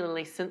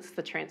 particularly since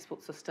the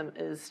transport system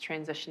is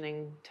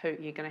transitioning to,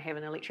 you're going to have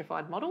an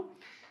electrified model.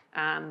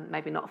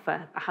 Maybe not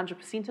for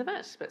 100% of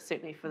it, but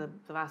certainly for the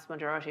vast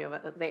majority of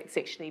it, that's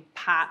actually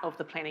part of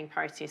the planning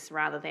process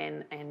rather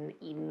than an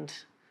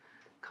end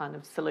kind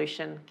of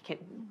solution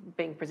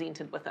being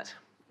presented with it.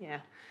 Yeah,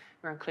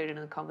 we're included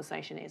in the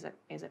conversation as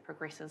it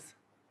progresses.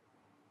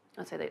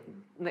 I'd say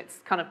that's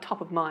kind of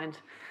top of mind.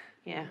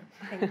 Yeah.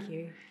 Thank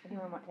you.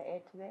 Anyone want to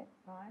add to that,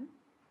 Ryan?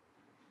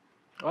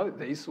 I think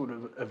these sort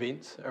of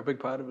events are a big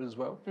part of it as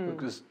well,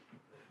 because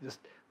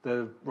just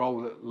the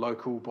role that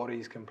local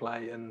bodies can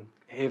play in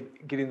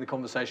getting the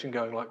conversation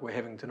going like we're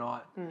having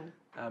tonight,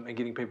 and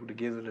getting people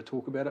together to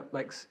talk about it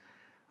I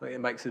think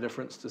it makes a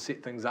difference to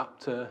set things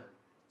up to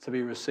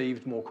be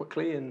received more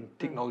quickly and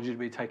technology to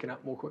be taken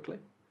up more quickly,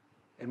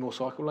 and more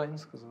cycle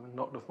lanes, because I've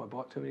knocked off my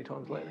bike too many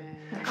times lately.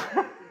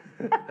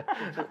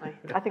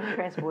 I think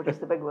transport is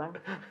the big one.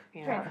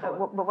 Yeah.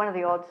 But one of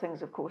the odd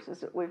things, of course, is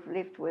that we've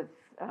left with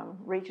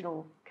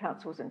regional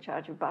councils in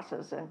charge of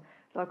buses and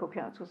local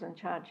councils in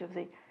charge of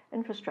the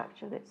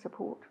infrastructure that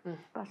support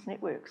bus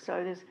networks.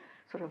 So there's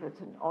it's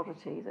an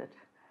oddity that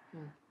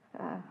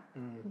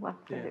one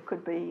thing that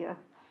could be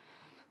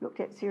looked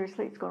at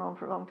seriously. It's gone on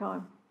for a long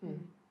time.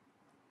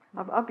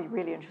 I'd be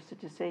really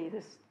interested to see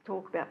this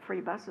talk about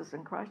free buses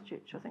in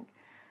Christchurch. I think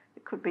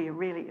it could be a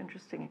really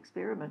interesting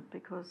experiment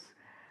because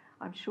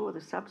I'm sure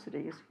the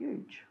subsidy is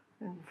huge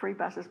and free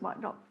buses might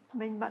not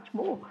mean much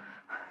more.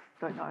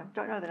 Don't know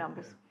the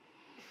numbers.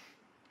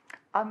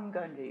 I'm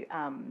going to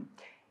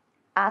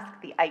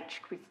ask the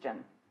H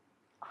question.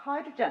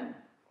 Hydrogen.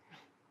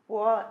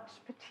 What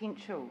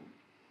potential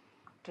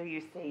do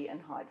you see in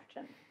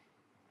hydrogen?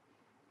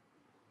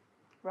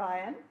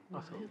 Ryan? I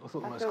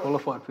thought the most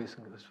qualified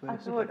person was first. I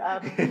thought,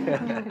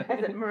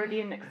 has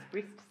Meridian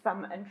expressed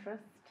some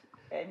interest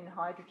in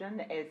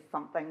hydrogen as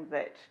something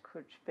that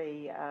could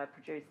be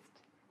produced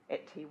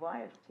at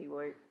Tiwai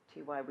if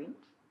Tiwai went?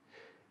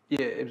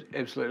 Yeah,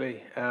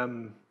 absolutely. I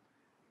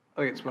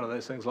think it's one of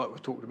those things like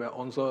we've talked about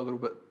Onslow a little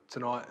bit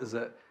tonight is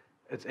that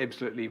it's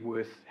absolutely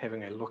worth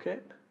having a look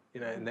at,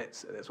 and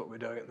that's what we're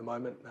doing at the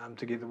moment,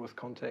 together with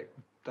Contact.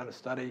 We've done a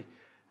study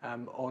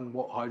on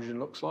what hydrogen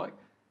looks like,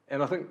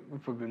 and I think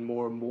we've probably been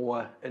more and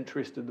more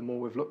interested the more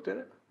we've looked at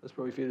it. That's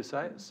probably fair to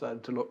say. It's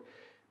started to look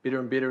better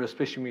and better,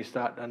 especially when you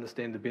start to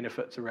understand the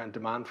benefits around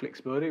demand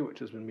flexibility, which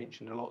has been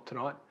mentioned a lot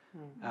tonight.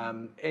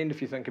 And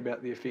if you think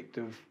about the effect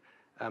of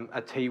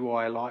a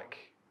TY-like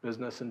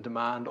business and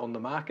demand on the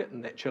market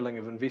and that chilling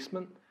of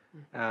investment,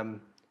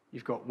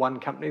 you've got one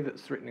company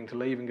that's threatening to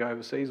leave and go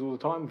overseas all the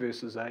time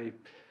versus a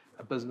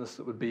business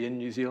that would be in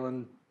New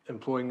Zealand,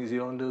 employing New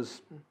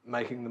Zealanders,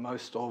 making the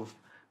most of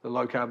the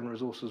low carbon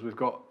resources we've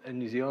got in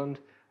New Zealand,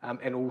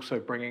 and also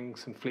bringing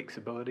some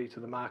flexibility to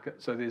the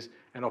market. So there's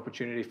an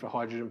opportunity for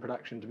hydrogen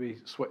production to be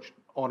switched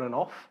on and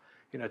off,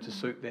 to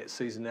suit that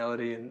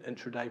seasonality and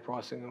intraday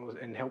pricing,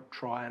 and help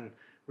try and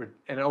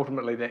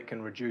ultimately that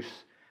can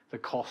reduce the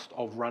cost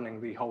of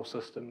running the whole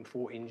system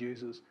for end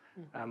users,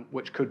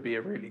 which could be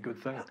a really good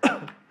thing.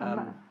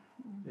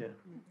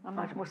 I'm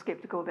much more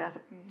sceptical about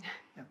it.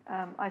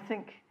 I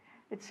think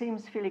it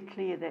seems fairly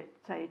clear that,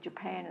 say,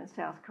 Japan and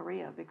South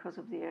Korea, because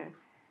of their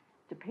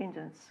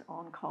dependence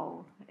on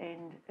coal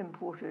and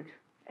imported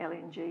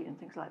LNG and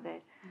things like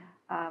that,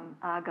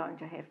 are going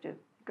to have to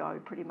go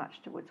pretty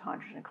much towards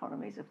hydrogen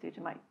economies if they're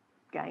to make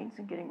gains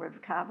in getting rid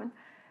of carbon.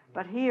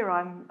 But here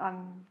I'm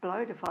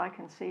blowed if I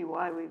can see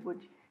why we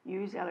would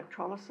use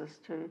electrolysis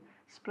to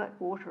split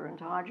water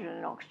into hydrogen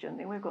and oxygen.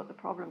 Then we've got the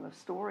problem of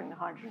storing the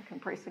hydrogen,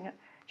 compressing it,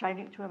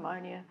 changing it to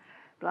ammonia,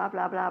 blah,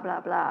 blah, blah,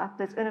 blah, blah.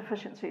 There's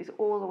inefficiencies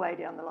all the way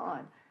down the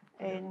line.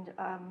 And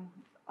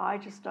I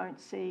just don't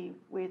see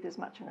where there's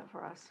much in it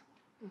for us.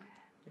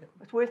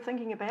 It's worth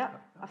thinking about.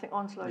 I think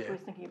Onslow's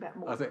worth thinking about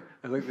more. I think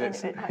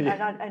that's...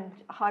 And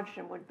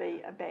hydrogen would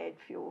be a bad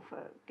fuel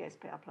for gas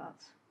power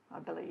plants, I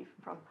believe,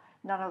 from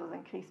none other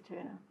than Keith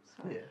Turner.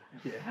 So.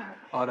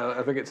 I know.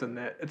 I think it's in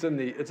that. It's in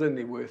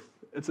the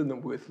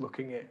worth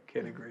looking at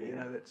category.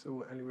 That's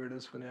only where it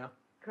is for now.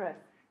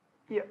 Correct.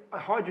 Yeah,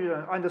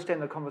 hydrogen. I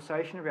understand the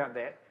conversation around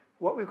that.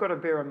 What we've got to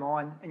bear in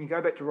mind, and you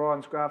go back to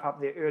Ryan's graph up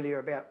there earlier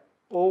about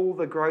all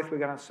the growth we're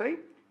going to see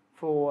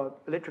for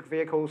electric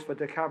vehicles, for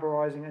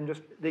decarbonising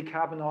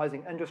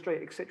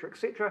industry,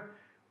 etc.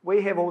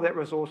 We have all that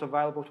resource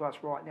available to us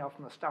right now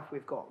from the stuff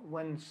we've got,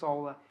 wind,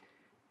 solar,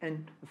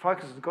 and the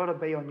focus has got to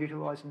be on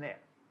utilising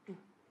that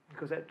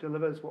because that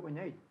delivers what we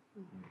need.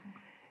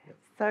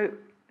 So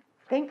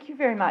thank you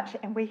very much,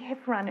 and we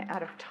have run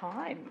out of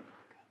time.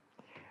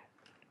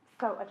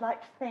 So I'd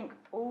like to thank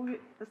all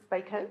the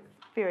speakers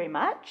very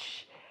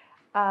much.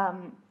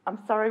 I'm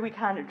sorry we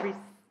can't address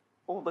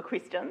all the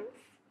questions.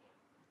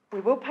 We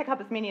will pick up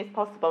as many as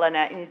possible in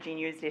our energy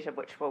newsletter,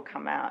 which will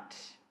come out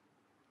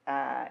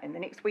in the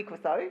next week or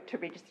so to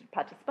registered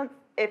participants.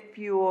 If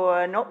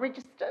you're not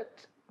registered,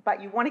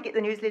 but you want to get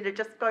the newsletter,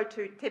 just go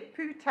to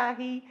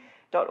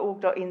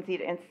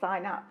tepūtahi.org.nz and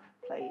sign up,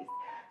 please.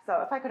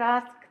 So if I could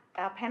ask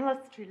our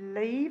panellists to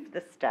leave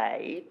the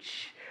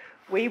stage,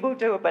 we will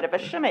do a bit of a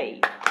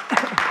shimmy.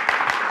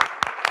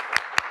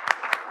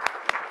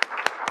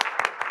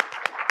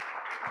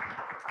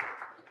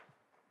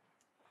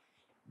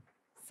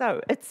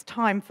 So it's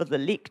time for the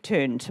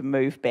lectern to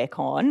move back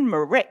on,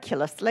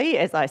 miraculously,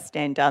 as I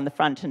stand down the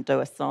front and do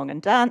a song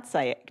and dance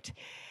act.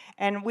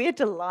 And we're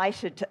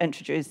delighted to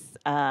introduce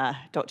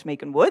Dr.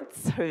 Megan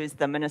Woods, who's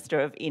the Minister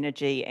of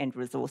Energy and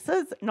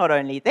Resources. Not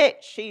only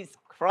that, she's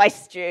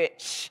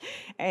Christchurch,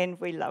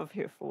 and we love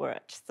her for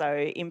it. So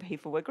MP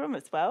for Wigram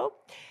as well.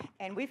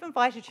 And we've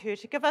invited her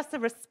to give us a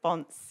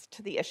response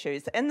to the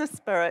issues in the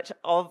spirit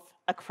of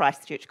a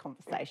Christchurch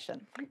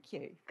conversation. Thank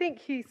you.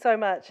 Thank you so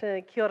much.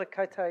 Kia ora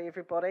koutou,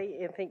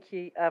 everybody, and thank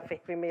you for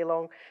having me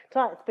along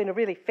tonight. It's been a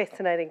really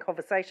fascinating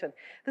conversation.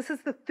 This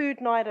is the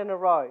third night in a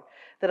row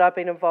that I've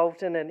been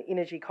involved in an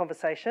energy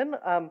conversation.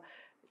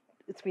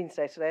 It's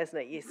Wednesday today, isn't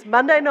it? Yes.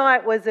 Monday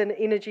night was an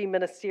energy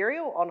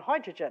ministerial on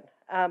hydrogen.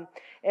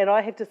 And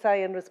I have to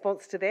say in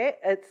response to that,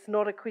 it's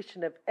not a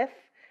question of if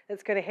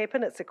it's going to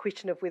happen, it's a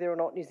question of whether or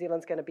not New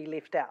Zealand's going to be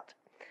left out.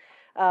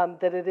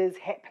 That it is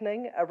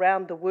happening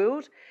around the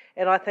world,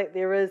 and I think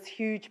there is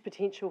huge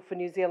potential for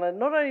New Zealand,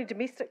 not only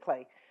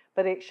domestically,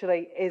 but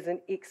actually as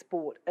an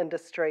export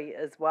industry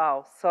as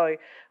well. So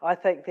I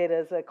think that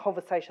is a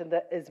conversation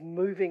that is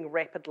moving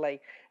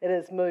rapidly. It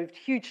has moved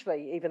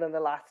hugely even in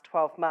the last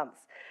 12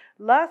 months.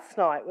 Last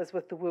night was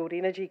with the World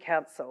Energy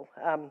Council.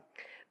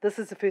 This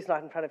is the first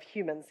night in front of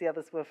humans. The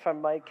others were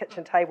from my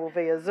kitchen table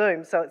via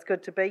Zoom, so it's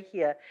good to be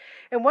here.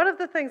 And one of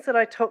the things that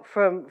I took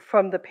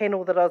from the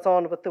panel that I was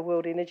on with the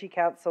World Energy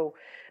Council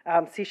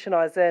session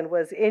I was in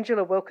was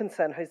Angela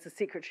Wilkinson, who's the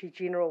Secretary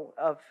General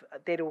of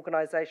that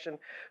organisation,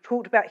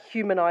 talked about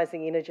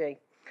humanising energy.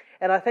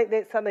 And I think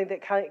that's something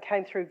that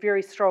came through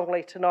very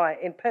strongly tonight.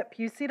 And Pip,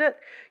 you said it,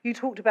 you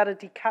talked about a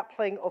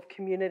decoupling of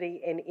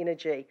community and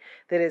energy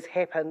that has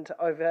happened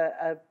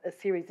over a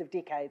series of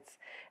decades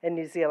in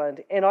New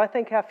Zealand. And I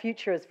think our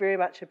future is very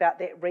much about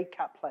that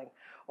recoupling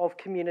of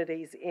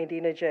communities and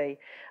energy.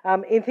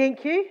 And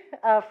thank you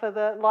for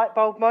the light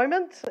bulb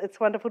moment. It's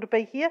wonderful to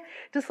be here.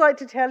 Just like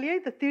to tell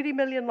you, the 30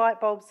 million light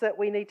bulbs that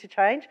we need to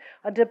change.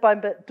 I did my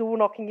bit door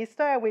knocking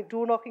yesterday. I went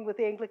door knocking with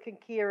the Anglican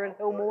Care in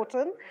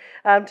Hillmorton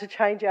to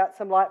change out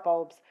some light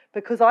bulbs,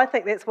 because I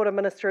think that's what a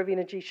Minister of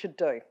Energy should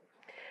do.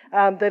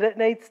 That it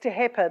needs to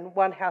happen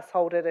one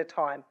household at a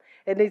time.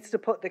 It needs to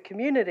put the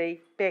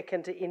community back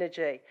into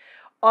energy.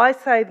 I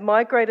say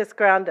my greatest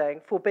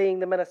grounding for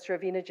being the Minister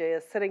of Energy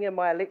is sitting in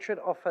my electorate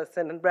office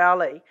in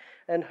Rowley,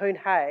 in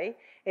Hoonhay,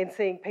 and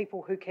seeing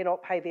people who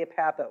cannot pay their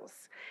power bills.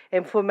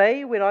 And for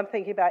me, when I'm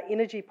thinking about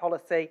energy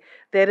policy,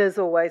 that is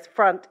always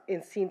front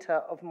and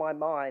centre of my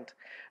mind,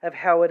 of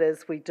how it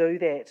is we do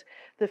that.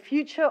 The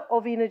future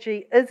of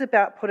energy is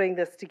about putting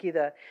this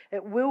together.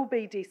 It will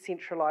be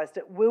decentralised,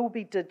 it will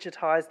be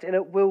digitised, and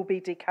it will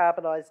be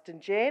decarbonised.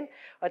 And Jan,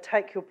 I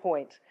take your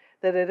point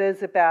that it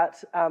is about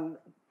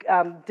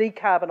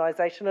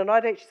decarbonisation, and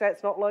I'd actually say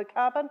it's not low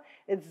carbon,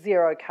 it's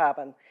zero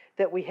carbon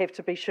that we have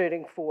to be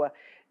shooting for.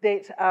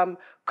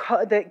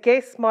 That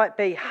gas might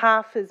be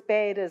half as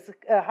bad as,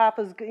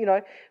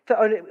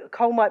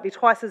 coal might be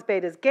twice as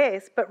bad as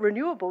gas, but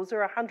renewables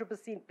are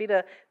 100%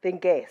 better than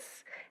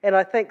gas. And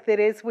I think that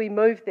as we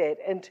move that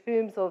in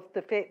terms of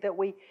the fact that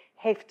we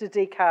have to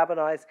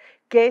decarbonise,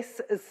 gas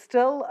is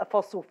still a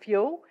fossil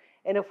fuel,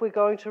 and if we're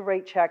going to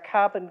reach our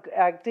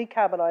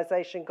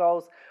decarbonisation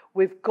goals,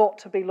 we've got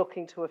to be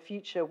looking to a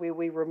future where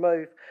we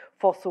remove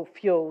fossil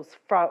fuels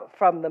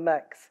from the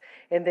mix,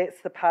 and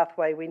that's the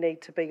pathway we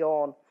need to be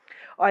on.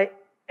 I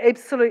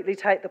absolutely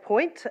take the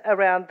point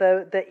around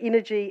the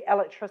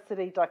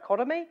energy-electricity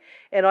dichotomy,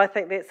 and I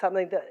think that's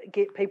something that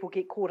people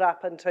get caught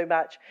up in too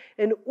much.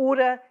 In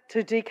order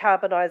to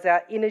decarbonise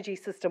our energy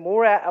system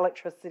or our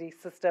electricity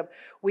system,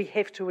 we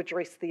have to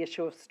address the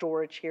issue of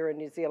storage here in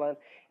New Zealand,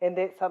 and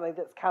that's something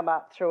that's come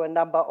up through a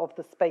number of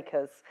the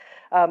speakers,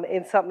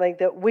 and something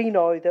that we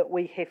know that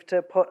we have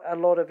to put a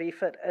lot of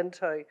effort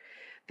into.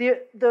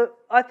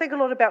 I think a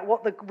lot about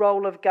what the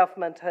role of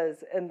government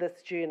is in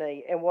this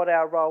journey and what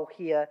our role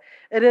here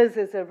it is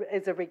as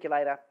a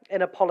regulator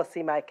and a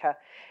policy maker.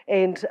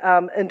 And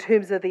in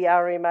terms of the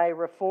RMA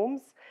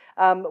reforms,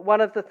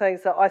 one of the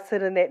things that I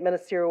sit in that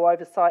ministerial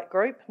oversight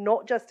group,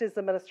 not just as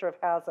the Minister of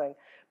Housing,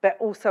 but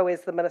also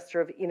as the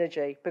Minister of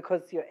Energy,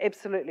 because you're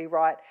absolutely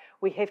right,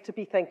 we have to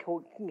be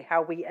thinking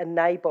how we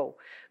enable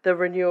the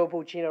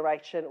renewable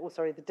generation,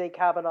 the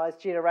decarbonised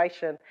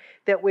generation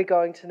that we're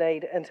going to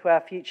need into our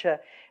future.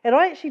 And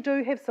I actually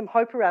do have some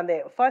hope around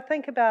that. If I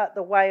think about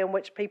the way in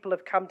which people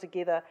have come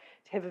together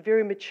to have a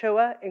very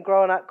mature and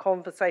grown-up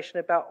conversation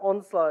about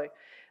Onslow,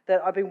 that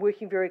I've been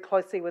working very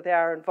closely with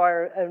our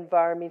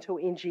environmental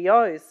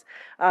NGOs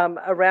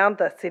around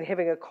this and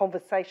having a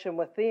conversation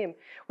with them.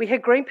 We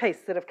had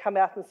Greenpeace that have come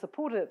out and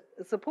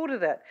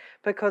supported it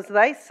because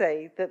they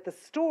see that the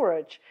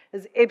storage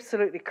is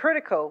absolutely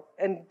critical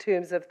in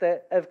terms of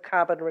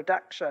carbon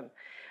reduction.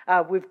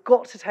 We've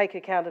got to take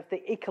account of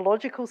the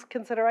ecological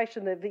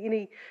consideration of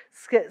any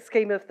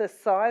scheme of this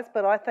size,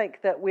 but I think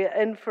that we're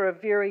in for a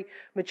very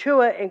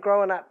mature and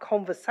grown-up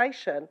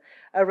conversation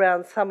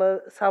around some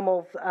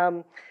of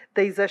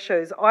these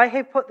issues. I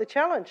have put the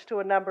challenge to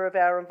a number of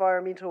our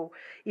environmental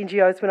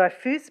NGOs when I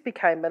first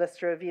became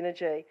Minister of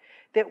Energy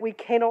that we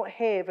cannot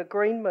have a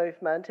green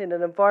movement and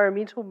an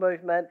environmental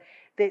movement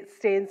that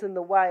stands in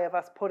the way of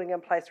us putting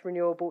in place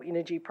renewable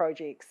energy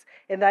projects.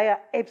 And they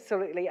are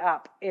absolutely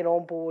up and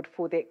on board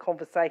for that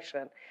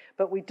conversation.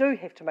 But we do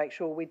have to make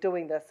sure we're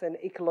doing this in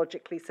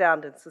ecologically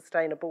sound and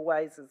sustainable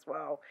ways as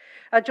well.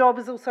 Our job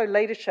is also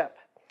leadership.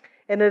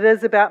 And it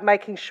is about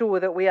making sure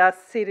that we are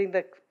setting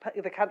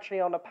the country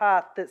on a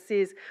path that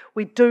says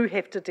we do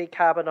have to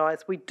decarbonise,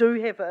 we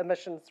do have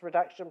emissions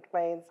reduction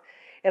plans,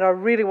 and I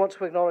really want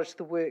to acknowledge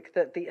the work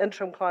that the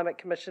Interim Climate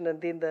Commission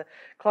and then the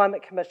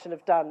Climate Commission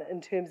have done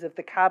in terms of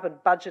the carbon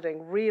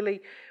budgeting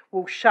really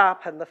will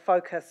sharpen the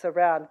focus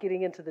around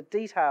getting into the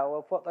detail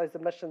of what those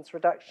emissions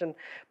reduction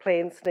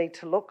plans need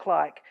to look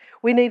like.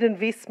 We need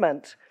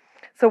investment.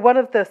 So one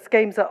of the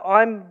schemes that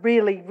I'm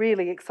really,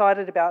 really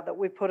excited about that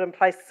we've put in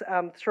place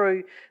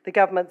through the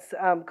government's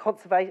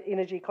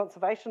Energy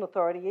Conservation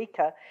Authority,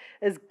 ECA,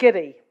 is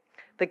GIDI,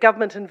 the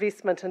government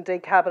investment in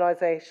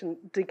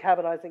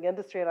decarbonising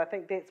industry, and I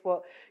think that's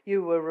what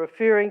you were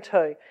referring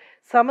to.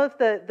 Some of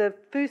the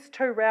first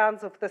two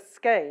rounds of the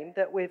scheme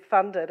that we've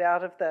funded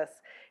out of this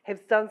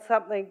have done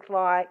something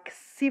like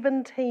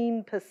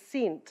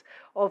 17%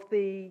 of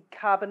the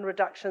carbon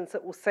reductions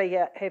that we'll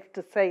have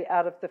to see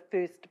out of the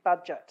first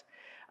budget.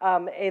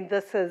 And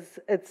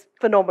it's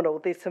phenomenal.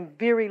 There's some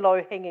very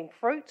low-hanging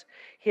fruit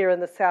here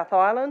in the South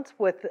Island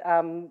with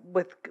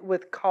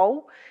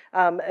coal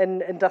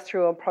and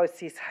industrial and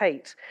process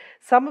heat.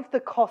 Some of the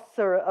costs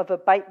of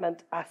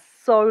abatement are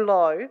so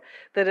low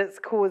that it's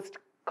caused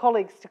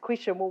colleagues to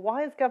question, well,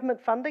 why is government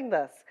funding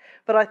this?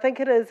 But I think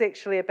it is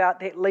actually about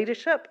that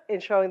leadership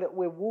and showing that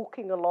we're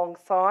walking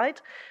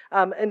alongside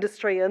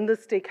industry in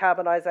this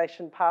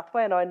decarbonisation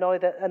pathway. And I know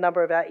that a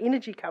number of our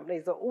energy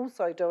companies are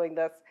also doing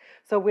this.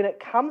 So when it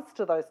comes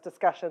to those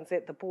discussions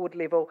at the board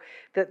level,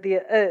 that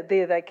there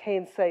they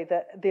can see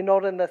that they're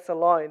not in this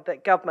alone,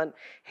 that government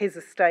has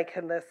a stake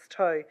in this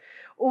too.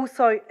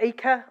 Also,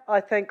 ECA, I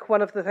think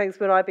one of the things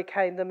when I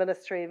became the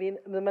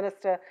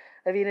Minister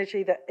of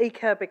Energy, that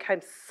ECA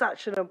became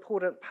such an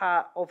important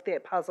part of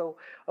that puzzle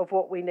of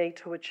what we need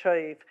to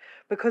achieve.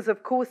 Because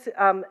of course,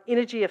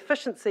 energy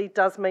efficiency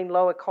does mean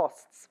lower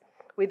costs,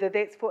 whether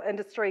that's for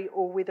industry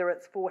or whether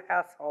it's for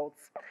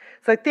households.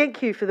 So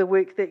thank you for the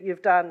work that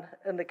you've done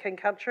in the King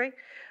Country.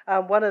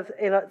 And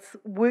it's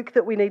work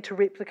that we need to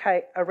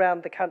replicate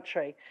around the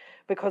country,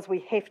 because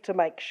we have to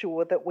make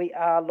sure that we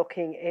are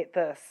looking at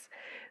this.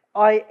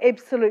 I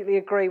absolutely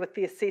agree with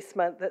the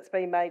assessment that's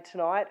been made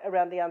tonight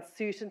around the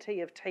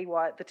uncertainty of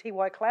the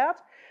TY cloud,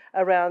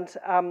 around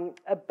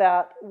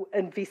about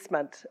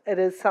investment. It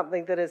is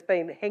something that has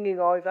been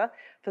hanging over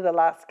for the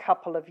last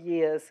couple of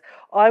years.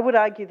 I would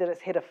argue that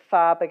it's had a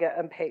far bigger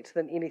impact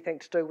than anything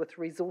to do with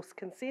resource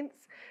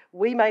consents.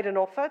 We made an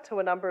offer to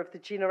a number of the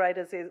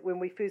generators when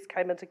we first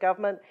came into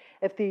government.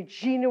 If there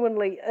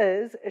genuinely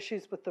is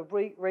issues with the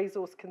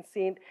resource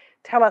consent,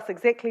 tell us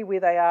exactly where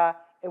they are,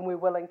 and we're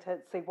willing to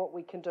see what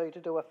we can do to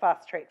do a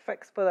fast-track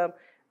fix for them.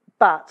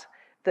 But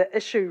the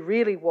issue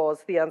really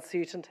was the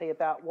uncertainty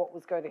about what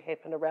was going to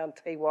happen around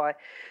TY.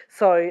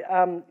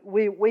 So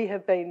we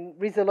have been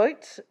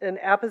resolute in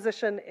our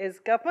position as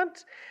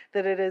government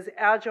that it is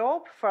our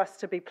job for us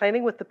to be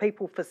planning with the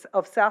people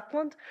of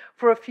Southland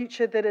for a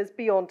future that is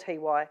beyond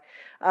TY,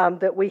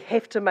 that we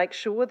have to make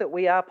sure that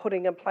we are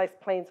putting in place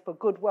plans for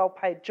good,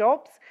 well-paid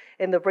jobs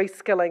and the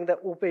reskilling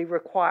that will be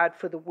required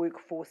for the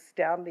workforce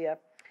down there.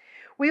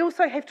 We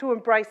also have to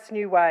embrace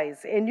new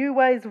ways, and new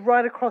ways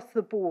right across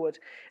the board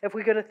if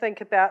we're going to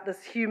think about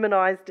this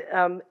humanised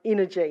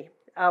energy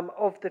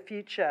of the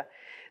future.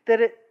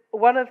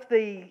 One of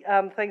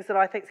the things that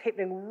I think is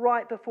happening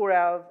right before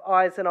our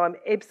eyes, and I'm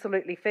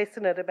absolutely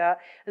fascinated about,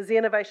 is the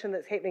innovation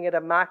that's happening at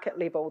a market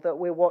level that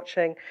we're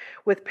watching,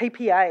 with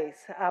PPAs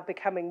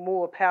becoming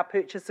more, power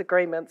purchase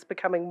agreements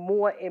becoming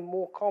more and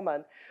more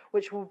common,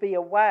 which will be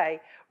a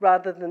way,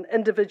 rather than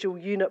individual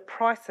unit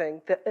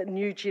pricing, that a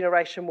new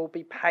generation will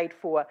be paid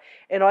for.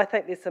 And I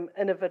think there's some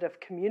innovative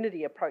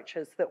community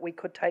approaches that we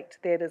could take to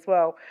that as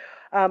well.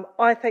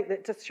 I think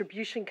that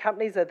distribution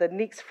companies are the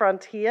next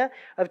frontier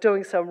of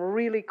doing some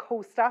really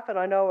cool stuff, and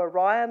I know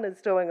Orion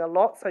is doing a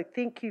lot, so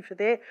thank you for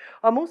that.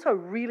 I'm also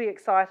really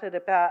excited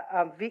about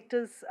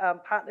Vector's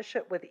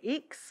partnership with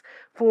X,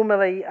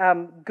 formerly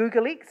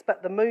Kuggeleijn,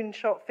 but the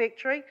Moonshot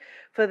Factory,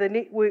 for the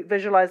network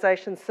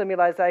visualisation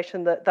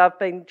simulation that they've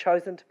been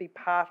chosen to be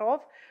part of.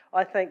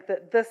 I think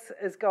that this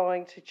is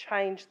going to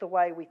change the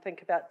way we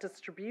think about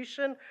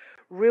distribution,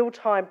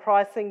 real-time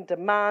pricing,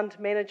 demand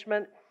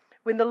management.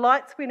 When the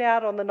lights went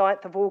out on the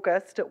 9th of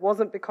August, it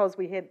wasn't because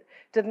we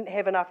didn't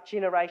have enough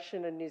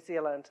generation in New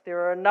Zealand. There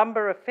are a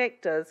number of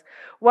factors.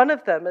 One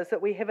of them is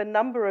that we have a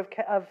number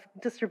of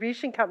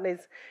distribution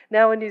companies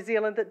now in New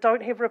Zealand that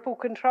don't have ripple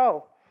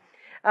control.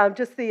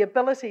 Just the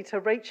ability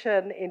to reach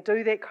in and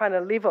do that kind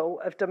of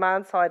level of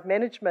demand-side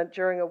management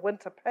during a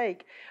winter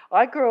peak.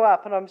 I grew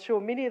up, and I'm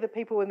sure many of the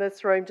people in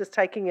this room just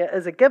taking it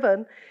as a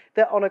given,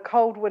 that on a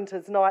cold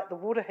winter's night, the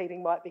water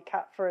heating might be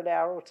cut for an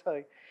hour or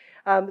two.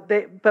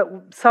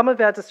 But some of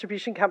our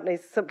distribution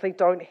companies simply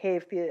don't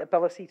have the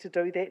ability to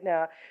do that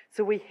now.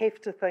 So we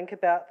have to think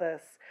about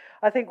this.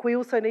 I think we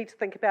also need to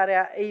think about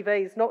our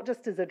EVs, not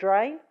just as a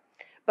drain,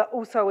 but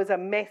also as a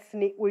mass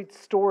network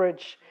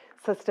storage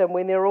system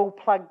when they're all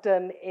plugged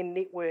in and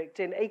networked.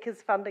 And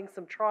ECA's funding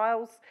some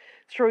trials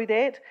through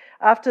that.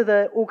 After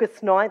the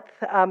August 9th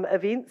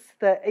events,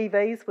 the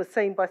EVs were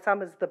seen by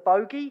some as the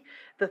bogey,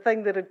 the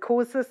thing that had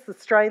caused this, the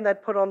strain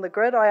they'd put on the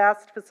grid. I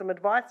asked for some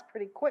advice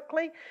pretty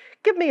quickly.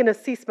 Give me an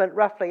assessment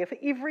roughly. If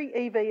every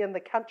EV in the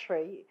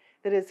country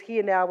that is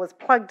here now was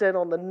plugged in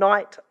on the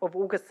night of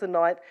August the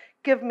 9th,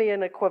 give me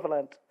an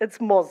equivalent. It's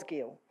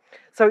Mosgiel.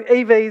 So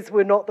EVs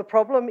were not the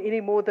problem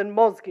any more than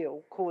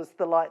Mosgiel caused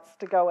the lights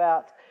to go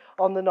out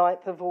on the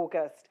 9th of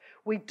August.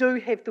 We do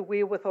have the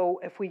wherewithal,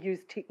 if we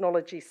use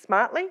technology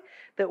smartly,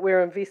 that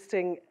we're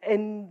investing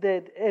in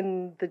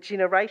the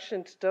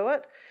generation to do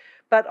it.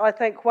 But I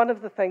think one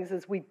of the things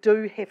is we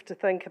do have to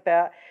think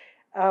about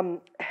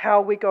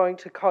how we're going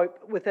to cope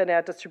within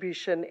our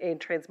distribution and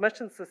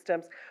transmission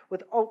systems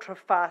with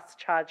ultra-fast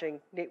charging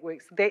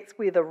networks. That's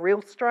where the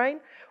real strain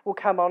will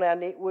come on our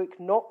network,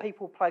 not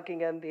people plugging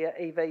in their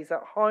EVs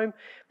at home,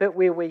 but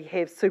where we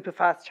have super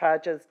fast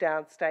chargers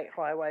down State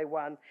Highway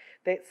 1.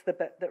 That's the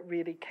bit that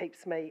really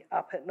keeps me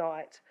up at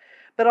night.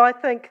 But I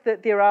think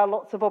that there are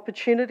lots of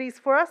opportunities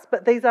for us,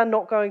 but these are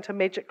not going to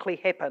magically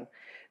happen.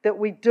 That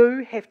we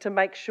do have to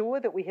make sure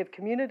that we have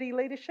community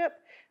leadership,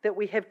 that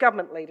we have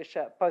government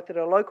leadership, both at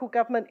a local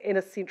government and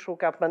a central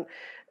government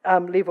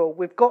level.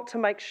 We've got to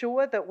make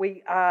sure that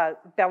we are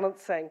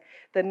balancing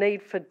the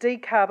need for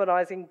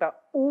decarbonising,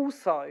 but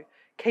also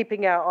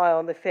keeping our eye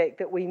on the fact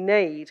that we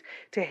need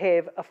to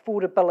have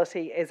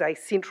affordability as a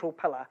central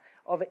pillar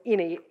of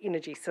any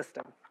energy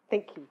system.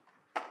 Thank you.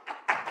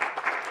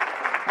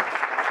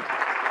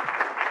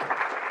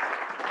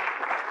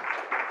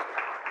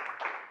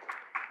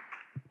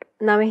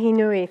 Ngā mihi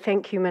nui,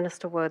 thank you,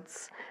 Minister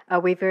Woods.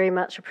 We very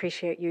much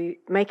appreciate you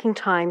making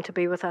time to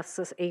be with us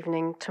this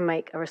evening to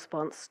make a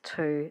response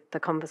to the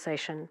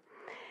conversation.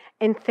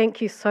 And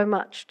thank you so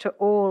much to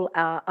all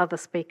our other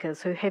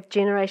speakers who have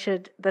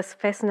generated this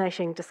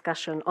fascinating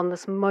discussion on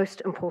this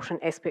most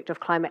important aspect of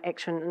climate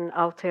action in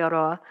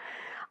Aotearoa.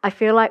 I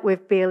feel like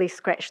we've barely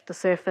scratched the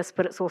surface,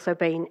 but it's also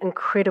been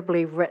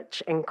incredibly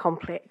rich and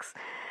complex.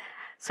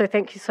 So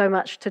thank you so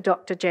much to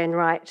Dr. Jan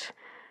Wright,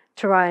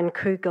 to Orion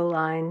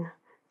Kuggeleijn,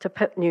 to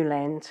Pip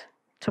Newland,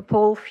 to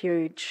Paul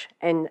Fuge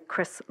and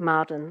Chris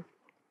Marden.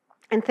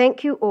 And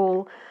thank you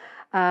all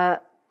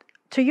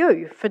to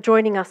you for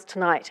joining us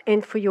tonight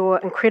and for your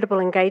incredible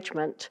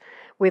engagement,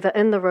 whether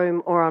in the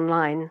room or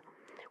online.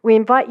 We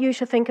invite you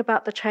to think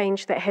about the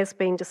change that has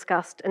been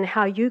discussed and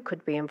how you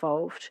could be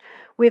involved,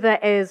 whether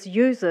as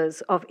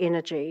users of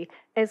energy,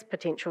 as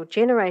potential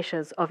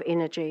generators of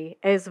energy,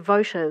 as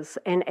voters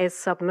and as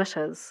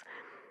submitters,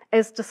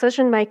 as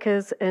decision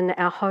makers in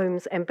our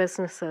homes and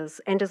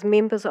businesses, and as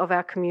members of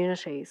our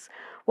communities.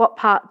 What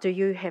part do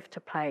you have to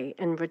play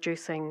in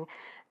reducing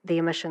the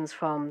emissions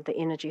from the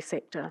energy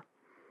sector?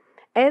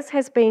 As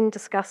has been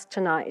discussed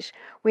tonight,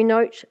 we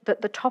note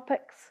that the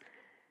topics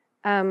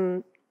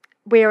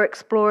we are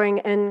exploring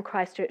in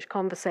Christchurch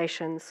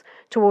Conversations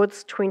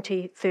towards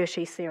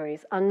 2030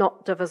 series are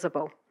not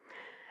divisible.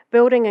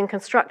 Building and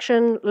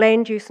construction,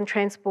 land use and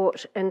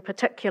transport in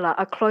particular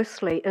are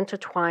closely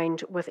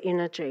intertwined with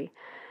energy.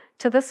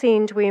 To this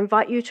end, we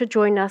invite you to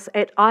join us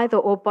at either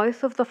or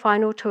both of the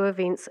final two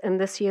events in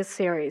this year's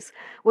series,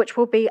 which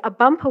will be a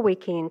bumper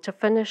weekend to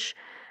finish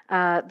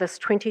this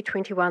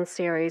 2021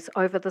 series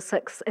over the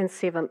 6th and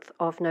 7th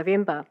of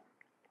November.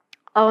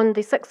 On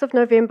the 6th of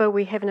November,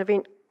 we have an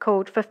event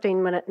called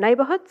 15-Minute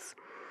Neighbourhoods,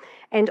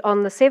 and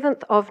on the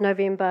 7th of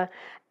November,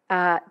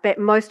 that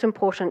most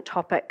important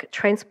topic,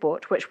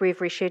 transport, which we've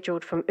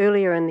rescheduled from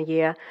earlier in the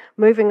year,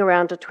 moving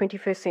around a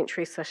 21st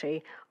century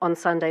city on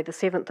Sunday, the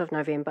 7th of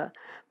November.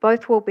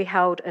 Both will be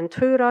held in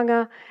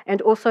Tūranga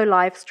and also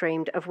live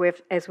streamed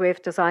as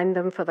we've designed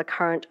them for the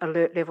current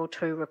Alert Level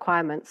 2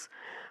 requirements.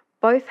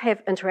 Both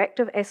have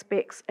interactive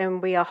aspects,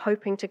 and we are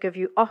hoping to give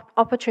you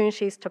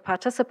opportunities to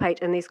participate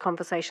in these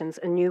conversations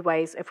in new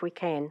ways if we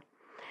can.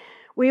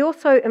 We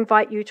also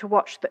invite you to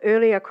watch the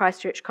earlier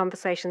Christchurch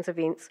Conversations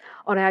events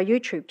on our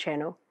YouTube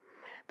channel.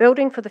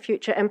 Building for the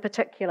Future in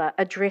particular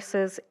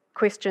addresses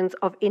questions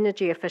of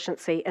energy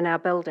efficiency in our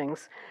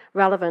buildings,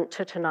 relevant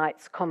to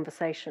tonight's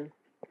conversation.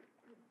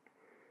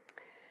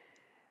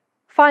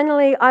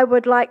 Finally, I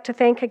would like to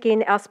thank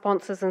again our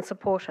sponsors and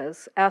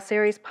supporters, our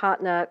series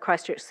partner,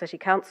 Christchurch City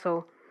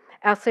Council,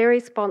 our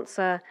series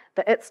sponsor,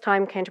 the It's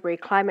Time Canterbury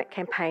Climate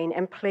Campaign,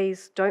 and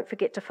please don't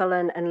forget to fill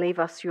in and leave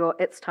us your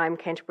It's Time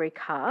Canterbury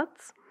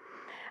cards,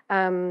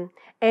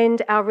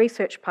 and our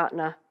research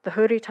partner, the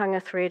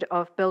Hurutanga thread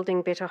of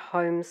Building Better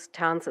Homes,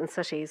 Towns and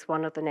Cities,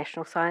 one of the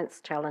National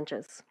Science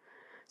Challenges.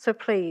 So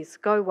please,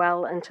 go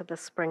well into the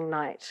spring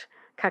night.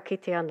 Ka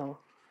kite anō.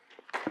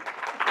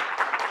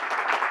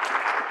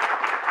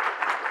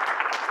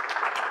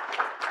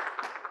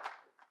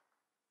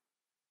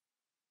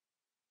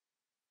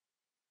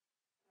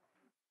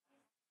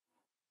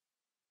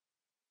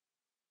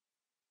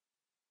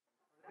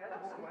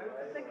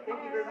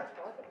 Thank you very much,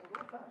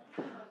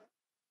 guys.